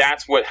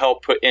 that's what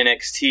helped put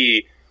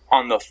NXT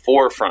on the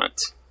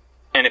forefront.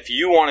 And if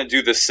you want to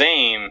do the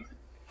same,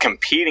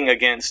 competing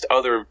against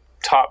other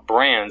top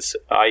brands,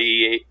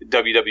 i.e.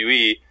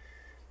 WWE,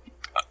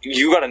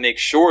 you got to make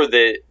sure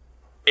that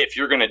if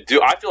you're going to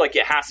do, I feel like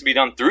it has to be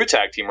done through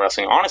tag team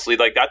wrestling. Honestly,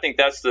 like, I think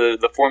that's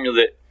the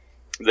formula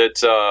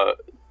that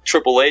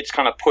Triple H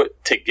kind of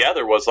put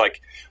together, was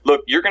like,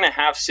 look, you're going to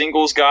have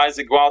singles guys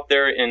that go out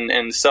there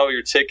and sell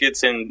your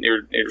tickets, and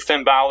your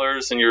Finn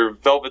Balor's and your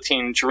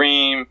Velveteen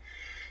Dream,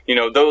 you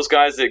know, those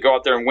guys that go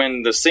out there and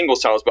win the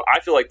singles titles. But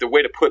I feel like the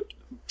way to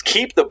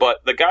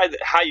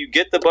how you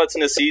get the butts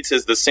in the seats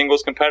is the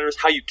singles competitors.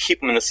 How you keep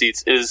them in the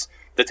seats is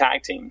the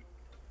tag team.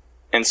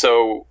 And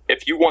so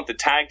if you want the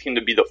tag team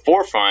to be the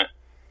forefront,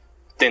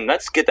 then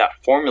let's get that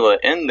formula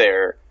in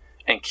there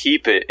and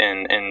keep it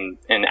and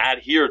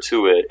adhere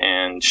to it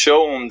and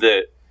show them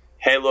that,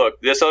 hey, look,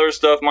 this other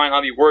stuff might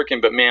not be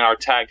working, but, man, our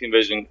tag team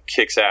division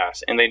kicks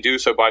ass. And they do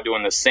so by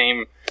doing the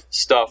same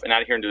stuff and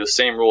adhering to the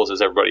same rules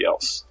as everybody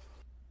else.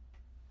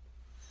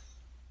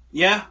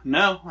 Yeah,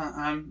 no,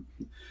 I'm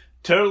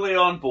totally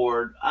on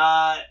board.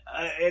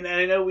 And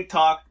I know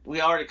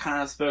we already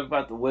kind of spoke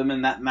about the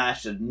women. That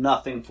match did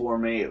nothing for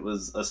me. It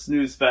was a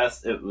snooze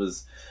fest. It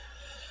was,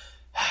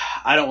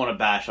 I don't want to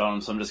bash on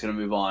them, so I'm just going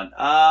to move on.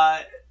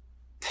 I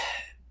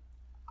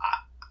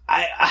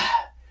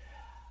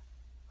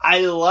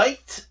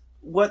liked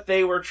what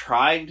they were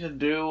trying to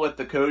do with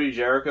the Cody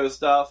Jericho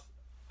stuff.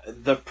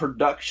 The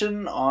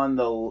production on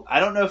I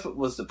don't know if it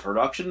was the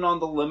production on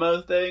the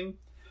limo thing.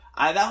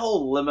 That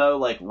whole limo,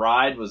 like,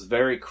 ride was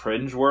very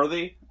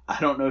cringeworthy. I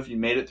don't know if you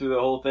made it through the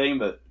whole thing,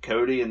 but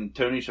Cody and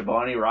Tony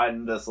Schiavone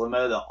riding this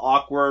limo, the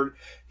awkward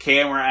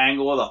camera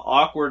angle, the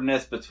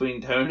awkwardness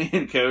between Tony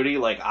and Cody,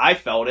 like, I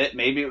felt it.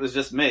 Maybe it was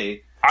just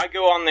me. I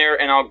go on there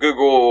and I'll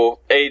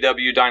Google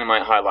AEW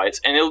Dynamite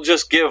highlights, and it'll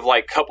just give,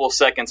 like, a couple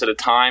seconds at a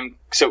time,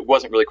 so it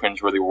wasn't really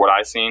cringeworthy what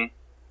I seen.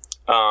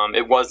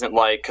 It wasn't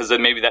like, because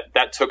maybe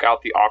that took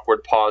out the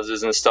awkward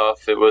pauses and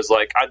stuff. It was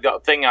like,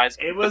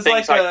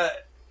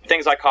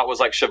 things I caught was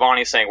like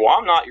Shivani saying, "Well,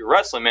 I'm not your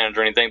wrestling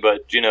manager or anything,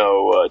 but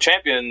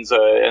champions."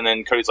 And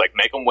then Cody's like,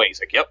 "Make them wait." He's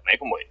like, "Yep, make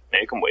them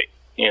wait.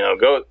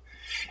 Go."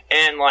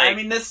 And like, I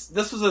mean, this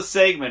was a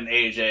segment,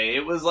 AJ.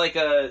 It was like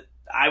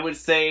I would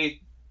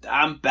say,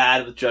 I'm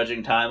bad with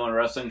judging time on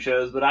wrestling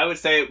shows, but I would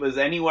say it was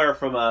anywhere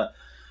from a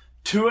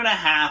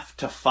 2.5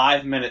 to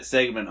 5 minute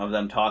segment of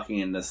them talking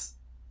in this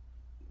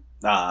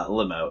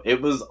limo. It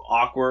was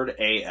awkward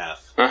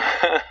AF.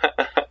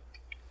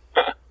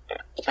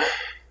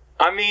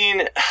 I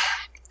mean,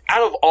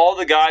 out of all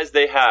the guys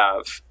they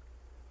have,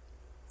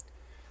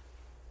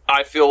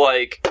 I feel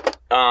like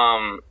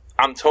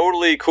I'm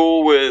totally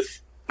cool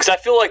with, because I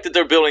feel like that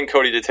they're building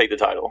Cody to take the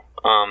title,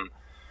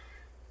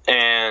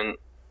 and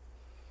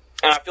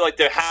I feel like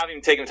they're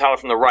having taken the title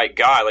from the right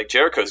guy. Like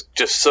Jericho's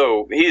just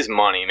he's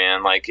money,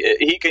 man. Like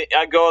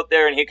I go out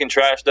there and he can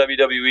trash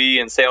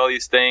WWE and say all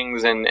these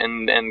things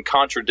and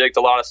contradict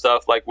a lot of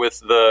stuff, like with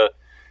the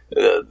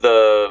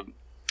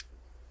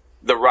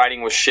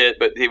writing was shit,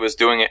 but he was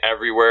doing it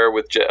everywhere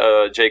with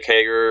Jake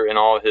Hager and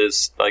all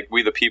his like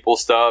We the People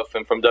stuff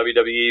and from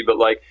WWE.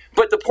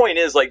 But the point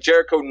is, like,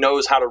 Jericho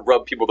knows how to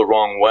rub people the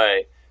wrong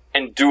way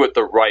and do it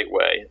the right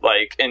way.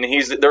 Like, and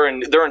they're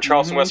in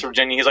Charleston, West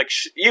Virginia. He's like,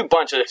 you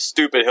bunch of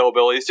stupid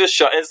hillbillies, just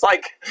shut. It's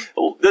like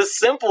this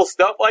simple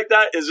stuff like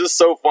that is just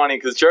so funny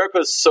because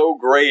Jericho's so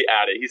great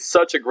at it. He's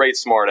such a great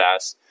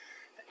smartass,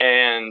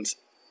 and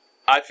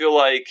I feel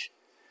like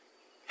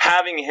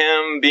having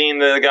him being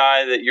the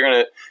guy that you're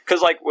gonna,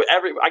 because like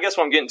I guess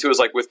what I'm getting to is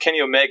like with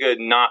Kenny Omega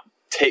not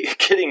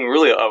getting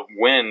really a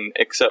win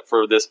except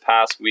for this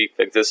past week,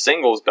 like this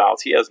singles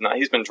bouts, he's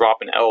been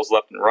dropping L's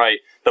left and right.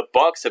 The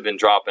Bucks have been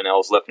dropping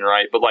L's left and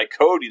right, but like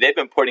Cody, they've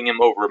been putting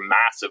him over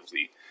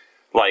massively.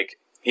 Like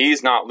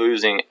he's not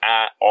losing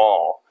at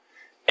all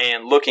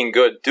and looking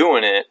good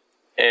doing it.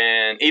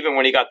 And even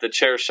when he got the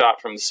chair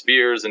shot from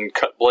Spears and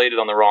cut bladed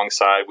on the wrong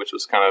side, which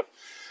was kind of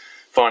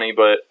funny,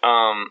 but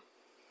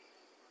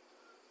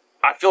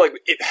I feel like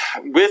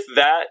with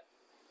that,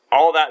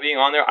 all that being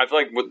on there, I feel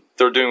like what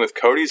they're doing with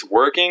Cody's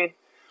working.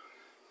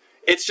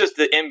 It's just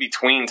the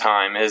in-between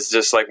time is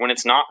just like when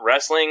it's not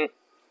wrestling,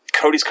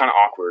 Cody's kind of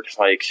awkward.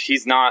 Like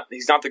he's not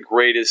the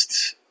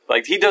greatest.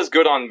 Like he does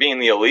good on being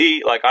the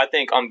elite. Like I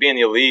think on being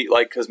the elite,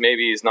 like because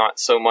maybe he's not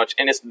so much,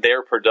 and it's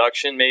their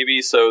production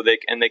maybe, so they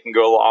can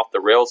go off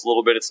the rails a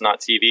little bit. It's not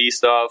TV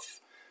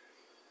stuff.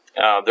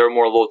 They're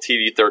more a little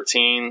TV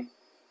 13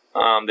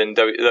 than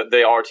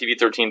they are TV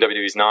 13.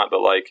 WWE's not,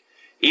 but like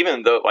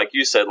even though, like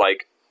you said,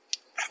 like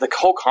the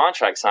whole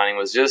contract signing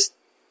was just,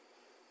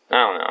 I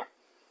don't know.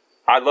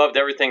 I loved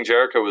everything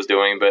Jericho was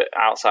doing, but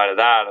outside of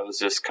that, it was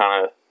just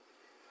kind of.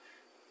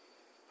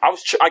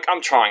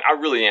 I'm trying. I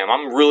really am.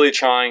 I'm really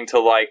trying to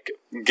like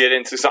get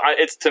into. So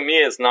to me,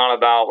 it's not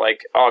about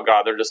like, oh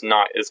god, they're just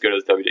not as good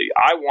as WWE.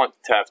 I want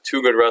to have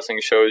two good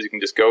wrestling shows you can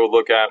just go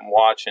look at and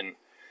watch,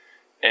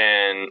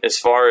 and as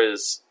far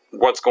as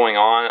what's going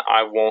on,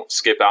 I won't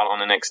skip out on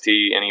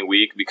NXT any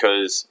week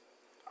because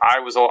I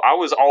was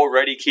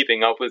already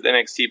keeping up with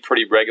NXT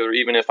pretty regular.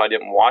 Even if I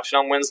didn't watch it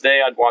on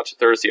Wednesday, I'd watch it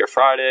Thursday or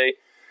Friday.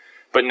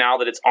 But now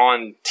that it's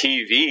on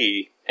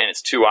TV and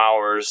it's 2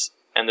 hours.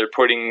 And they're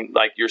putting,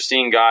 like, you're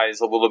seeing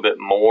guys a little bit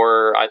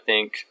more, I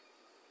think,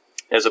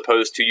 as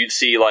opposed to you'd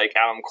see, like,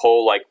 Adam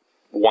Cole, like,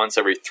 once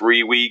every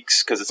 3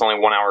 weeks because it's only a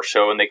 1 hour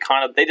show. And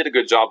they did a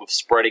good job of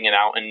spreading it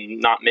out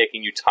and not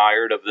making you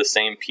tired of the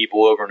same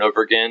people over and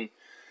over again.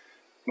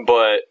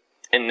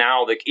 And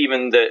now, like,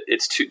 even that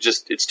it's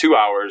 2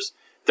 hours,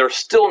 they're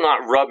still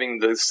not rubbing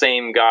the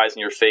same guys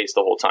in your face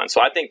the whole time. So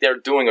I think they're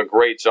doing a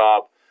great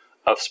job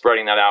of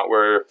spreading that out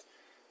where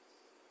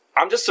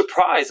I'm just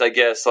surprised, I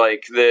guess,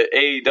 like the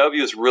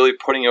AEW is really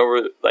putting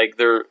over, like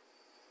they're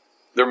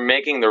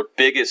making their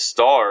biggest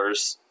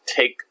stars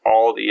take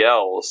all the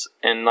L's.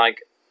 And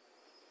like,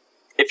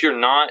 if you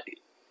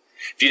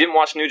didn't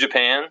watch New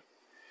Japan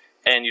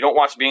and you don't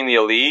watch Being the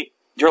Elite,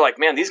 you're like,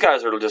 man, these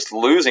guys are just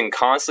losing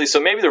constantly. So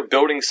maybe they're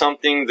building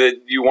something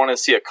that you want to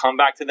see a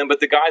comeback to them.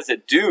 But the guys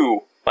that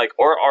do, like,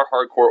 or are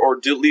hardcore, or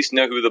do at least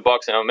know who the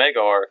Bucks and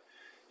Omega are,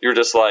 you're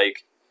just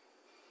like,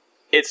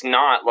 it's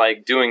not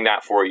like doing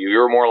that for you.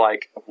 You're more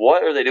like,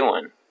 what are they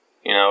doing?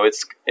 You know,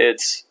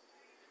 it's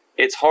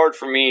hard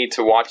for me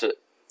to watch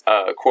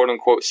a quote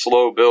unquote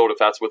slow build if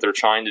that's what they're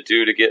trying to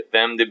do to get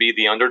them to be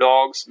the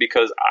underdogs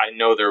because I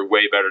know they're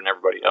way better than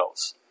everybody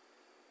else.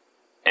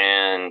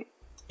 And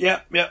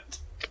yep,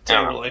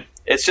 totally.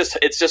 It's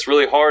just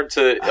really hard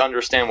to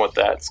understand what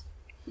that's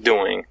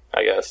doing,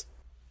 I guess.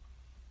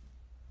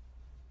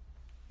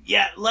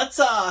 Yeah,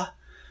 let's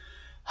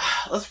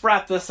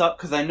wrap this up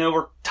because I know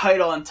we're tight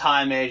on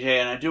time, AJ,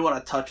 and I do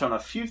want to touch on a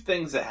few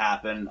things that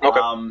happened. Okay.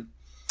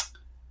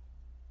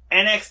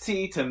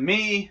 NXT, to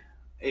me,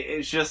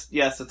 it's just,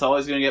 yes, it's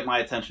always going to get my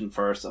attention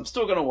first. I'm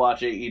still going to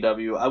watch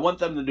AEW. I want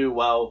them to do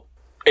well.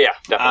 Yeah,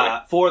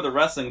 definitely. For the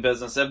wrestling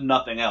business, if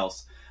nothing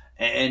else.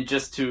 And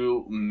just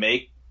to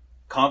make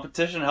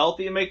competition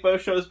healthy and make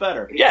both shows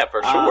better. Yeah,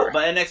 for sure.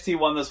 But NXT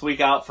won this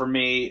week out for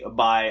me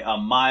by a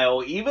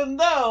mile, even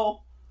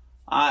though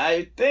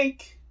I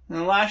think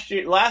And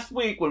last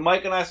week, when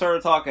Mike and I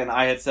started talking,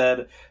 I had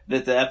said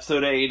that the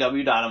episode of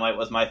AEW Dynamite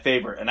was my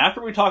favorite. And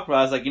after we talked about it,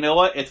 I was like, you know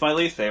what? It's my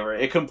least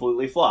favorite. It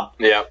completely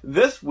flopped. Yeah.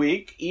 This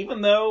week,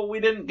 even though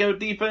we didn't go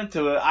deep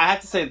into it, I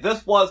have to say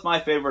this was my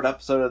favorite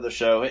episode of the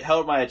show. It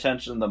held my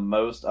attention the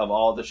most of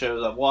all the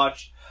shows I've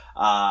watched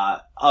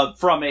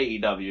from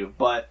AEW.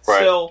 But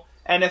still,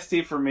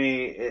 NXT for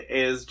me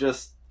is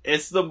just,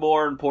 it's the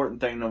more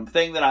important thing, the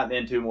thing that I'm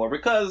into more,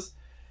 because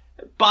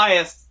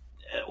biased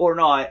or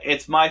not,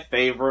 it's my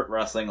favorite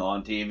wrestling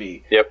on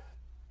TV. Yep.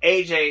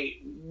 AJ,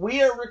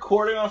 we are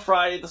recording on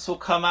Friday. This will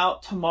come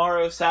out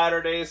tomorrow,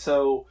 Saturday.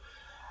 So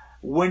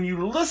when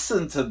you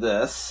listen to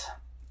this,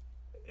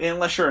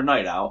 unless you're a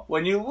night owl,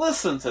 when you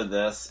listen to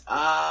this,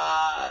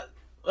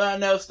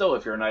 no, still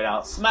if you're a night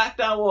owl,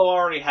 SmackDown will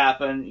already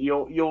happen.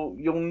 You'll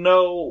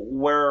know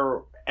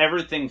where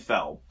everything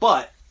fell.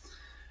 But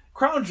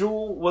Crown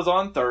Jewel was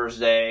on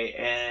Thursday,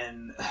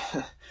 and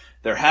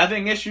they're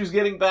having issues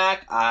getting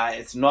back.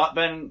 It's not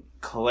been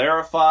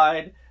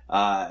clarified.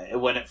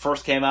 When it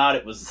first came out,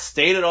 it was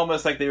stated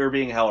almost like they were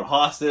being held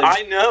hostage.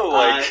 I know,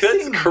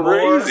 that's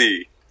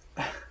crazy.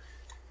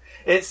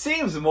 It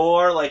seems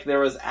more like there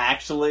was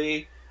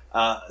actually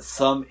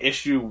some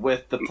issue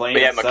with the plane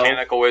itself.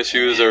 Mechanical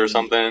issues or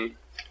something.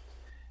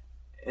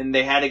 And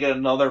they had to get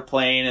another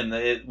plane, and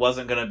it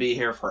wasn't going to be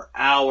here for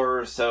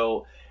hours,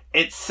 so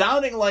it's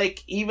sounding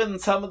like even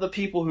some of the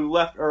people who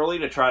left early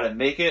to try to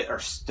make it are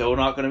still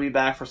not going to be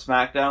back for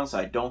SmackDown, so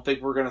I don't think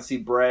we're going to see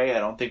Bray. I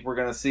don't think we're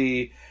going to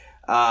see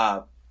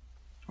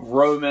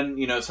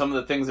Roman, some of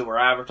the things that were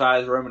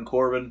advertised, Roman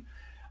Corbin.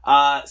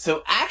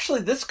 So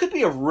actually, this could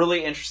be a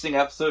really interesting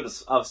episode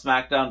of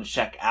SmackDown to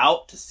check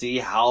out, to see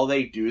how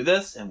they do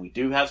this, and we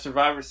do have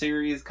Survivor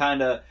Series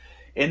kind of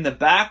in the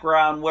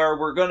background where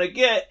we're going to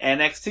get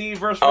NXT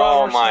versus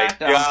Raw or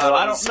SmackDown, God, so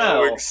I don't so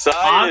know. Excited.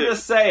 I'm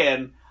just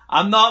saying,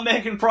 I'm not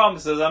making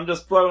promises. I'm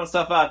just throwing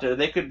stuff out there.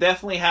 They could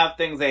definitely have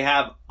things they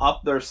have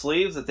up their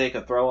sleeves that they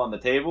could throw on the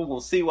table.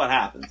 We'll see what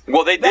happens.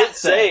 Well, they did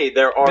say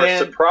there are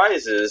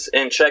surprises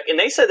and and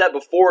they said that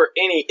before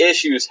any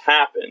issues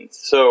happened.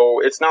 So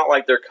it's not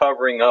like they're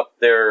covering up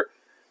the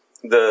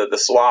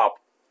slop,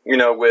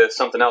 with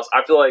something else.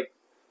 I feel like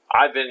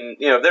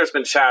there's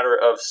been chatter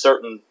of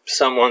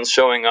someone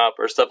showing up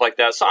or stuff like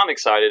that. So I'm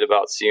excited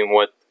about seeing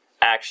what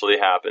actually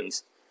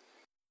happens.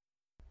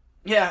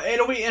 Yeah,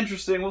 it'll be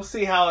interesting. We'll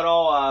see how it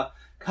all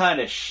kind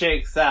of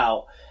shakes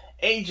out.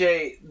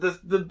 AJ,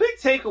 the big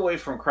takeaway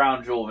from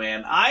Crown Jewel,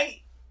 man,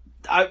 I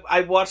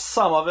watched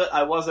some of it.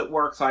 I was at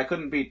work, so I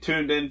couldn't be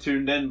tuned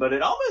in, but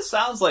it almost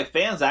sounds like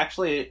fans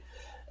actually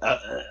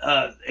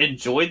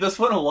enjoyed this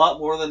one a lot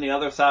more than the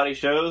other Saudi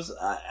shows.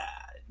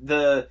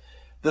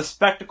 The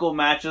spectacle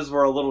matches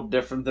were a little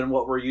different than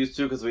what we're used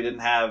to because we didn't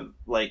have,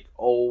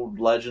 old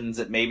legends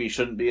that maybe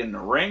shouldn't be in the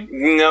ring.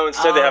 No,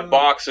 instead they have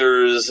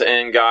boxers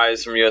and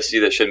guys from UFC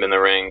that shouldn't be in the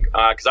ring.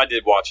 Because I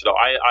did watch it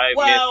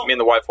all. Me and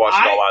the wife watched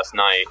it all last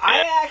night.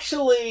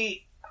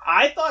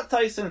 I thought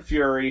Tyson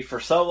Fury, for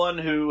someone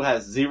who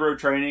has zero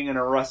training in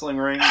a wrestling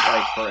ring,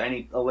 for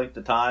a length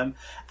of time,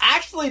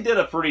 actually did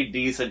a pretty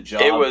decent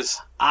job. It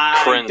was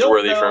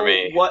cringeworthy for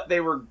me. What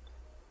they were...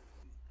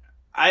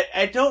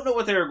 I don't know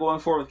what they were going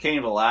for with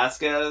Cain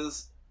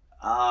Velasquez,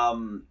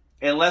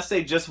 unless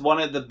they just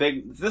wanted the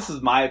big... This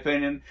is my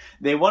opinion.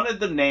 They wanted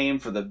the name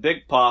for the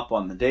big pop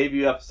on the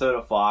debut episode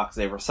of Fox.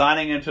 They were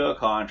signing into a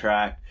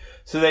contract.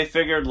 So they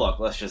figured, look,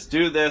 let's just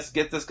do this,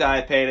 get this guy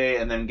a payday,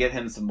 and then get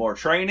him some more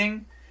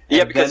training.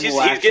 Yeah, because he's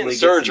getting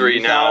surgery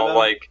now.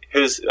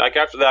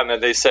 After that,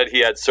 they said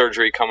he had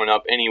surgery coming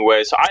up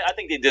anyway. So I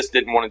think they just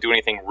didn't want to do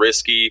anything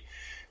risky.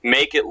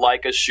 Make it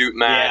like a shoot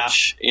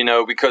match,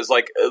 because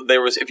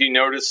there was, if you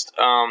noticed,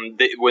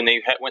 when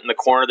they went in the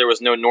corner, there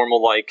was no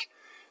normal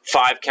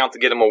 5 count to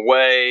get him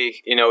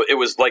away. It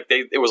was like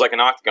an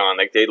octagon.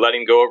 They let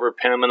him go over,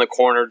 pin him in the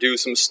corner, do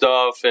some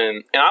stuff,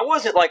 and I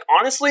wasn't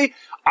honestly,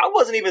 I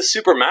wasn't even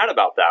super mad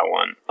about that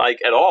one,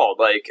 at all.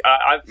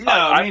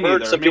 I've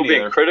heard some people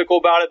being critical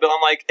about it, but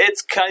I'm like,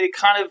 it's kind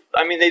of.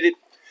 I mean,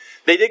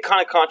 They did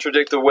kind of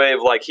contradict the way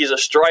of he's a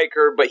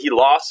striker, but he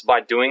lost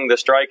by doing the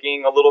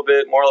striking a little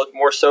bit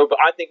more so. But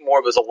I think more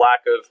of it was a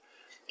lack of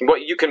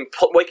what you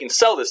can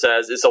sell this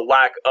as is a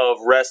lack of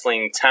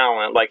wrestling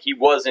talent. He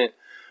wasn't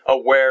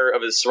aware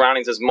of his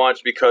surroundings as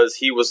much because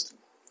he's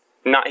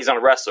not a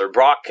wrestler.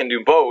 Brock can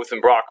do both,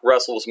 and Brock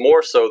wrestles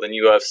more so than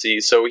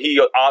UFC. So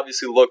he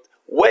obviously looked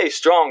way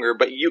stronger,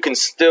 but you can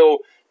still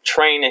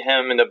train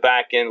him in the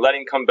back end, let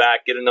him come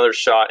back, get another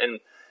shot, and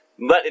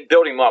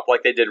build him up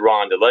like they did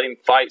Ronda. Let him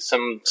fight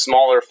some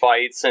smaller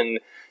fights and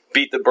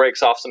beat the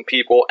brakes off some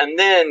people, and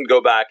then go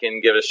back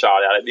and give a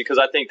shot at it. Because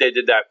I think they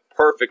did that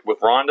perfect with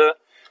Ronda.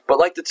 But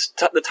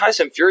the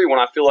Tyson Fury one,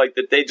 I feel like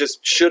that they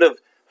just should have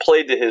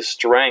played to his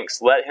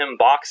strengths. Let him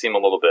box him a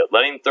little bit.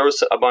 Let him throw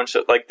a bunch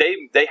of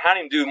they had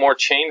him do more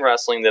chain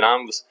wrestling than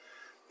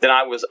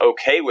I was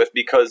okay with,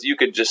 because you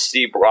could just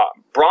see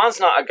Braun's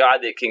not a guy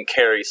that can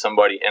carry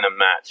somebody in a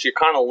match. You're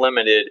kind of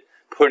limited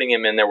putting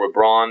him in there with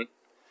Braun.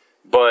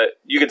 But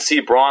you could see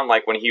Braun,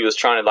 when he was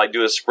trying to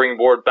do a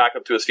springboard back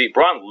up to his feet,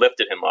 Braun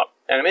lifted him up.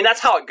 And I mean,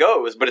 that's how it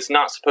goes, but it's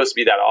not supposed to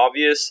be that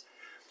obvious.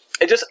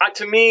 It just,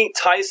 to me,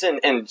 Tyson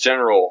in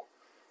general,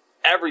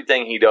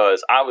 everything he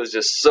does,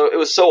 it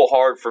was so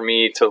hard for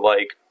me to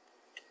like,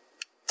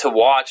 to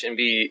watch and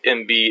be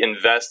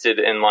invested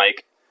in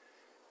like,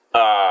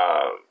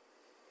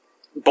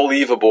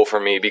 believable for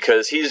me,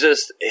 because he was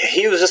just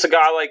a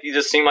guy, like, he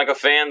just seemed like a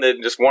fan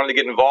that just wanted to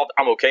get involved.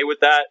 I'm okay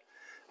with that.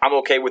 I'm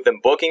okay with them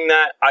booking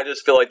that. I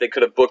just feel like they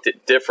could have booked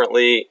it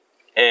differently,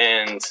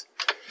 and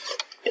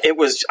it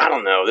was, I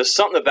don't know, there's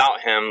something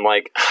about him,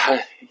 like,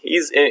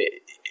 he's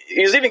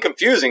even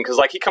confusing, because,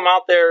 like, he come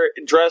out there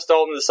dressed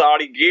all in the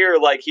Saudi gear,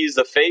 like he's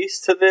the face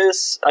to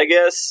this, I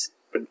guess.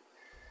 But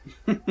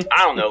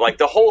I don't know, like,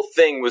 the whole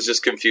thing was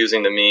just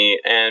confusing to me,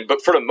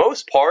 but for the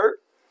most part,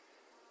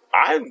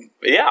 I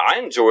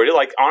enjoyed it.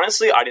 Like,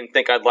 honestly, I didn't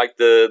think I'd like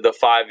the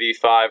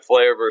 5v5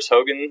 Flair versus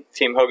Hogan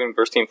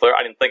versus Team Flair.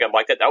 I didn't think I'd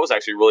like that. That was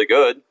actually really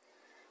good.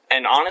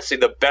 And honestly,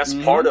 the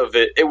best part of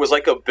it was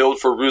like a build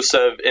for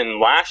Rusev and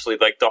Lashley.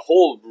 Like, the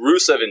whole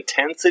Rusev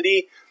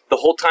intensity, the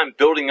whole time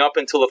building up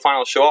until the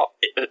final show-off,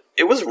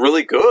 it was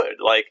really good.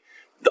 Like,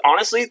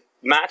 honestly,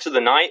 match of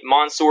the night,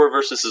 Mansoor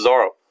versus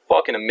Cesaro.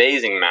 Fucking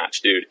amazing match,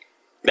 dude.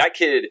 That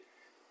kid,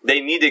 they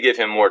need to give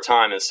him more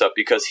time and stuff,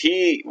 because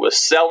he was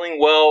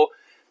selling well.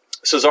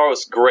 Cesaro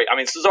was great. I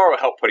mean, Cesaro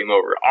helped put him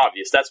over.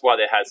 Obvious. That's why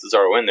they had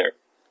Cesaro in there.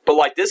 But,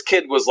 like, this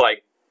kid was,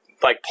 like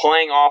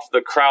playing off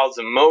the crowd's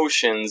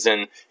emotions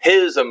and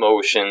his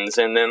emotions,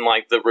 and then,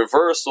 like, the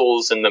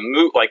reversals and the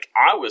move. Like,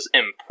 I was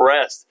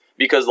impressed,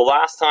 because the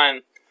last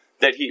time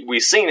that we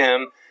seen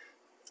him,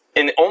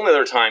 and the only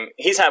other time,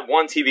 he's had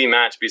one TV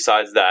match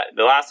besides that.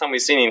 The last time we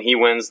seen him, he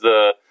wins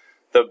the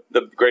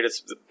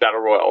greatest battle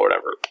royal or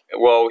whatever.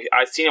 Well,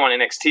 I seen him on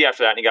NXT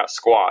after that, and he got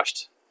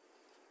squashed.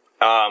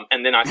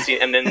 And then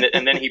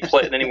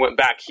he went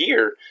back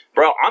here,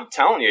 bro. I'm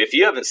telling you, if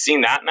you haven't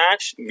seen that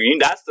match,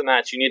 that's the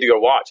match you need to go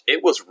watch.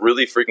 It was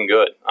really freaking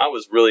good. I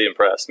was really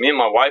impressed. Me and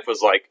my wife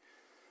was like,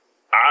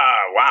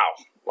 wow,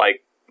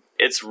 like,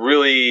 it's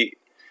really.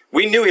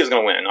 We knew he was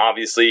going to win.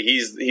 Obviously,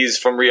 he's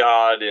from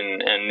Riyadh,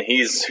 and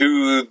he's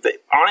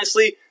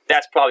honestly,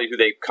 that's probably who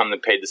they come to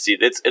pay to see.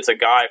 It's a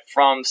guy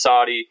from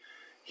Saudi.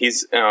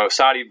 He's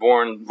Saudi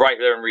born, right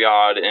there in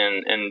Riyadh,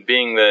 and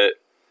being that.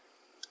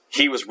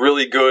 He was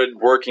really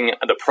good working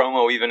the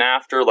promo even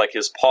after, like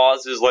his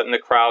pauses, letting the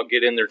crowd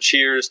get in their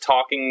cheers,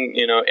 talking,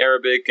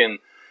 Arabic,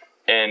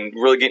 and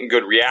really getting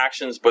good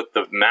reactions. But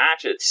the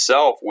match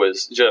itself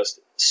was just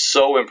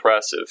so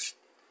impressive.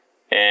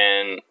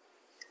 And,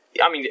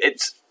 I mean,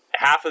 it's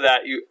half of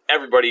that.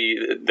 Everybody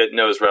that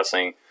knows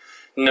wrestling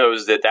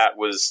knows that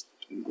was,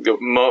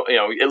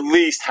 at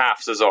least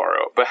half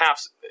Cesaro. But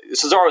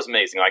Cesaro is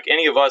amazing. Like,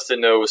 any of us that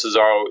know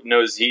Cesaro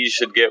knows he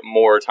should get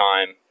more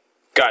time.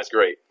 Guy's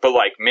great. But,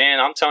 like, man,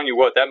 I'm telling you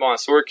what, that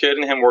Mansoor kid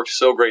and him worked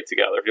so great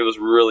together. It was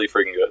really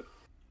freaking good.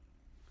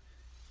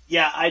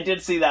 Yeah, I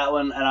did see that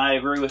one, and I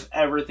agree with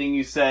everything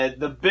you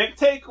said. The big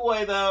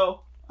takeaway,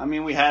 though, I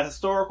mean, we had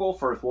historical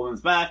first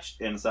women's match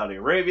in Saudi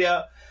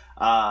Arabia.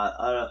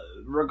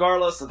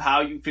 Regardless of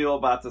how you feel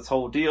about this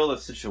whole deal,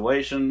 this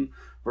situation,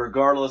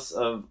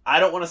 I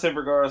don't want to say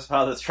regardless of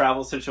how this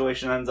travel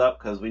situation ends up,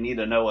 because we need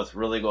to know what's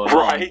really going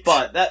on.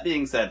 But that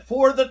being said,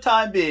 for the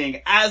time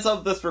being, as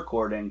of this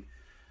recording,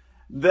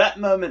 that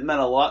moment meant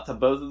a lot to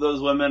both of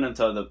those women, and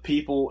to the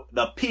people,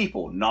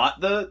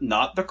 not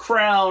the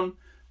crown,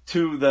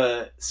 to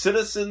the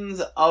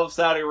citizens of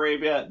Saudi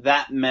Arabia.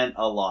 That meant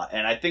a lot,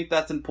 and I think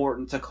that's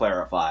important to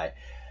clarify.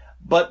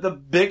 But the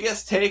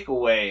biggest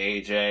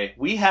takeaway, AJ,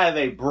 we have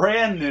a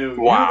brand new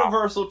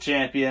Universal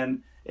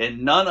Champion,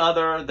 and none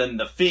other than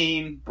the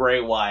Fiend, Bray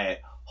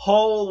Wyatt.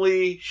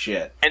 Holy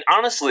shit. And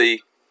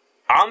honestly,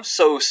 I'm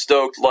so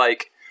stoked,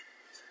 like,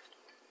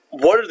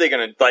 what are they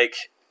gonna, like,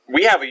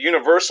 we have a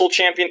Universal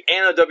Champion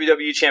and a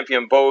WWE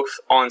Champion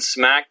both on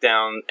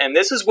SmackDown, and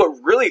this is what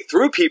really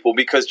threw people,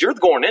 because you're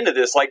going into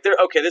this like,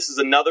 this is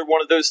another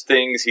one of those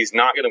things. He's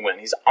not going to win.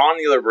 He's on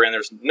the other brand.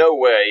 There's no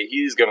way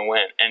he's going to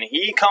win. And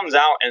he comes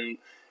out, and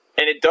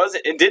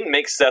it didn't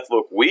make Seth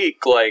look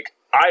weak. Like,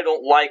 I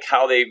don't like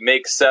how they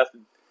make Seth.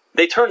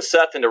 They turned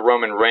Seth into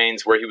Roman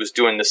Reigns, where he was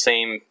doing the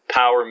same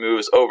power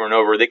moves over and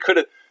over.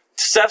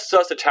 Seth's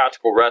such a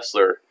tactical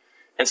wrestler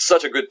and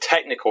such a good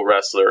technical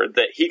wrestler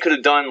that he could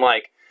have done,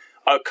 like,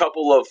 a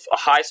couple of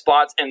high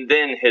spots and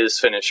then his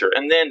finisher,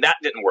 and then that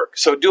didn't work.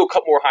 So do a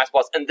couple more high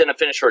spots and then a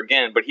finisher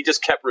again, but he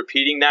just kept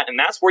repeating that, and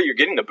that's where you're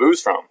getting the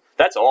boos from.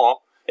 That's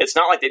all. It's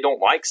not like they don't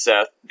like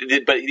Seth,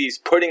 but he's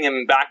putting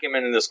him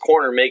in this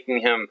corner,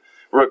 making him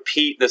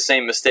repeat the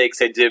same mistakes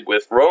they did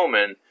with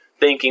Roman,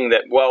 thinking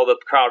that, well, the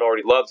crowd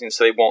already loves him,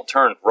 so they won't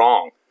turn.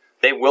 Wrong.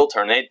 They will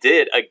turn. They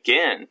did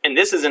again. And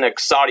this isn't a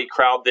Saudi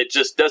crowd that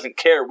just doesn't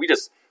care. We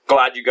just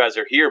glad you guys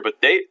are here, but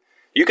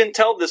you can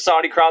tell the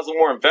Saudi crowd's a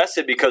little more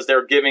invested, because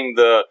they're giving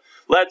the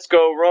 "Let's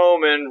go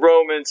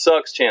Roman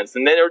sucks" chants.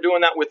 And they're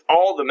doing that with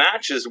all the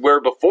matches,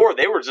 where before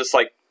they were just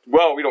like,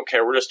 well, we don't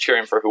care, we're just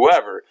cheering for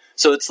whoever.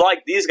 So it's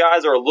like these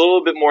guys are a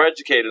little bit more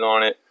educated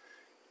on it.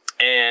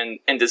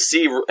 And to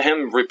see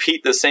him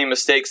repeat the same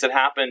mistakes that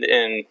happened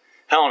in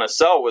Hell in a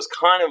Cell was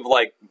kind of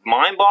like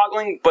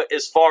mind-boggling, but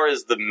as far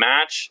as the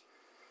match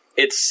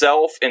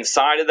itself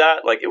inside of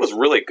that, like, it was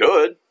really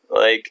good.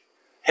 Like,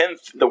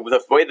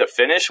 the way the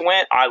finish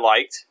went, I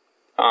liked.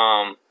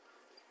 I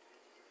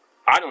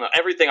don't know,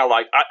 everything I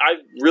liked. I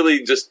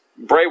really just,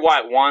 Bray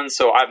Wyatt won,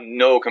 so I have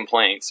no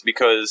complaints,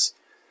 because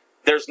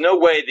there's no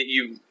way that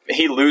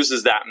he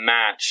loses that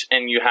match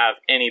and you have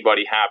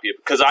anybody happy.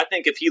 Because I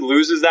think if he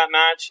loses that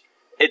match,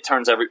 it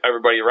turns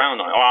everybody around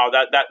on it. Wow,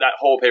 that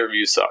whole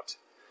pay-per-view sucked.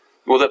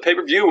 Well, the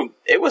pay-per-view,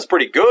 it was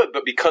pretty good,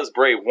 but because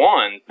Bray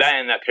won,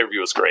 that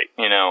pay-per-view was great.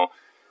 You know,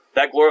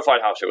 that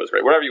glorified house show was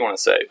great. Whatever you want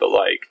to say, but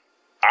like,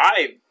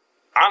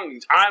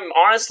 I'm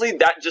honestly,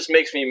 that just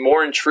makes me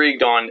more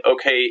intrigued on,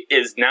 okay,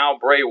 is now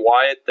Bray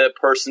Wyatt the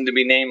person to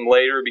be named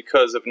later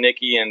because of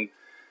Nikki and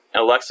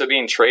Alexa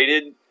being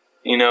traded?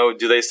 You know,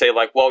 do they say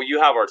like, well, you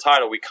have our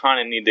title, we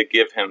kind of need to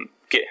get him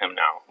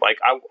now? Like,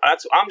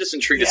 I'm just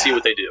intrigued to see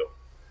what they do.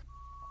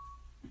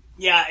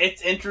 Yeah,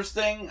 it's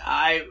interesting.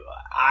 I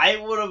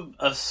would have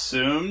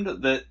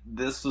assumed that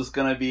this was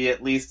going to be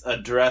at least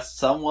addressed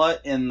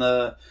somewhat in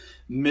the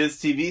Miz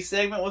TV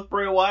segment with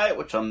Bray Wyatt,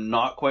 which I'm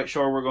not quite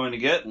sure we're going to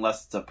get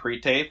unless it's a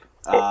pre-tape.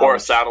 Or a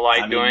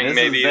satellite Miz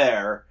maybe. Is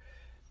there.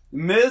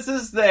 Miz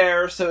is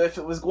there, so if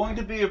it was going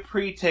to be a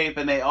pre-tape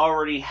and they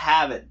already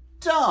have it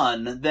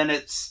done, then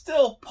it's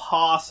still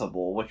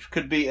possible, which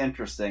could be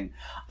interesting.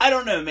 I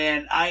don't know,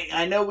 man.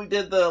 I know we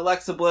did the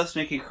Alexa Bliss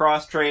Nikki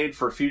Cross trade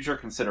for future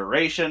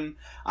consideration.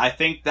 I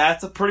think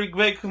that's a pretty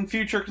big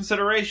future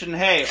consideration.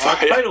 Hey, our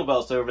title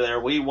belt's over there.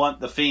 We want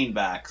the Fiend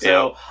back.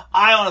 So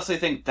I honestly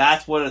think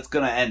that's what it's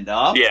going to end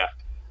up. Yeah.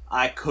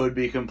 I could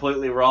be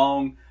completely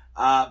wrong.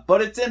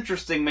 But it's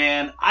interesting,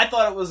 man. I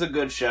thought it was a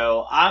good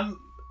show. I'm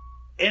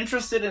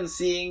interested in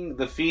seeing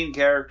the Fiend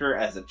character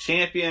as a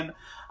champion.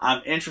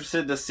 I'm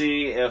interested to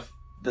see if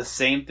the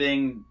same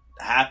thing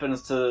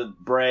happens to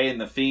Bray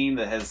and the Fiend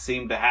that has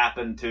seemed to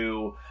happen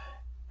to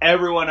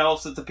everyone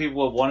else that the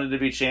people have wanted to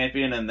be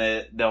champion, and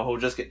that he'll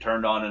just get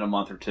turned on in a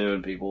month or two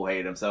and people will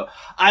hate him. So,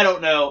 I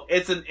don't know.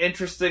 It's an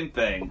interesting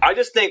thing. I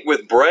just think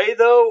with Bray,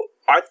 though,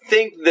 I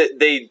think that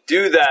they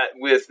do that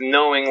with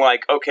knowing,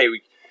 like, okay,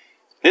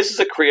 this is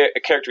a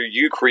character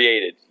you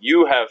created.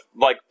 You have,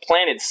 like,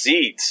 planted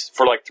seeds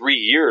for, like, 3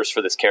 years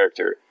for this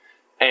character.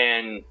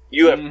 And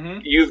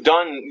you've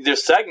done, the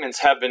segments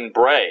have been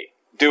Bray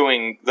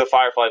doing the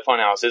Firefly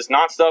Funhouse. It's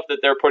not stuff that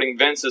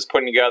Vince is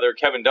putting together,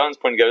 Kevin Dunn's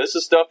putting together. This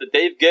is stuff that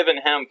they've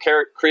given him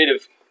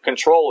creative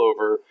control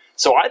over.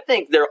 So I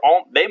think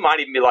they might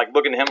even be like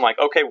looking at him like,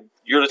 okay,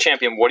 you're the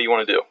champion, what do you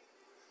want to do?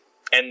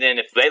 And then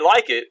if they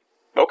like it,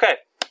 okay,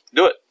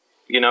 do it.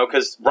 You know,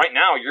 because right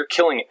now you're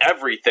killing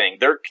everything.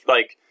 They're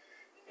like,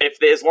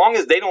 as long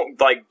as they don't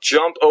like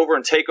jump over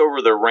and take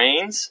over the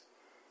reins,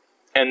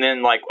 and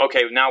then, like,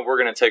 okay, now we're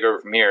going to take over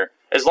from here.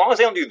 As long as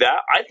they don't do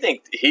that, I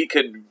think he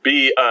could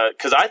be,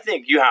 because I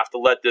think you have to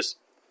let this,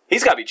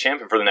 he's got to be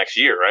champion for the next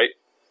year, right?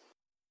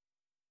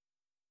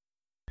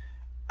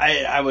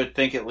 I would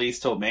think at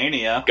least till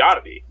Mania.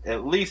 Gotta be.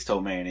 At least till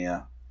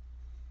Mania.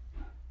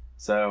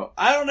 So,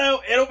 I don't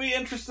know. It'll be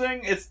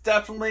interesting. It's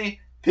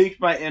definitely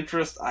piqued my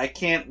interest. I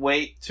can't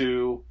wait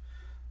to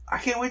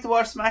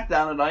watch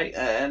SmackDown tonight.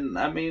 And,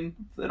 I mean,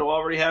 it'll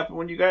already happen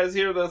when you guys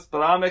hear this,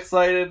 but I'm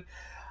excited.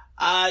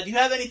 Do you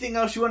have anything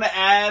else you want to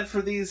add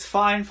for these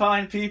fine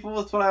people?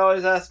 That's what I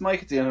always ask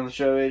Mike at the end of the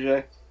show,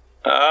 AJ.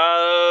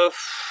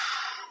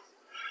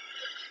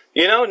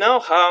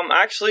 No.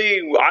 Actually,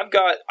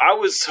 I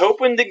was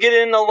hoping to get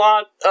in a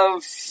lot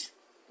of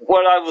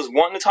what I was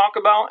wanting to talk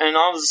about, and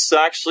I was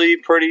actually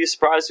pretty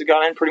surprised we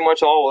got in pretty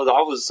much all what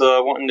I was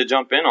wanting to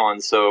jump in on.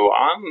 So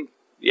I'm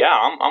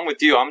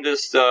with you. I'm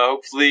just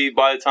hopefully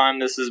by the time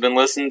this has been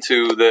listened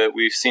to, that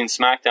we've seen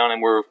SmackDown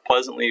and we're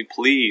pleasantly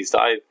pleased.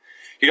 I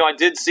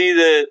did see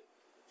that.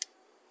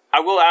 I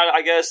will add,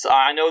 I guess,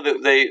 I know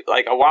that they,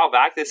 like, a while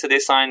back, they said they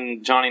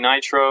signed Johnny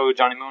Nitro,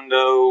 Johnny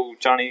Mundo,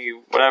 Johnny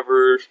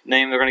whatever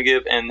name they're going to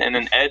give, and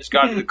then Edge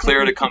got the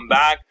clear to come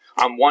back.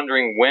 I'm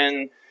wondering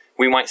when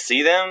we might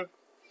see them,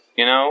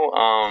 you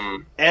know?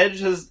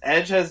 Edge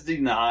has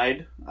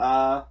denied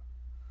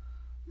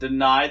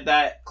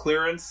that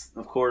clearance.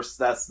 Of course,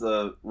 that's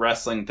the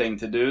wrestling thing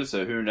to do,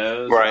 so who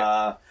knows?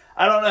 Right.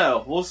 I don't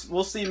know.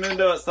 We'll see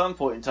Mundo at some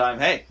point in time.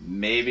 Hey,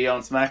 maybe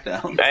on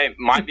SmackDown. Hey,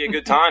 might be a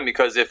good time,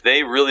 because if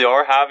they really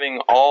are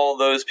having all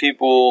those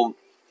people,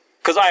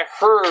 because I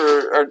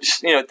heard, or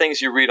just,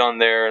 things you read on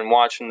there and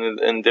watching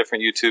in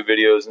different YouTube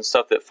videos and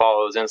stuff that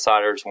follows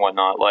insiders and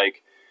whatnot,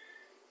 like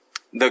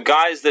the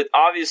guys that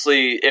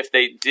obviously, if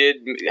they did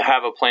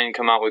have a plan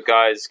come out with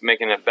guys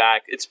making it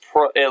back, it's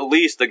at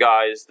least the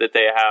guys that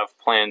they have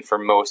planned for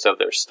most of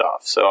their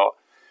stuff. So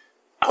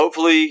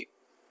hopefully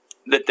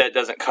that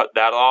doesn't cut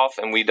that off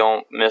and we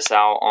don't miss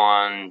out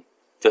on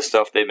the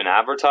stuff they've been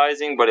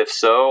advertising. But if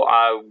so,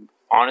 I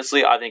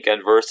think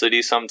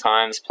adversity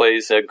sometimes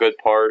plays a good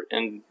part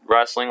in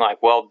wrestling. Like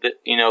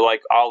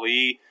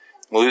Ali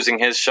losing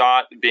his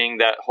shot, being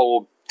that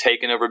whole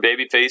taken over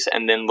babyface,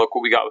 and then look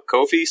what we got with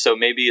Kofi. So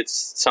maybe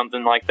it's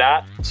something like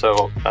that.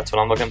 So that's what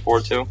I'm looking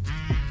forward to.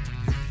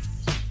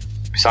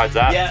 besides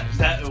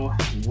that,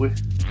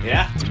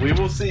 we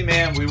will see,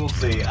 man. We will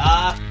see.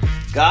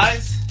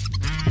 Guys,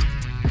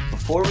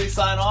 before we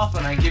sign off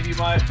and I give you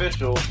my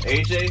official,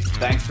 AJ,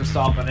 thanks for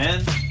stopping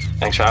in.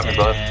 Thanks for having me,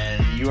 bud.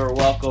 And you are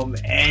welcome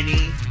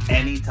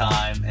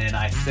anytime. And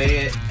I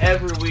say it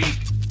every week.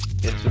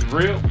 It's been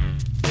real.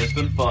 It's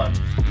been fun.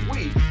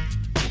 We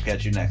will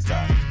catch you next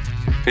time.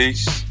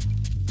 Peace.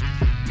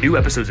 New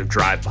episodes of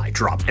Drive By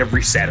drop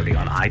every Saturday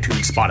on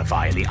iTunes,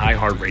 Spotify, and the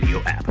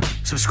iHeartRadio app.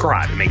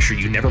 Subscribe and make sure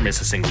you never miss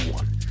a single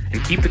one.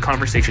 And keep the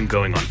conversation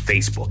going on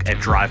Facebook at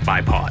Drive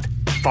By Pod.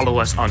 Follow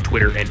us on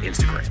Twitter and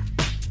Instagram.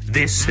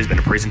 This has been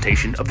a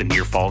presentation of the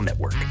Near Fall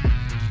Network.